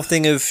from the whole that.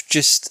 thing of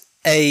just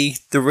the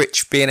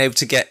rich being able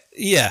to get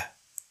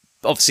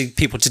obviously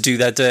people to do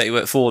their dirty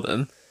work for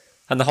them,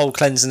 and the whole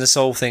cleansing the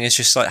soul thing is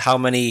just like how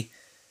many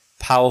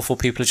powerful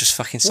people are just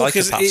fucking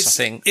psychopaths. I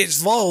think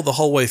it's vile the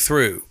whole way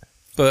through,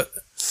 but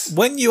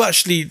when you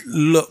actually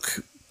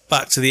look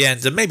back to the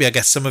end, and maybe I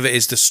guess some of it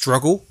is the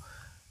struggle.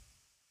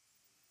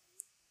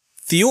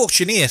 The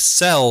auctioneer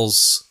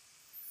sells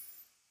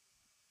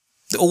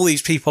all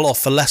these people off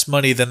for less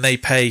money than they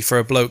pay for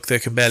a bloke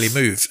that can barely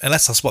move,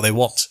 unless that's what they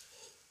want.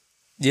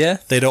 Yeah,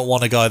 they don't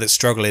want a guy that's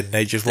struggling.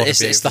 They just want to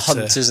be able it's the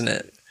hunt, isn't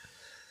it?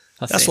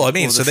 That's what I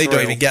mean. So they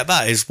don't even get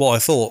that. Is what I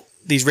thought.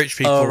 These rich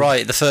people. Oh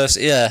right, the first.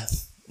 Yeah,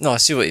 no, I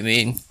see what you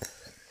mean.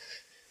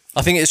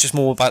 I think it's just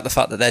more about the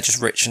fact that they're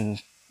just rich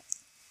and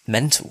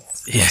mental.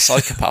 Yeah,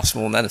 like psychopaths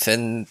more than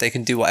anything. They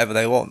can do whatever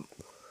they want.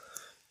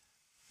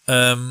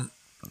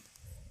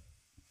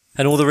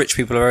 And all the rich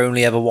people are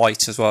only ever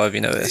white as well, have you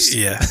noticed?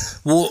 Yeah.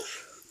 Well,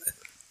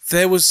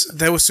 there was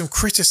some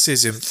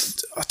criticism.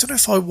 I don't know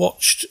if I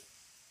watched...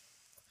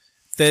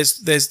 There's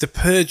the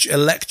Purge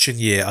election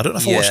year. I don't know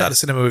if I watched that at the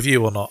cinema with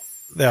you or not.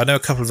 I know a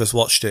couple of us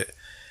watched it.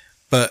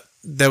 But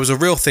there was a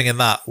real thing in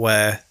that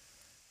where...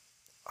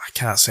 I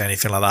can't say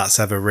anything like that's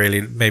ever really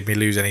made me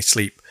lose any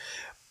sleep.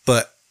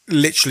 But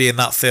literally in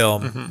that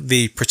film,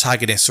 the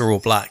protagonists are all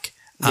black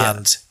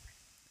and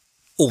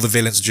all the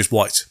villains are just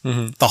white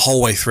the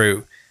whole way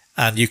through.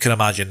 And you can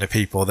imagine the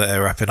people that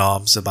are up in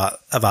arms about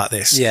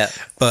this. Yeah.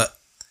 But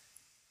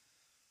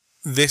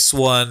this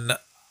one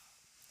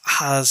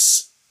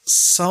has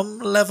some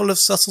level of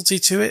subtlety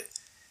to it.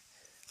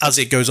 As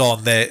it goes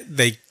on,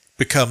 they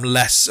become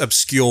less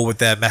obscure with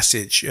their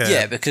message.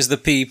 Yeah, because the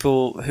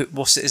people who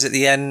is it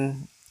the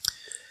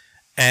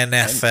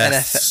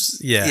NFF?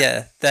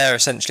 Yeah, they're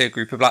essentially a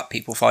group of black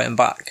people fighting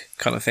back,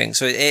 kind of thing.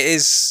 So it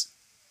is,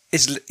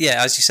 as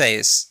you say,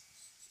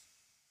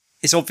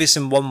 it's obvious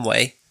in one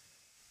way,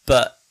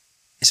 but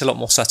it's a lot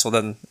more subtle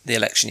than the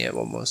election year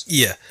one was.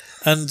 Yeah,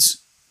 and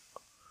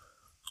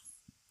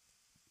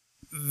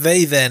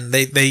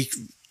they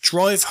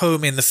drive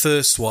home in the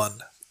first one.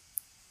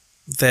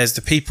 There's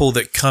the people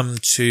that come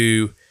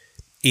to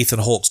Ethan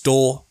Hawke's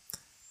door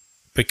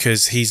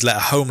because he's let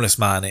a homeless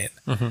man in.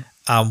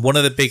 And one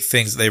of the big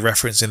things that they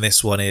reference in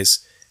this one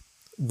is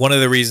one of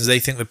the reasons they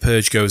think the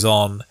purge goes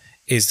on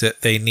is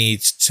that they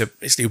need to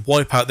basically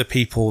wipe out the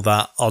people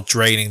that are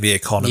draining the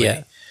economy.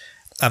 Yeah.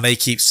 And they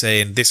keep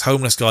saying, this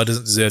homeless guy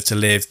doesn't deserve to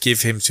live.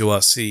 Give him to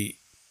us. We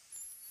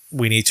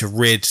need to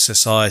rid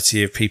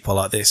society of people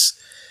like this.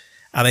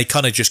 And they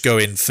kind of just go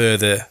in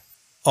further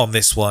on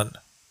this one.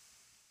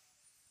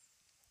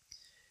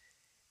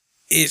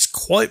 It's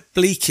quite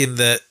bleak in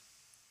that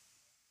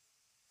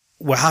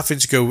we're having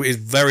to go, it's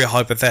very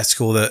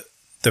hypothetical that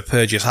the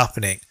purge is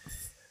happening.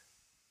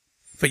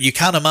 But you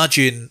can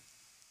imagine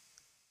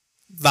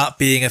that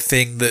being a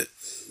thing that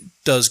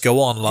does go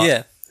on.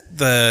 Like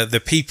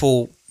the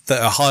people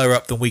that are higher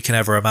up than we can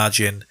ever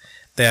imagine,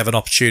 they have an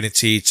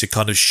opportunity to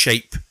kind of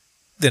shape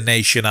the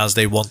nation as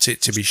they want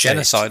it to be shaped.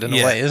 Genocide in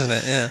a way, isn't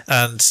it? Yeah.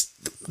 And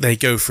they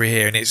go for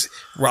here, and it's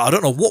right. I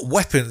don't know what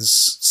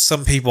weapons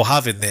some people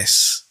have in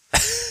this,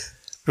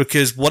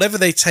 because whatever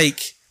they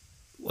take,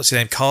 what's his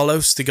name,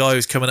 Carlos, the guy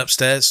who's coming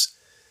upstairs,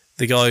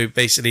 the guy who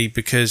basically,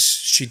 because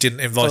she didn't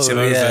invite him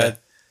over,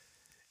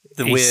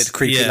 the weird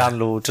creepy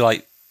landlord,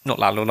 like not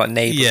landlord, like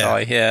neighbour guy.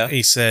 Yeah,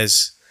 he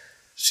says.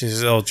 She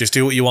says, "Oh, just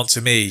do what you want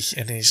to me,"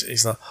 and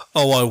he's like,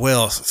 "Oh, I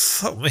will."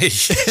 Fuck me,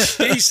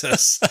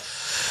 Jesus.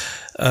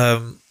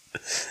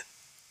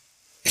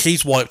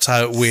 He's wiped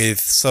out with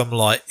some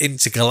like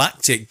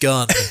intergalactic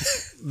gun.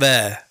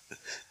 There,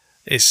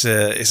 it's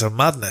a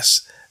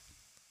madness.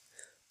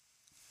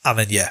 And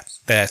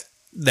then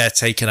they're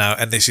taken out,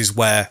 and this is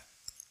where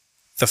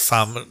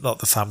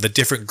the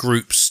different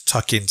groups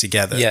tuck in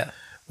together. Yeah,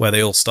 where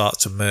they all start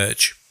to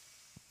merge.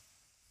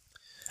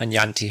 And the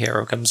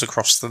anti-hero comes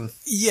across them.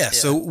 Yeah,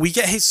 so we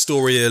get his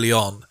story early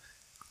on,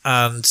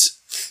 and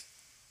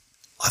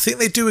I think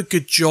they do a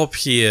good job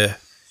here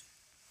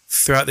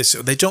throughout this.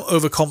 They don't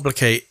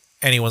overcomplicate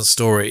anyone's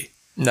story.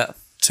 No.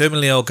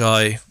 Terminally ill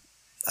guy,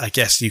 I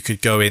guess you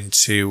could go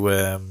into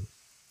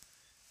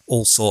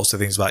all sorts of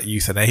things about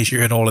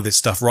euthanasia and all of this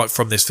stuff right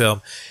from this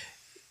film.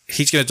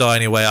 He's going to die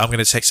anyway. I'm going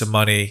to take some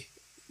money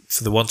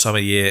for the one time a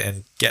year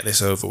and get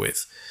this over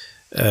with.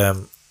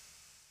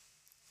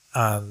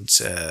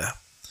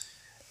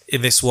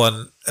 In this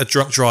one, a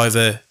drunk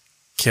driver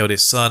killed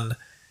his son.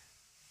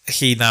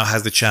 He now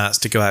has the chance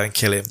to go out and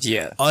kill him.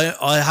 Yeah.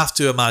 I have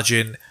to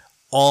imagine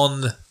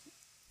and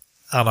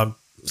I'm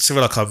feel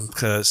like I'm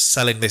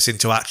selling this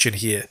into action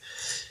here.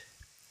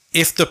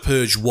 If the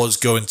Purge was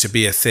going to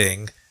be a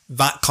thing,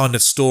 that kind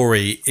of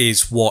story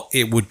is what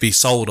it would be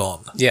sold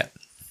on. Yeah.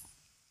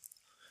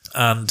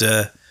 And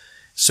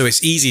so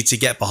it's easy to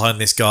get behind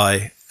this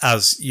guy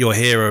as your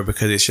hero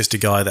because it's just a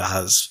guy that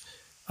has,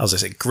 as I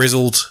said,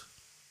 grizzled.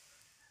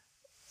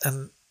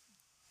 And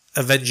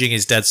avenging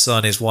his dead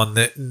son is one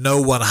that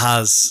no one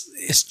has.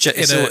 It's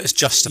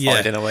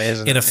justified in a way,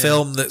 isn't it? In a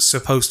film that's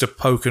supposed to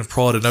poke and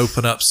prod and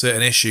open up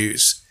certain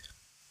issues,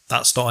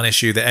 that's not an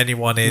issue that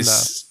anyone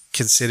is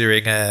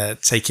considering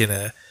taking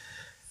a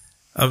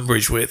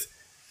umbrage with.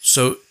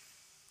 So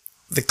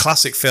the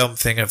classic film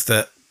thing of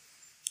that,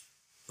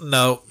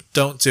 no,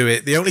 don't do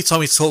it. The only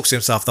time he talks to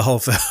himself the whole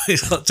film,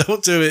 he's like,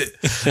 don't do it.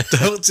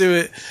 Don't do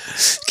it.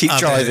 Keep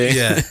driving.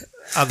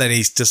 And then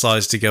he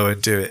decides to go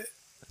and do it.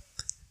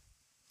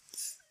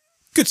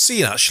 Good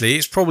scene, actually.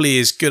 It's probably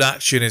as good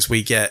action as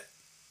we get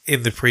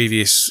in the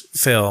previous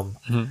film.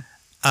 Mm-hmm.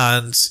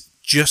 And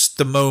just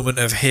the moment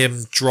of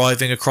him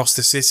driving across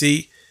the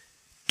city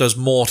does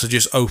more to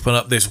just open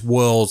up this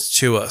world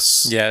to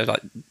us. Yeah,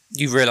 like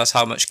you realise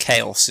how much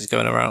chaos is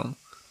going around.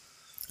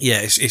 Yeah,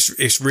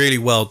 it's really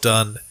well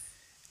done.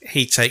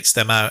 He takes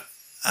them out.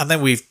 And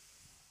then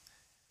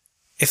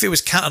if it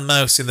was cat and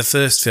mouse in the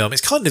first film,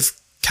 it's kind of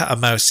cat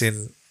and mouse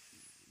in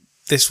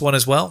this one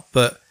as well,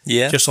 but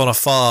just on a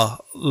far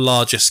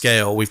larger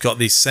scale. We've got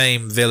these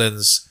same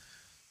villains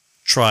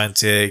trying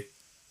to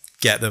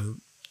get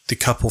the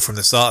couple from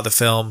the start of the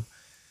film,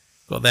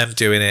 got them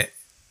doing it,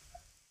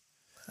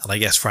 and I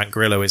guess Frank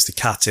Grillo is the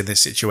cat in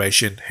this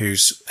situation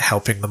who's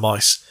helping the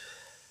mice.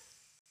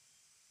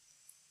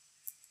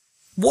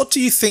 What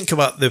do you think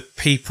about the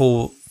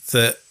people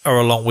that are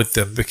along with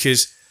them?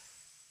 Because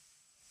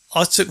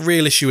I took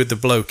real issue with the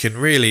bloke, and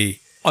really,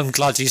 I'm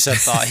glad you said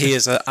that. He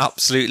is an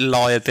absolute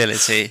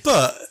liability.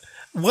 But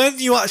when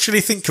you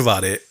actually think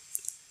about it,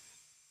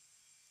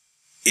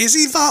 is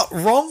he that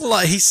wrong?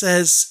 Like, he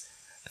says,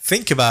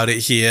 think about it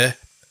here.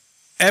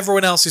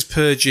 Everyone else is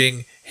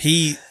purging.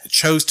 He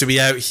chose to be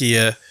out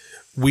here.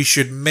 We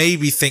should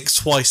maybe think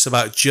twice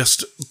about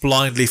just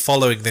blindly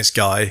following this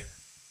guy.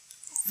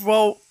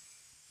 Well,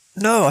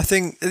 no, I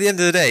think at the end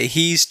of the day,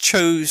 you've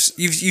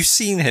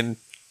seen him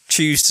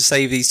choose to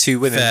save these two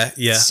women. Fair,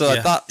 yeah. So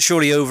that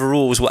surely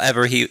overrules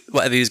whatever he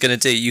was going to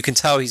do. You can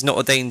tell he's not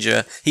a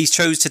danger. He's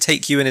chose to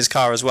take you in his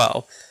car as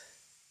well.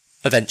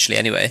 Eventually,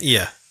 anyway.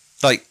 Yeah.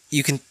 Like,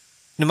 you can,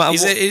 no matter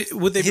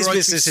would they his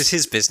business is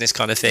his business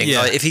kind of thing.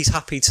 Yeah. Like, if he's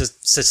happy to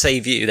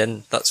save you,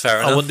 then that's fair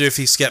enough. I wonder if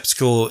he's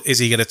sceptical. Is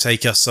he going to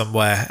take us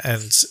somewhere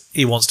and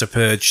he wants to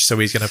purge, so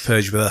he's going to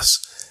purge with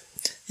us?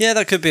 Yeah,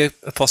 that could be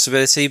a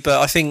possibility,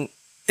 but I think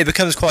it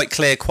becomes quite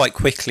clear quite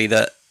quickly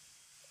that,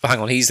 hang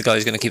on, he's the guy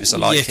who's going to keep us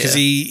alive. Yeah, because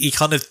he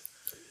kind of...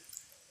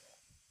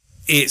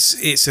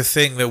 It's a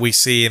thing that we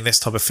see in this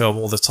type of film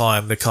all the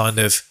time, the kind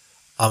of,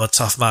 I'm a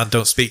tough man,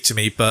 don't speak to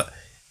me, but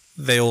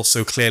they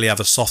also clearly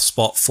have a soft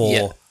spot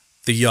for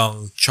the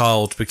young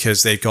child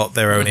because they've got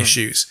their own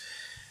issues.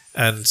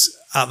 And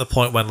at the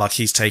point when like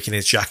he's taking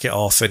his jacket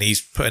off and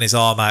he's putting his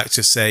arm out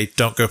to say,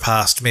 don't go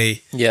past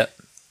me. Yeah,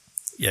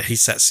 he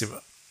sets him...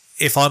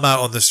 If I'm out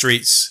on the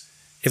streets...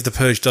 If the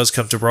Purge does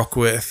come to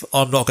Rockworth,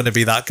 I'm not going to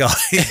be that guy.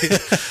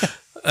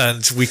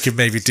 And we could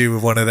maybe do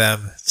with one of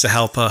them to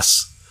help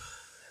us.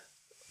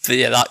 But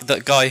yeah,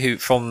 that guy who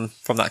from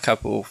that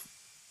couple,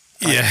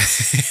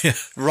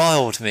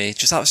 riled me,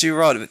 just absolutely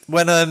riled me.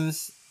 When what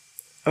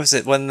was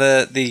it? When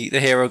the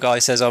hero guy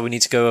says, "Oh, we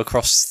need to go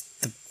across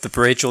the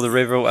bridge or the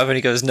river or whatever, and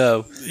he goes,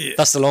 no,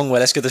 that's the long way,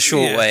 let's go the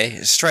short way.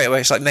 Straight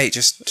away, it's like, mate,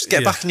 just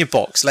get back in your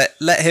box,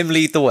 let him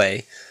lead the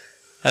way.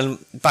 And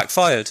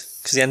backfired,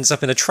 because he ends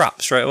up in a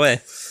trap straight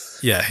away.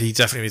 Yeah, he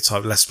definitely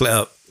typed, let's split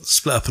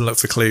up and look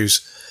for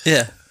clues.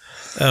 Yeah.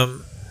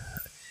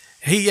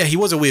 He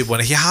was a weird one.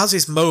 He has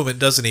his moment,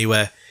 doesn't he,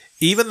 where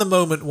even the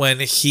moment when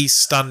he's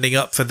standing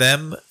up for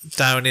them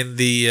down in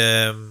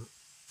the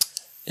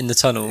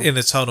tunnel.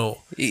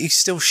 He's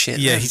still shit.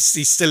 Yeah,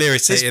 he's still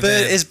irritated.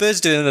 His bird's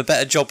doing him a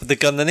better job with the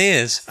gun than he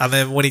is. And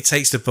then when he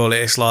takes the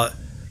bullet, it's like,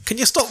 can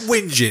you stop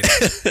whinging?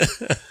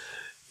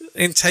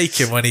 And take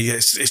him when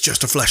it's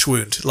just a flesh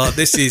wound. Like,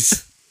 this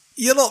is,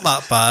 you're not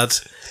that bad.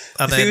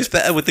 And if he was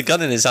better with the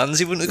gun in his hands,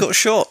 he wouldn't have got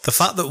shot. The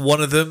fact that one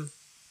of them,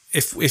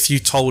 if you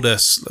told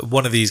us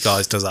one of these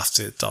guys does have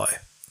to die,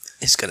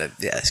 it's gonna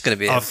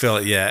be. I feel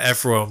like,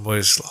 everyone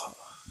was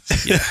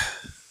like,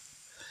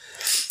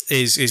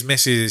 His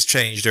missus has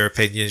changed her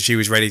opinion. She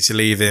was ready to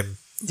leave him.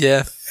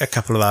 Yeah, a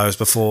couple of hours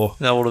before.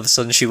 Now all of a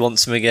sudden she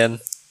wants him again.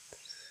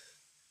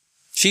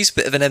 She's a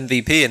bit of an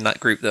MVP in that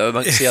group, though,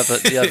 amongst the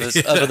others,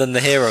 other than the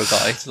hero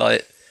guy.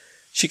 Like,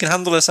 she can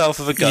handle herself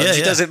with a gun.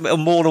 She does it on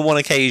more than one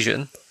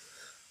occasion.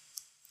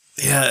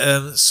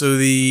 Yeah. So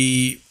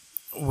we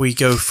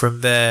go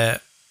from there.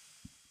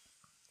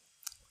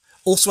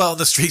 Also out on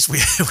the streets, we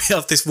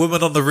have this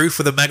woman on the roof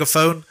with a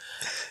megaphone.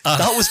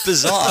 That was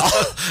bizarre.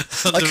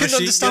 I couldn't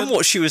understand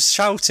what she was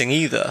shouting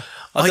either.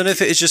 I don't know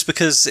if it was just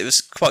because it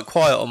was quite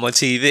quiet on my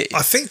TV.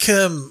 I think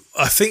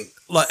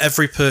like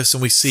every person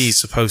we see is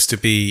supposed to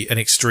be an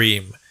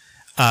extreme,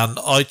 and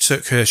I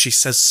took her. She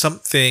says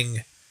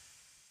something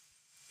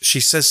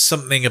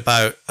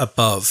about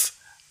above,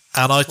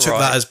 and I took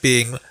that as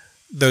being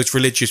those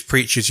religious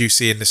preachers you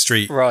see in the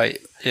street. Right.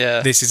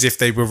 Yeah. This is if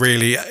they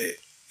really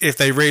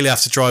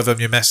have to drive home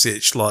your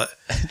message, like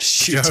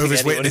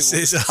Jehovah's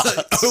Witnesses.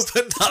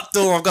 Open that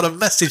door, I've got a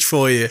message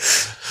for you.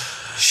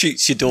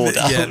 Shoots your door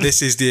down. Yeah,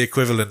 this is the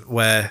equivalent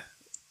where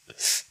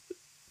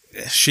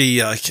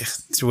she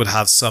would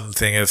have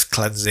something of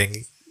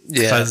cleansing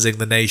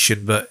the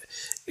nation, but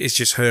it's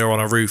just her on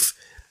a roof.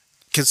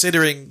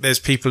 Considering there's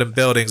people in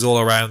buildings all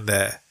around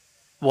there,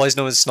 why is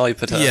no one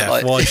sniped her?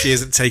 Yeah, why she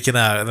isn't taken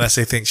out unless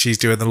they think she's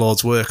doing the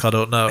Lord's work, I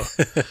don't know.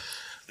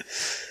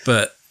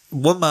 But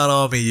one-man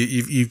army,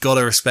 you've got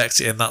to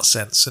respect it in that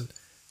sense. And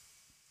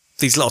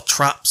these little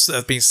traps that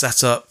have been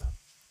set up,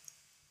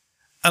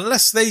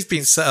 unless they've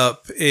been set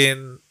up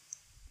in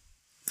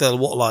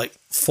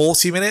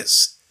 40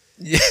 minutes?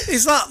 Yeah.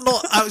 Is that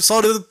not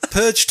outside of the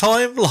purge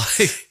time?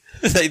 Like,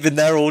 they've been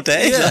there all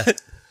day. Yeah.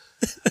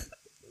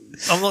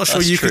 I'm not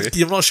sure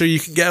I'm not sure you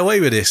can get away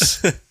with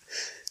this.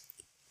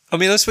 I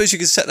mean, I suppose you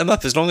could set them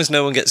up as long as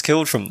no one gets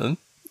killed from them.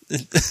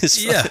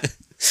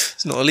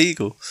 It's not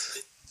illegal.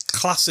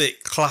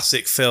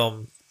 Classic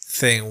film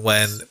thing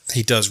when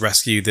he does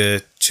rescue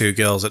the two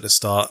girls at the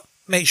start.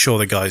 Make sure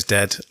the guy's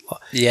dead.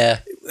 Yeah.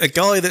 A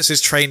guy that's as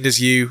trained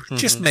as you,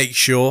 just make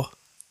sure.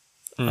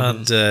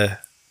 And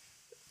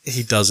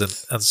he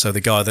doesn't. And so the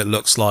guy that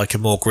looks like a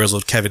more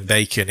grizzled Kevin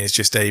Bacon is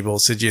just able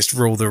to just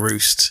rule the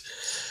roost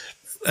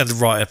and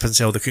right up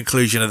until the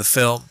conclusion of the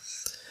film.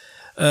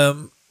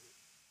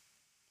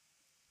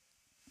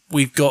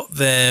 We've got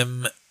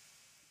them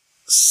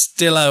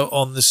still out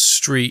on the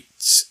street.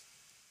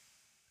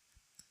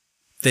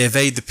 They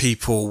evade the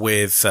people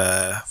with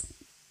they're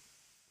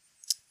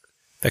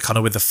kind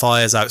of with the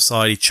fires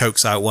outside. He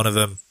chokes out one of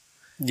them.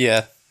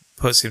 Yeah.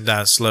 Puts him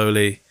down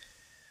slowly.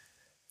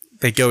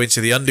 They go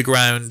into the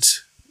underground.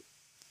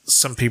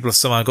 Some people have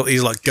somehow got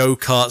these like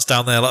go-karts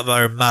down there like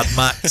they're in Mad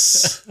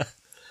Max.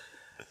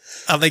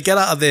 And they get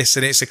out of this,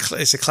 and it's a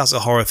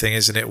classic horror thing,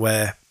 isn't it,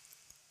 where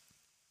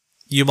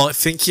you might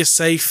think you're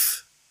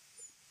safe,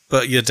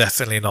 but you're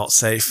definitely not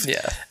safe.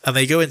 Yeah. And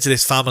they go into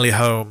this family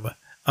home,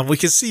 and we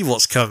can see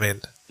what's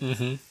coming.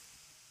 Mm-hmm.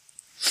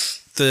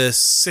 The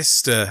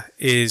sister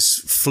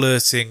is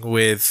flirting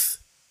with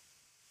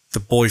the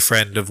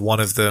boyfriend of one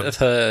of them. Of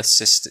her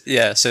sister.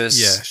 Yeah, so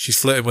it's... she's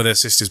flirting with her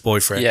sister's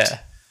boyfriend.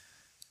 Yeah.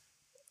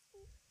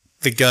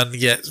 The gun,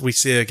 we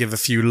see her give a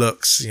few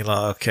looks. You're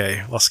like,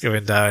 okay, what's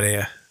going down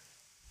here?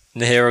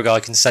 And the hero guy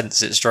can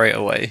sense it straight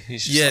away.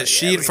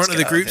 She in front of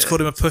the group's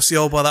called him a pussy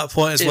hole by that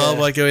point as well,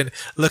 by going,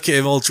 look at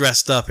him all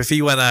dressed up. If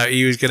he went out,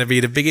 he was going to be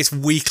the biggest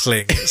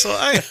weakling. It's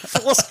like,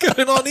 what's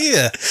going on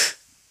here?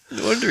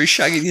 No wonder he's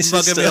shagging your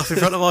sister. Mugging me off in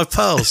front of my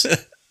pals.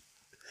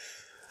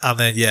 And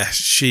then,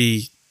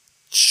 she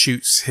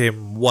shoots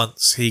him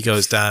once. He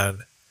goes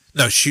down.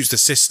 No, shoots the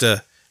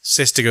sister.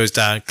 Sister goes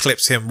down,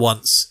 clips him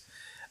once.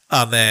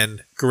 And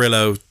then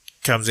Grillo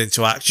comes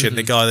into action.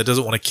 The guy that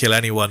doesn't want to kill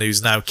anyone,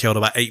 who's now killed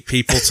about 8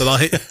 people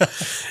tonight.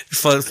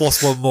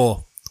 What's one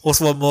more? What's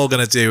one more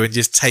going to do? And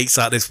just takes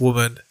out this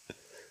woman.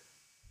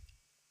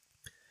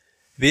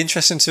 It'd be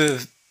interesting to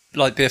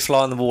be a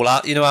fly on the wall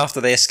out,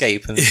 after they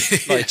escape and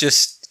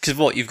just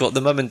because you've got the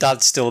mum and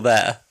dad still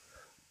there.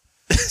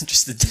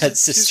 Just the dead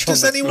sister.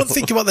 Does anyone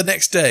think about the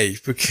next day?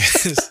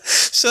 Because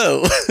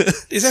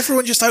is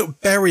everyone just out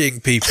burying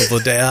people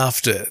the day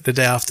after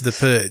the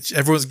purge?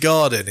 Everyone's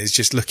garden is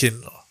just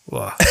looking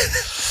Well,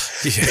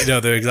 you know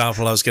the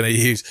example I was going to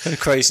use. A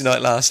crazy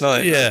night last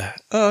night. Yeah.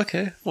 Oh,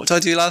 okay. What did I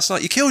do last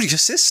night? You killed your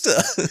sister.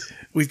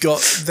 We've got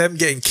them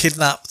getting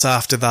kidnapped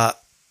after that.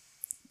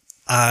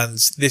 And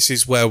this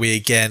is where we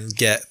again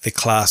get the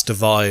class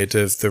divide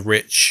of the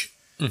rich.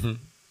 Mm-hmm.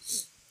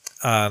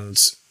 And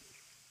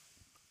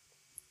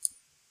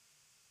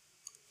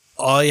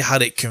I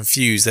had it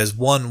confused. There's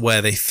one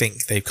where they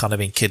think they've kind of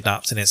been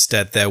kidnapped and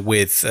instead they're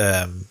with,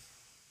 I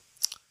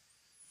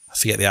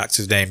forget the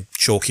actor's name,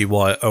 Chalky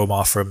Wire,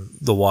 Omar from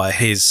The Wire,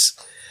 his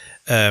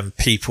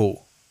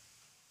people.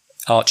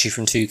 Archie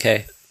from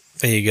 2K.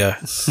 There you go.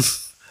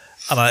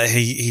 And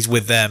he's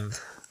with them.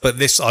 But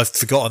this, I've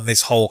forgotten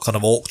this whole kind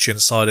of auction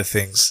side of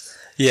things.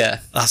 Yeah.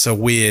 That's a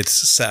weird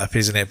setup,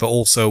 isn't it? But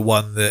also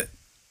one that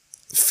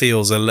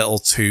feels a little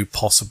too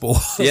possible.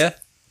 Yeah.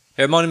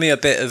 It reminded me a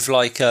bit of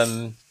like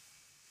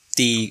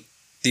the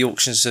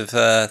auctions of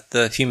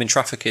the human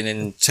trafficking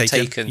in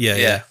Taken.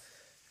 Yeah.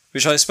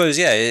 Which I suppose,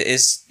 it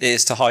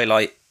is to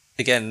highlight,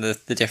 again,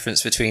 the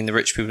difference between the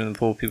rich people and the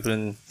poor people,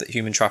 and that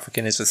human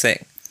trafficking is a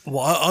thing.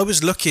 Well, I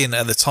was looking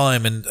at the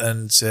time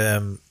and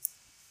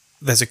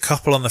there's a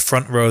couple on the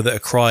front row that are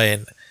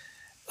crying,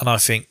 and I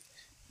think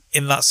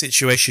in that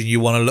situation you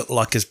want to look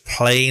like as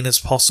plain as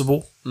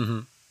possible. Mm-hmm.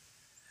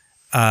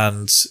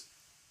 And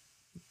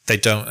they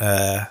don't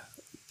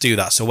do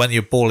that. So when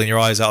you're bawling your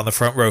eyes out on the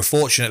front row,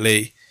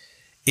 fortunately,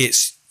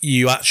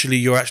 you're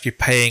actually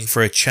paying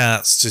for a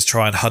chance to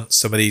try and hunt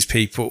some of these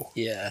people.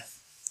 Yeah.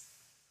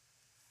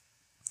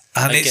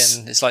 And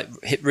again, it's like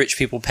rich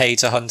people pay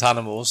to hunt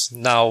animals.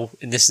 Now,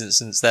 in this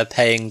instance, they're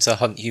paying to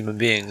hunt human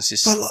beings.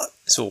 It's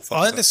all fucked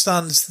I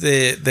understand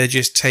they're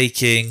just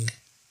taking...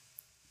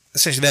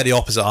 Essentially, they're the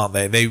opposite, aren't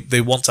they? They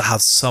want to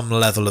have some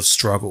level of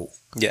struggle.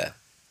 Yeah.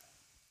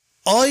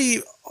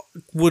 I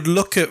would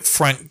look at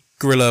Frank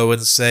Grillo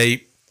and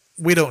say,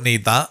 we don't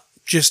need that.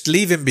 Just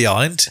leave him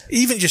behind.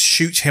 Even just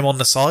shoot him on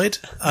the side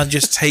and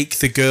just take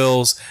the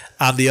girls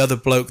and the other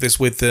bloke that's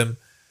with them.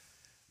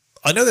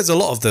 I know there's a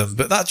lot of them,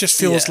 but that just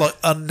feels like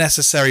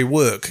unnecessary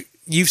work.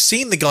 You've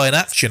seen the guy in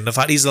action. The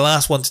fact he's the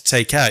last one to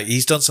take out.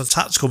 He's done some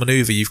tactical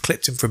maneuver. You've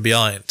clipped him from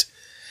behind.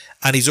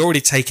 And he's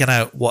already taken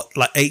out,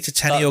 8 to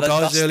 10 of your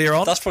guys earlier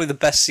on? That's probably the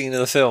best scene of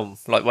the film.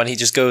 Like when he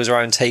just goes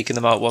around taking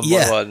them out one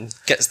by one.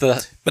 Gets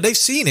the... But they've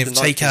seen him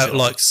take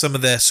out some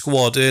of their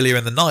squad earlier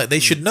in the night. They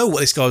should know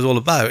what this guy's all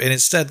about. And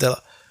instead they're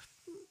like,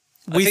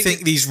 we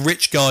think these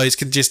rich guys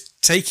can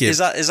just take it. Is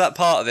that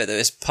part of it, though?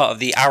 It's part of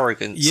the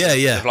arrogance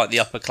of like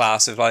the upper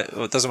class, of like,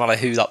 it doesn't matter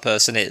who that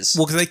person is.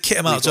 Well, because they kit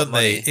him out, don't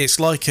they?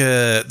 It's like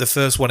the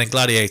first one in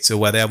Gladiator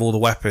where they have all the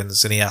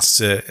weapons and he has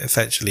to,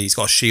 eventually, he's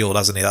got a shield,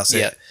 hasn't he? That's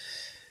it.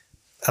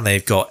 And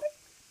they've got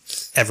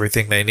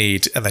everything they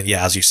need. And then,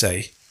 as you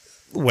say,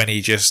 when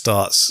he just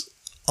starts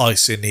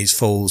icing these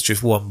fools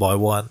just one by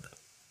one.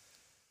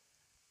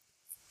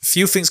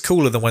 Few things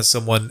cooler than when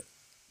someone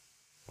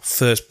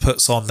first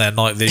puts on their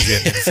night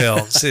vision in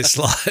films. It's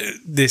like,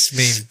 this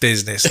means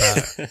business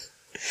now.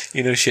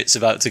 You know shit's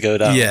about to go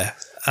down. Yeah,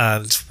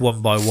 and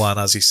one by one,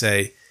 as you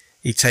say,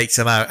 he takes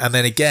them out. And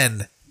then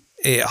again,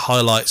 it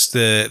highlights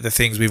the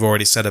things we've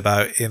already said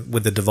about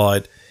with the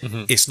divide.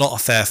 Mm-hmm. It's not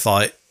a fair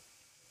fight.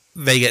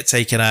 They get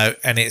taken out,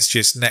 and it's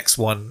just next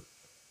lot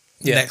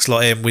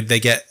in. They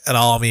get an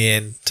army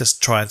in to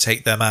try and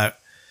take them out.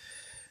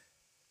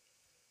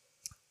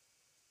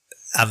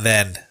 And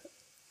then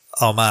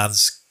our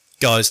man's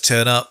guys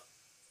turn up.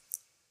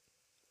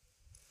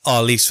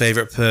 Our least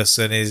favourite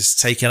person is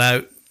taken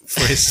out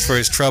for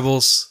his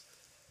troubles.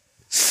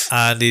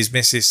 And his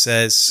missus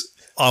says,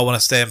 I want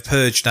to stay in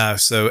Purge now,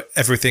 so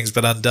everything's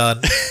been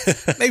undone.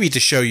 Maybe to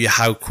show you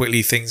how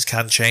quickly things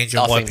can change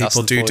and why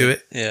people do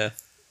it. Yeah.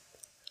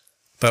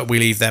 But we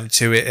leave them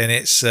to it, and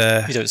it's...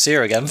 you don't see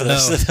her again for the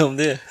rest of the film,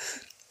 do you?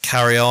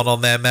 Carry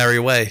on their merry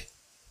way.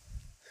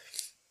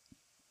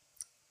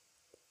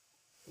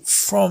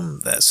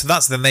 From there, so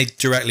that's then they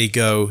directly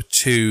go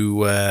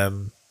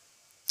to...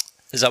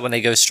 is that when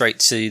they go straight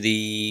to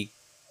the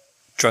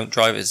drunk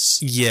driver's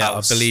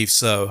house? I believe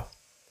so.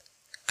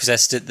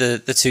 Because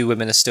the two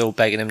women are still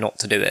begging him not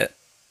to do it.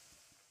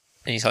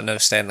 And he's like, no,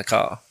 stay in the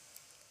car.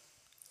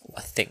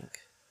 I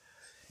think.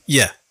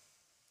 Yeah.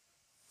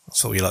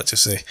 That's what we like to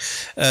see.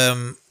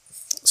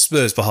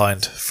 Spurs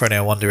behind, for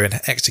anyone wondering.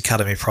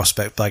 Ex-Academy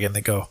prospect bagging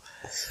the goal.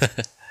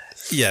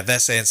 Yeah, they're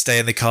saying stay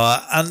in the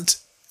car. And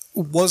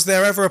was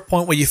there ever a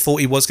point where you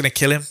thought he was going to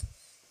kill him?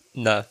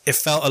 No. It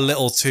felt a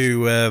little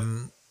too...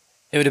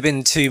 It would have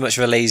been too much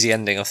of a lazy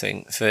ending, I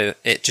think, for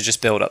it to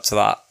just build up to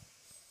that.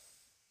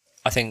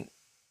 I think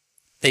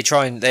they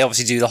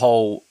obviously do the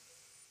whole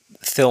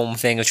film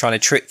thing of trying to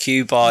trick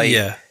you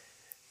by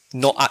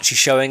not actually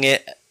showing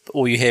it.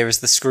 All you hear is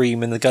the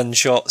scream and the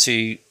gunshots.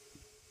 You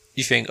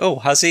think, oh,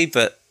 has he?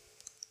 But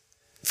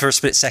for a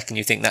split second,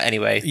 you think that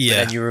anyway. Yeah.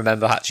 But then you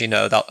remember, actually,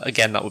 no,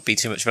 that would be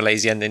too much of a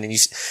lazy ending. And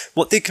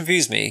what did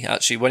confuse me,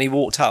 actually, when he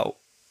walked out,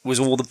 was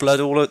all the blood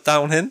all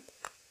down him.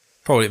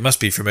 Probably it must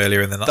be from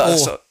earlier in the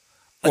night.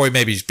 Or he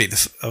maybe just beat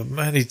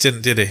man, he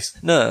didn't, did he?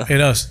 No. Who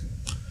knows?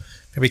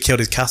 Maybe he killed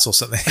his cat or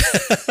something.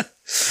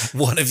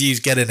 One of you's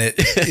getting it.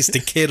 It's the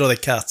kid or the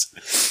cat.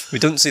 We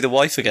don't see the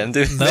wife again,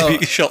 do we? No. Maybe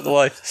he shot the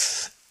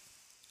wife.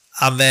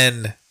 And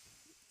then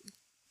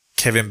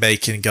Kevin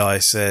Bacon guy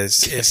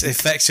says, it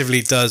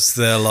effectively does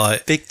the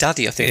like, Big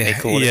Daddy, I think they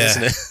call it,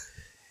 isn't it?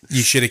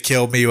 you should have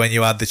killed me when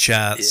you had the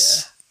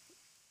chance.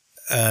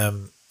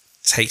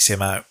 Takes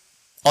him out.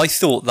 I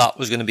thought that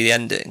was going to be the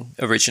ending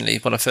originally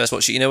when I first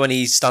watched it. You know, when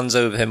he stands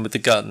over him with the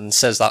gun and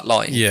says that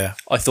line? Yeah.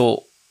 I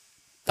thought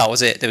that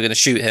was it. They were going to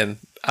shoot him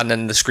and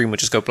then the screen would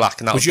just go black.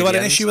 And that Would you be have the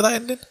had an end. issue with that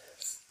ending?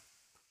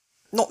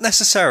 Not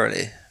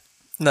necessarily.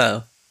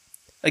 No.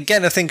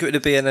 Again, I think it would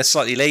have been a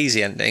slightly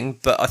lazy ending,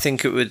 but I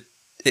think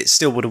it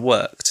still would have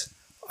worked.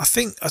 I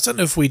don't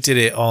know if we did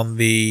it on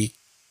the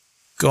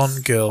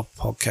Gone Girl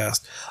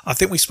podcast. I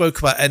think we spoke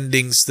about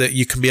endings that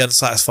you can be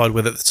unsatisfied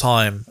with at the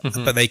time,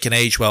 but they can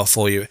age well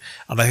for you.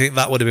 And I think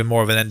that would have been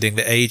more of an ending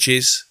that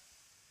ages.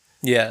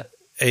 Yeah.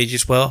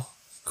 Ages well.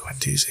 Gwen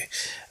Doozy.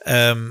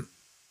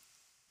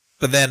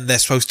 But then they're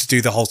supposed to do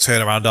the whole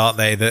turnaround, aren't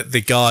they? That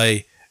the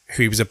guy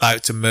who he was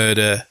about to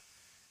murder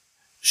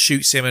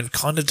shoots him and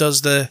kind of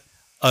does the,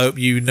 I hope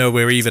you know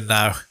we're even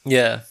now.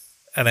 Yeah.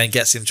 And then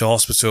gets him to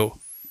hospital.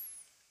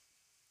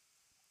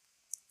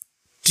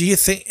 Do you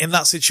think in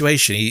that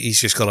situation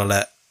he's just got to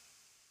let,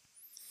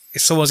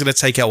 if someone's going to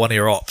take out one of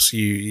your ops,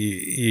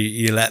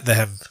 you let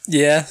them?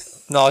 Yeah.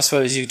 No, I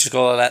suppose you just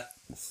got to let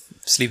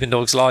sleeping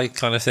dogs lie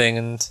kind of thing.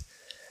 And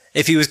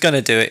if he was going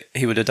to do it,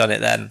 he would have done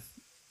it then.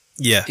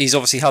 Yeah. He's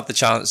obviously had the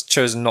chance,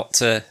 chosen not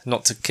to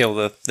kill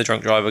the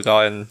drunk driver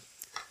guy, and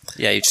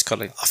yeah, you just got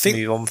to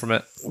move on from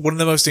it. One of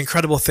the most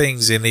incredible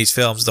things in these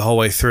films the whole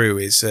way through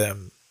is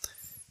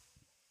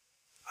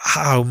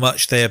how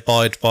much they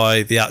abide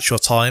by the actual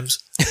times.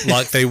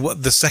 Like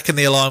the second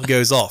the alarm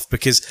goes off,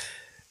 because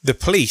the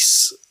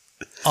police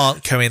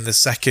aren't coming the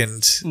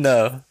second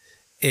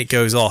it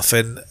goes off,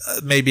 and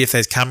maybe if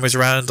there's cameras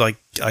around,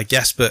 I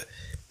guess, but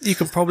you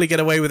can probably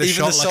get away with a Even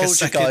shot the like a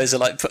soldier second. guys are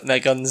like putting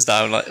their guns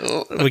down, like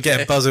We're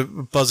getting buzzer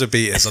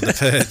beaters on the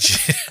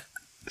Purge.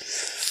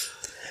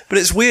 But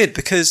it's weird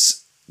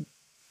because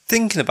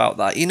thinking about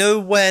that, you know,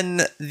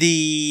 when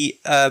the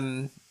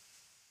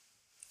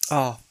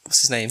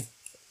what's his name?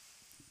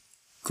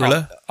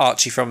 Griller?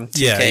 Archie from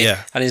 2K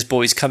Yeah. and his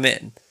boys come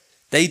in,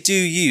 they do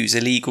use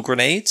illegal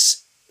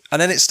grenades,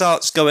 and then it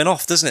starts going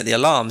off, doesn't it? The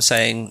alarm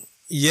saying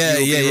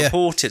you'll be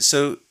reported.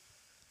 So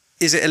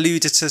is it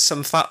alluded to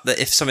some fact that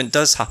if something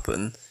does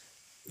happen,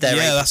 they're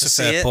able that's to a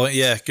see fair it? point.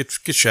 Yeah, good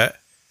shot.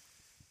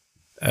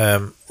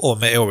 Or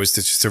it's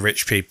just the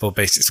rich people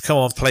basically come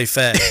on, play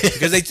fair,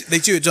 because they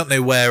do it, don't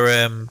they?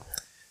 Where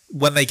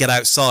when they get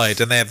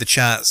outside and they have the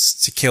chance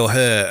to kill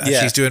her, and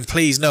she's doing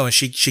please no, and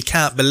she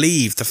can't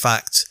believe the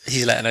fact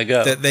he's letting her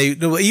go. That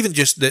even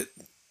just that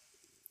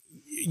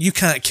you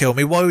can't kill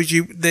me. Why would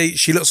you?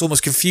 She looks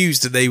almost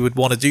confused that they would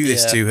want to do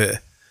this to her.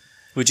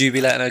 Would you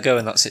be letting her go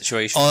in that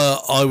situation?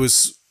 I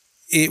was.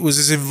 It was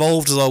as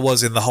involved as I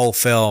was in the whole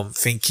film,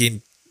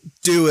 thinking,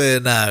 do her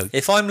now.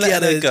 If I'm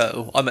letting her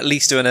go, I'm at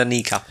least doing her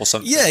kneecap or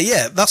something.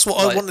 Yeah, that's what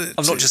I wanted.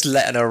 I'm not just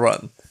letting her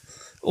run.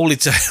 All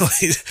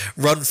it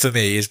run for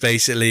me is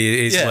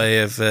basically his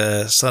way of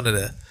sunning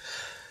her.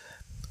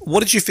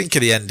 What did you think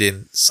of the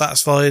ending?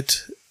 Satisfied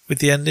with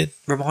the ending?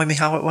 Remind me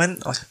how it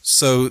went.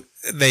 So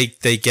they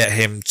get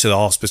him to the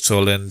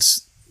hospital and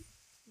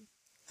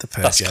the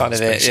Purge. That's kind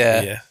of it.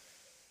 Yeah.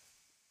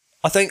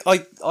 I think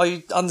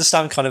I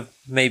understand kind of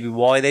maybe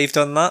why they've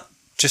done that,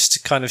 just to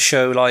kind of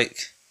show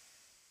like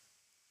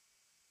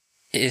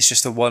it is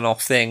just a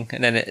one-off thing,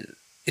 and then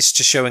it's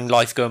just showing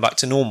life going back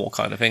to normal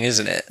kind of thing,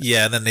 isn't it?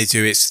 Yeah, and then they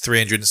do it's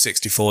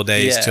 364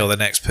 days till the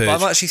next Purge. But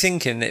I'm actually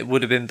thinking it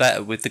would have been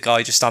better with the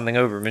guy just standing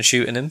over him and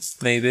shooting him,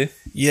 maybe.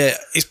 Yeah,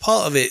 it's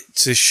part of it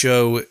to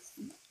show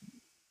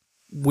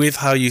with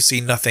how you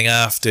see nothing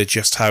after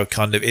just how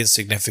kind of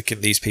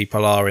insignificant these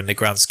people are in the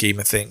grand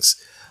scheme of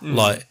things.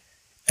 Like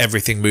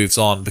everything moves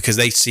on because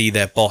they see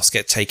their boss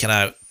get taken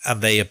out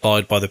and they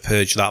abide by the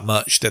Purge that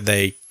much that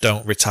they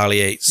don't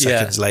retaliate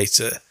seconds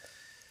later.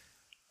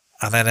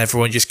 And then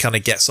everyone just kind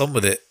of gets on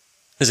with it.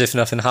 As if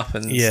nothing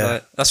happens. Yeah.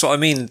 Like, that's what I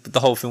mean, the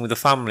whole thing with the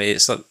family.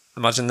 It's like,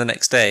 imagine the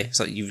next day, it's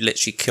like you've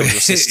literally killed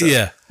your sister.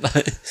 Yeah.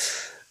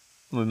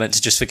 We're meant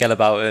to just forget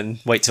about it and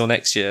wait till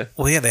next year.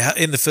 Well, yeah,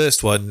 in the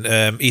first one,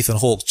 Ethan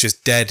Hawke's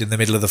just dead in the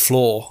middle of the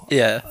floor.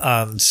 Yeah.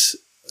 And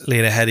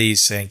Lena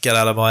Headey's saying, get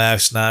out of my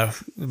house now.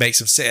 Makes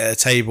them sit at a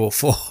table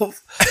for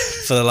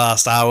the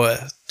last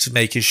hour to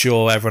making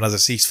sure everyone has a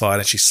ceasefire,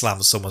 and she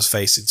slams someone's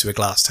face into a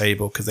glass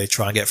table because they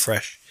try and get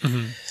fresh.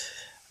 Mm-hmm.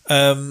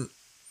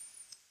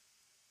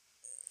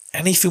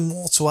 Anything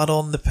more to add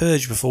on the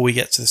Purge before we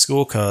get to the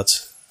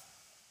scorecards?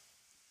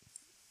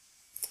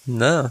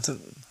 No, I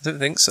don't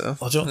think so.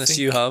 Unless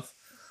you have.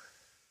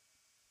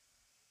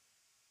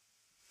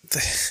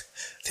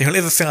 The only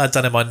other thing I'd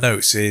done in my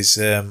notes is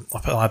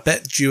I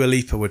bet Dua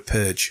Lipa would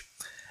purge.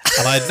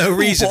 And I had no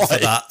reason for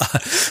that.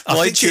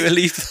 Why Dua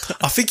Lipa?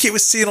 I think it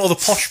was seeing all the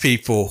posh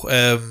people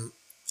in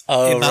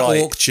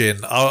that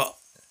auction.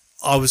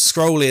 I was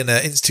scrolling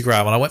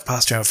Instagram and I went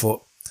past her and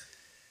thought,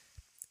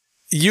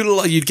 you look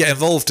like you'd get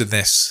involved in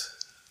this.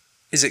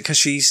 Is it because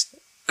she's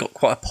got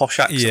quite a posh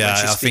accent. Yeah, when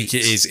she I think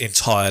speaks. it is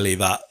entirely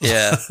that.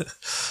 Yeah.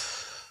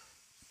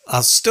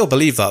 I still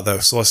believe that though,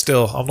 so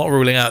I'm not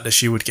ruling out that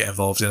she would get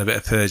involved in a bit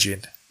of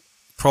purging.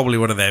 Probably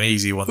one of them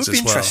easy ones It would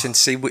as be well. interesting to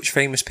see which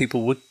famous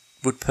people would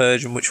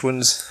purge and which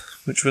ones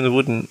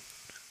wouldn't.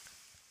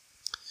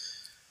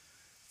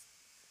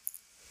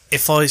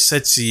 If I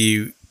said to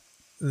you,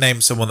 name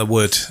someone that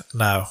would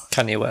now,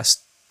 Kanye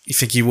West. you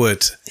think you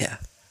would? Yeah.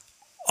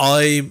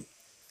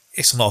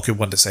 It's not a good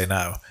one to say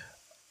now.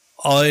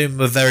 I'm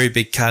a very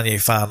big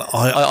Kanye fan.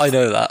 I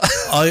know that.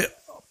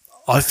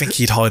 I think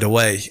he'd hide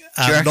away,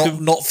 and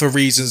reckon? not for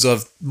reasons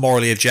of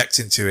morally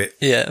objecting to it.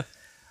 Yeah.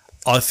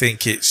 I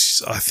think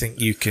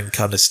you can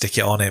kind of stick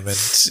it on him, and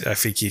I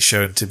think he's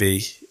shown to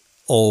be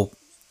all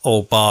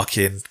bark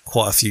in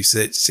quite a few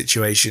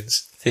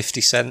situations.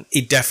 50 Cent.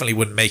 He definitely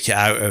wouldn't make it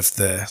out of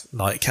the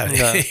night, can he?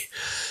 No.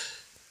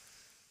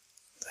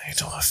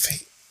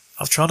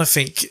 I'm trying to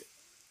think.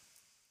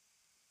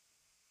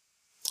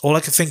 All I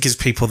can think is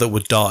people that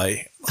would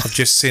die. I've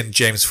just seen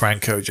James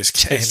Franco just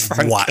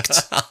getting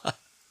whacked.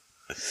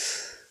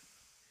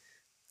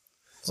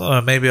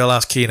 So maybe I'll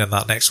ask Keenan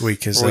that next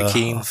week as Roy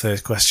Keane. our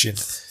first question.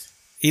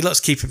 He likes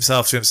to keep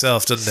himself to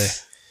himself, doesn't he?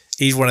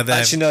 He's one of them.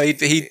 Actually, no,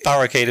 he'd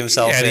barricade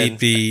himself and in. he'd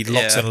be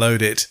locked and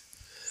loaded.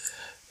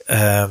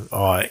 All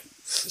right.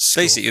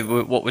 Basically,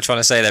 what we're trying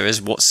to say there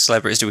is, what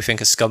celebrities do we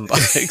think are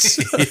scumbags?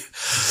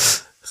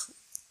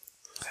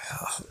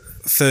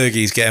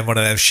 Fergie's getting one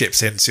of them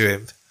ships into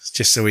him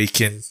just so he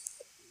can.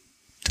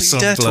 Don't you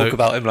dare talk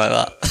about him like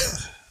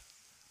that.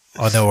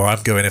 I know where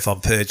I'm going if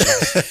I'm purging.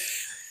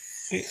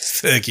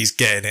 Fergie's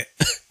getting it.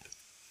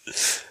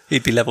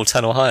 He'd be level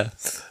 10 or higher.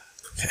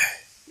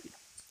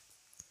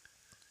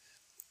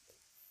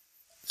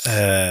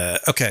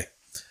 Okay.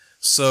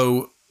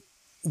 So,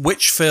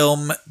 which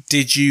film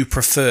did you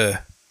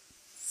prefer?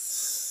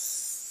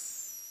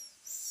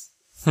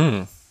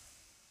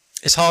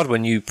 It's hard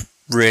when you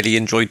really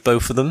enjoyed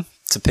both of them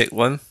to pick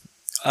one.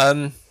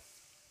 I'm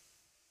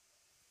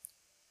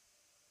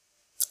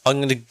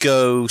going to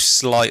go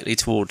slightly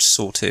towards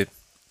Saw 2.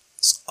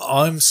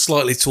 I'm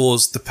slightly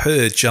towards The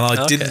Purge, and I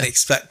Okay. didn't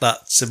expect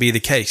that to be the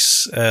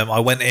case. I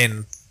went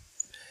in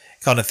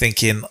kind of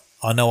thinking,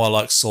 I know I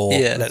like Saw.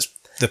 Yeah.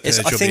 The Purge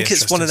I think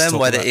it's one of them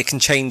where it can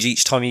change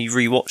each time you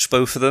rewatch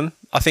both of them.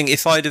 I think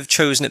if I'd have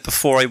chosen it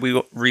before I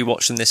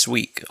rewatched them this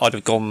week, I'd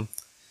have gone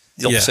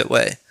the opposite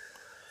way.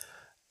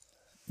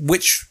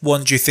 Which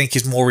one do you think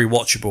is more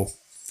rewatchable?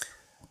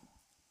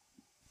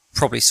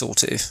 Probably Saw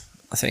 2,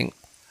 I think.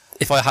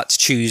 If I had to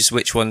choose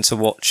which one to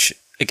watch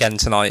again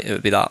tonight, it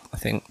would be that, I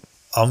think.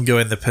 I'm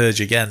going The Purge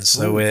again,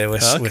 so we're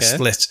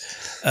split.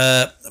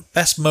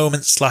 Best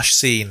moment /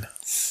 scene.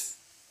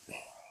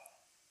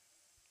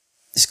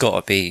 It's got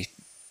to be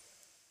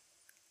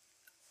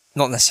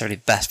not necessarily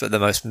best, but the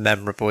most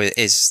memorable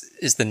is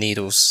the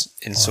needles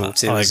in Saw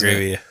 2. I agree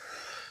with you.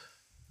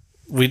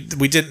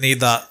 We didn't need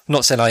that. I'm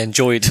not saying I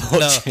enjoyed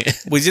watching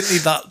it. We didn't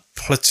need that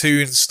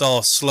platoon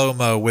star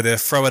slow-mo with her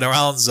throwing her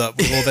arms up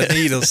with all the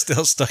needles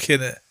still stuck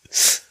in it.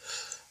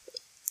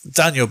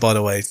 Daniel, by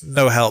the way,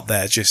 no help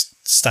there.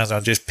 Just stands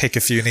around, just pick a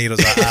few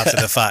needles out after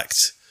the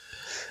fact.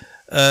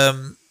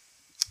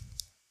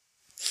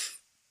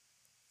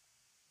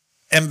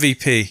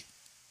 MVP.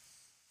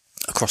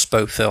 Across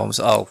both films.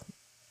 Oh,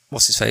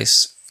 what's his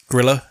face?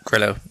 Grillo.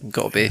 Got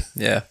to be,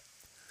 yeah.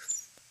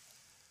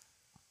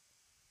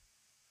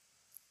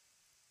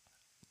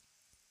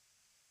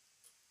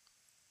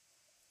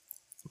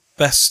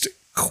 Best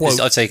quote.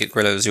 I take it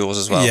Grillo's yours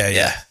as well.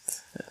 Yeah.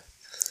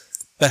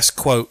 Best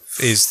quote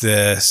is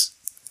the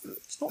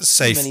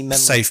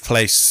safe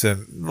place.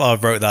 I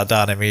wrote that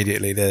down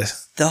immediately.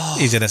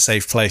 He's in a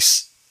safe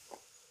place.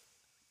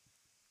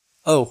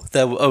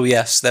 Oh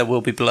yes, there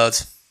will be blood.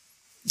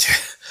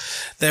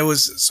 There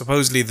was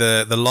supposedly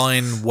the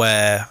line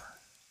where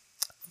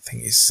I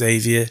think it's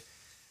Xavier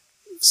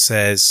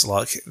says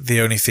like the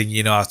only thing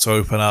you know how to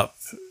open up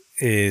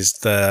is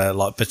the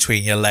like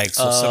between your legs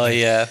or something. Oh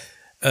yeah.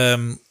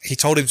 He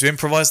told him to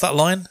improvise that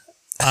line,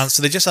 and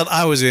so they just had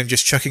hours of him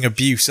just chucking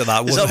abuse at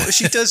that Is woman. that what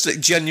she does? Look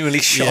genuinely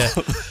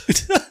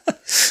shocked.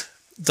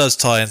 Does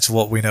tie into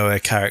what we know her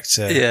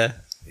character Yeah.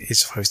 is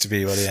supposed to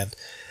be by the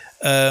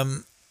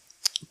end.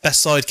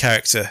 Best side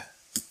character.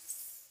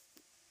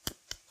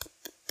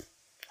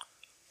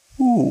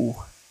 Ooh.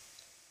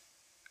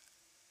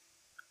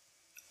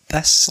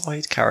 Best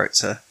side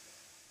character.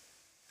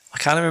 I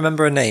can't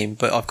remember her name,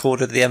 but I've called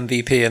her the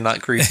MVP in that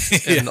group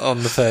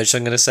on The Purge. So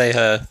I'm going to say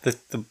her,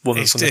 the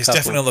woman It's from the couple.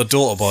 definitely not the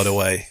daughter, by the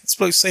way. It's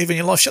bloke saving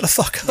your life. Shut the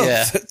fuck up.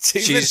 Yeah, for 2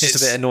 she's minutes. just a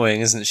bit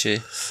annoying, isn't she?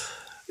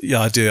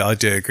 Yeah, I do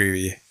agree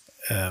with you.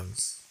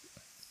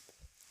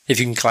 If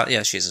you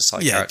can, she's a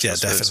side character. Yeah, I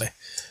suppose.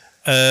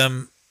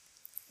 definitely.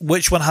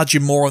 Which one had you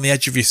more on the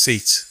edge of your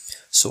seat?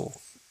 Saw.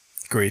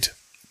 Agreed.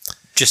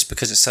 Just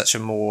because it's such a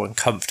more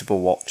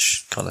uncomfortable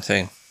watch kind of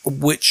thing.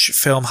 Which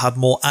film had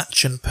more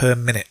action per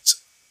minute?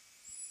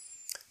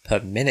 Per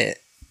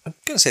minute? I'm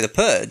going to say The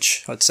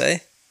Purge, I'd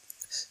say.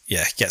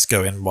 Yeah, it gets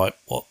going right.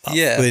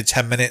 Yeah. Within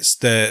 10 minutes,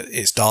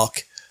 it's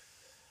dark.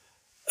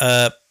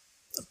 Best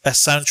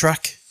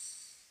soundtrack?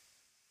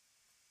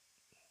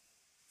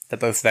 They're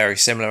both very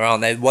similar,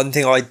 aren't they? One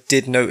thing I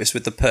did notice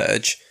with The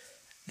Purge,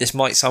 this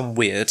might sound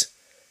weird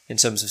in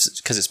terms of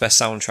because it's best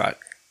soundtrack,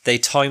 they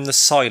timed the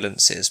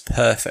silences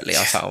perfectly,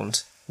 I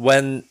found.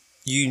 When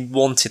you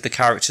wanted the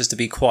characters to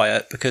be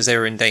quiet because they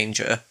were in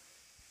danger,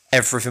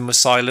 everything was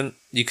silent.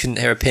 You couldn't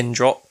hear a pin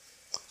drop.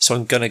 So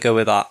I'm going to go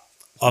with that.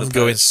 I'm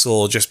going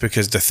Saw just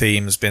because the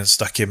theme's been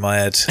stuck in my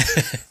head.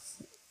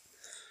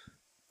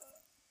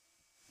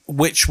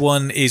 Which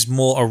one is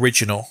more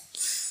original?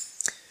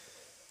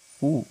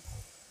 Ooh.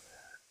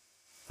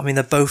 I mean,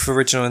 they're both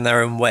original in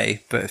their own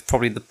way, but it's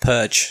probably The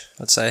Purge,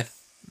 I'd say.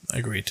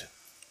 Agreed.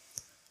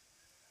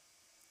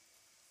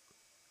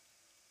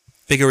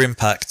 Bigger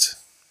impact.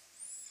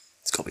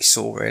 It's got to be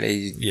Saw,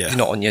 really. Yeah. You're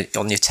not on your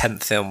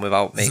 10th film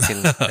without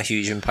making a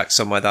huge impact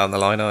somewhere down the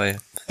line, are you?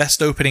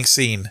 Best opening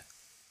scene.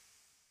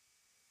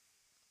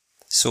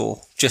 Saw,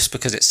 just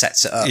because it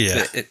sets it up.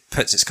 Yeah. It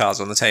puts its cards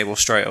on the table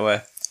straight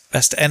away.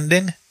 Best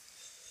ending.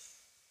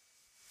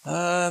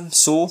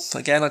 Saw,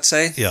 again, I'd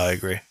say. Yeah, I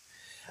agree.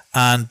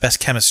 And best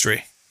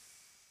chemistry.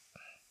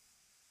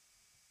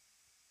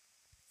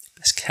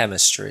 Best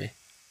chemistry.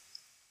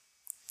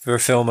 For a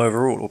film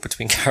overall or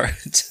between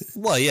characters?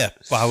 Well, yeah,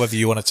 well, however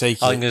you want to take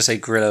it. I'm going to say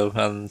Grillo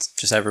and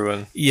just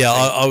everyone. Yeah,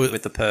 I would,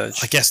 with The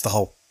Purge. I guess the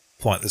whole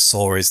point of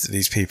Saw is that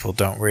these people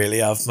don't really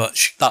have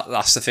much.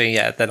 That's the thing,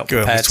 yeah. They're not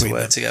going prepared to between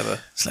work them. together.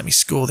 So let me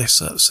score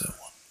this up. So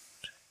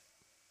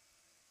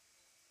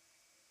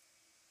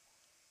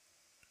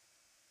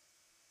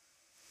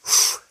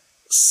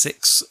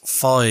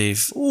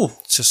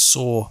 6-5 to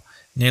Saw.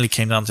 Nearly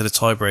came down to the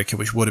tiebreaker,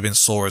 which would have been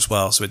Saw as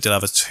well. So it did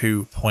have a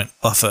 2-point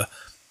buffer.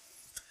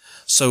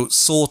 So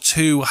Saw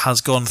 2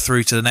 has gone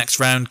through to the next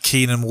round.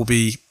 Keenan will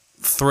be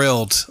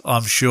thrilled,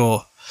 I'm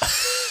sure,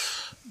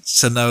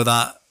 to know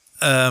that.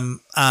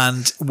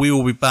 And we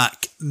will be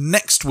back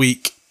next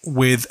week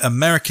with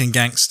American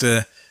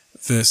Gangster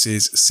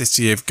versus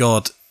City of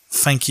God.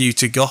 Thank you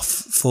to Goff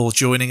for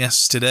joining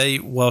us today.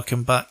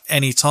 Welcome back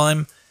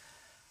anytime.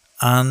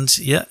 And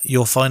yeah,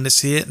 you'll find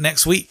us here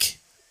next week.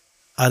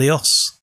 Adios.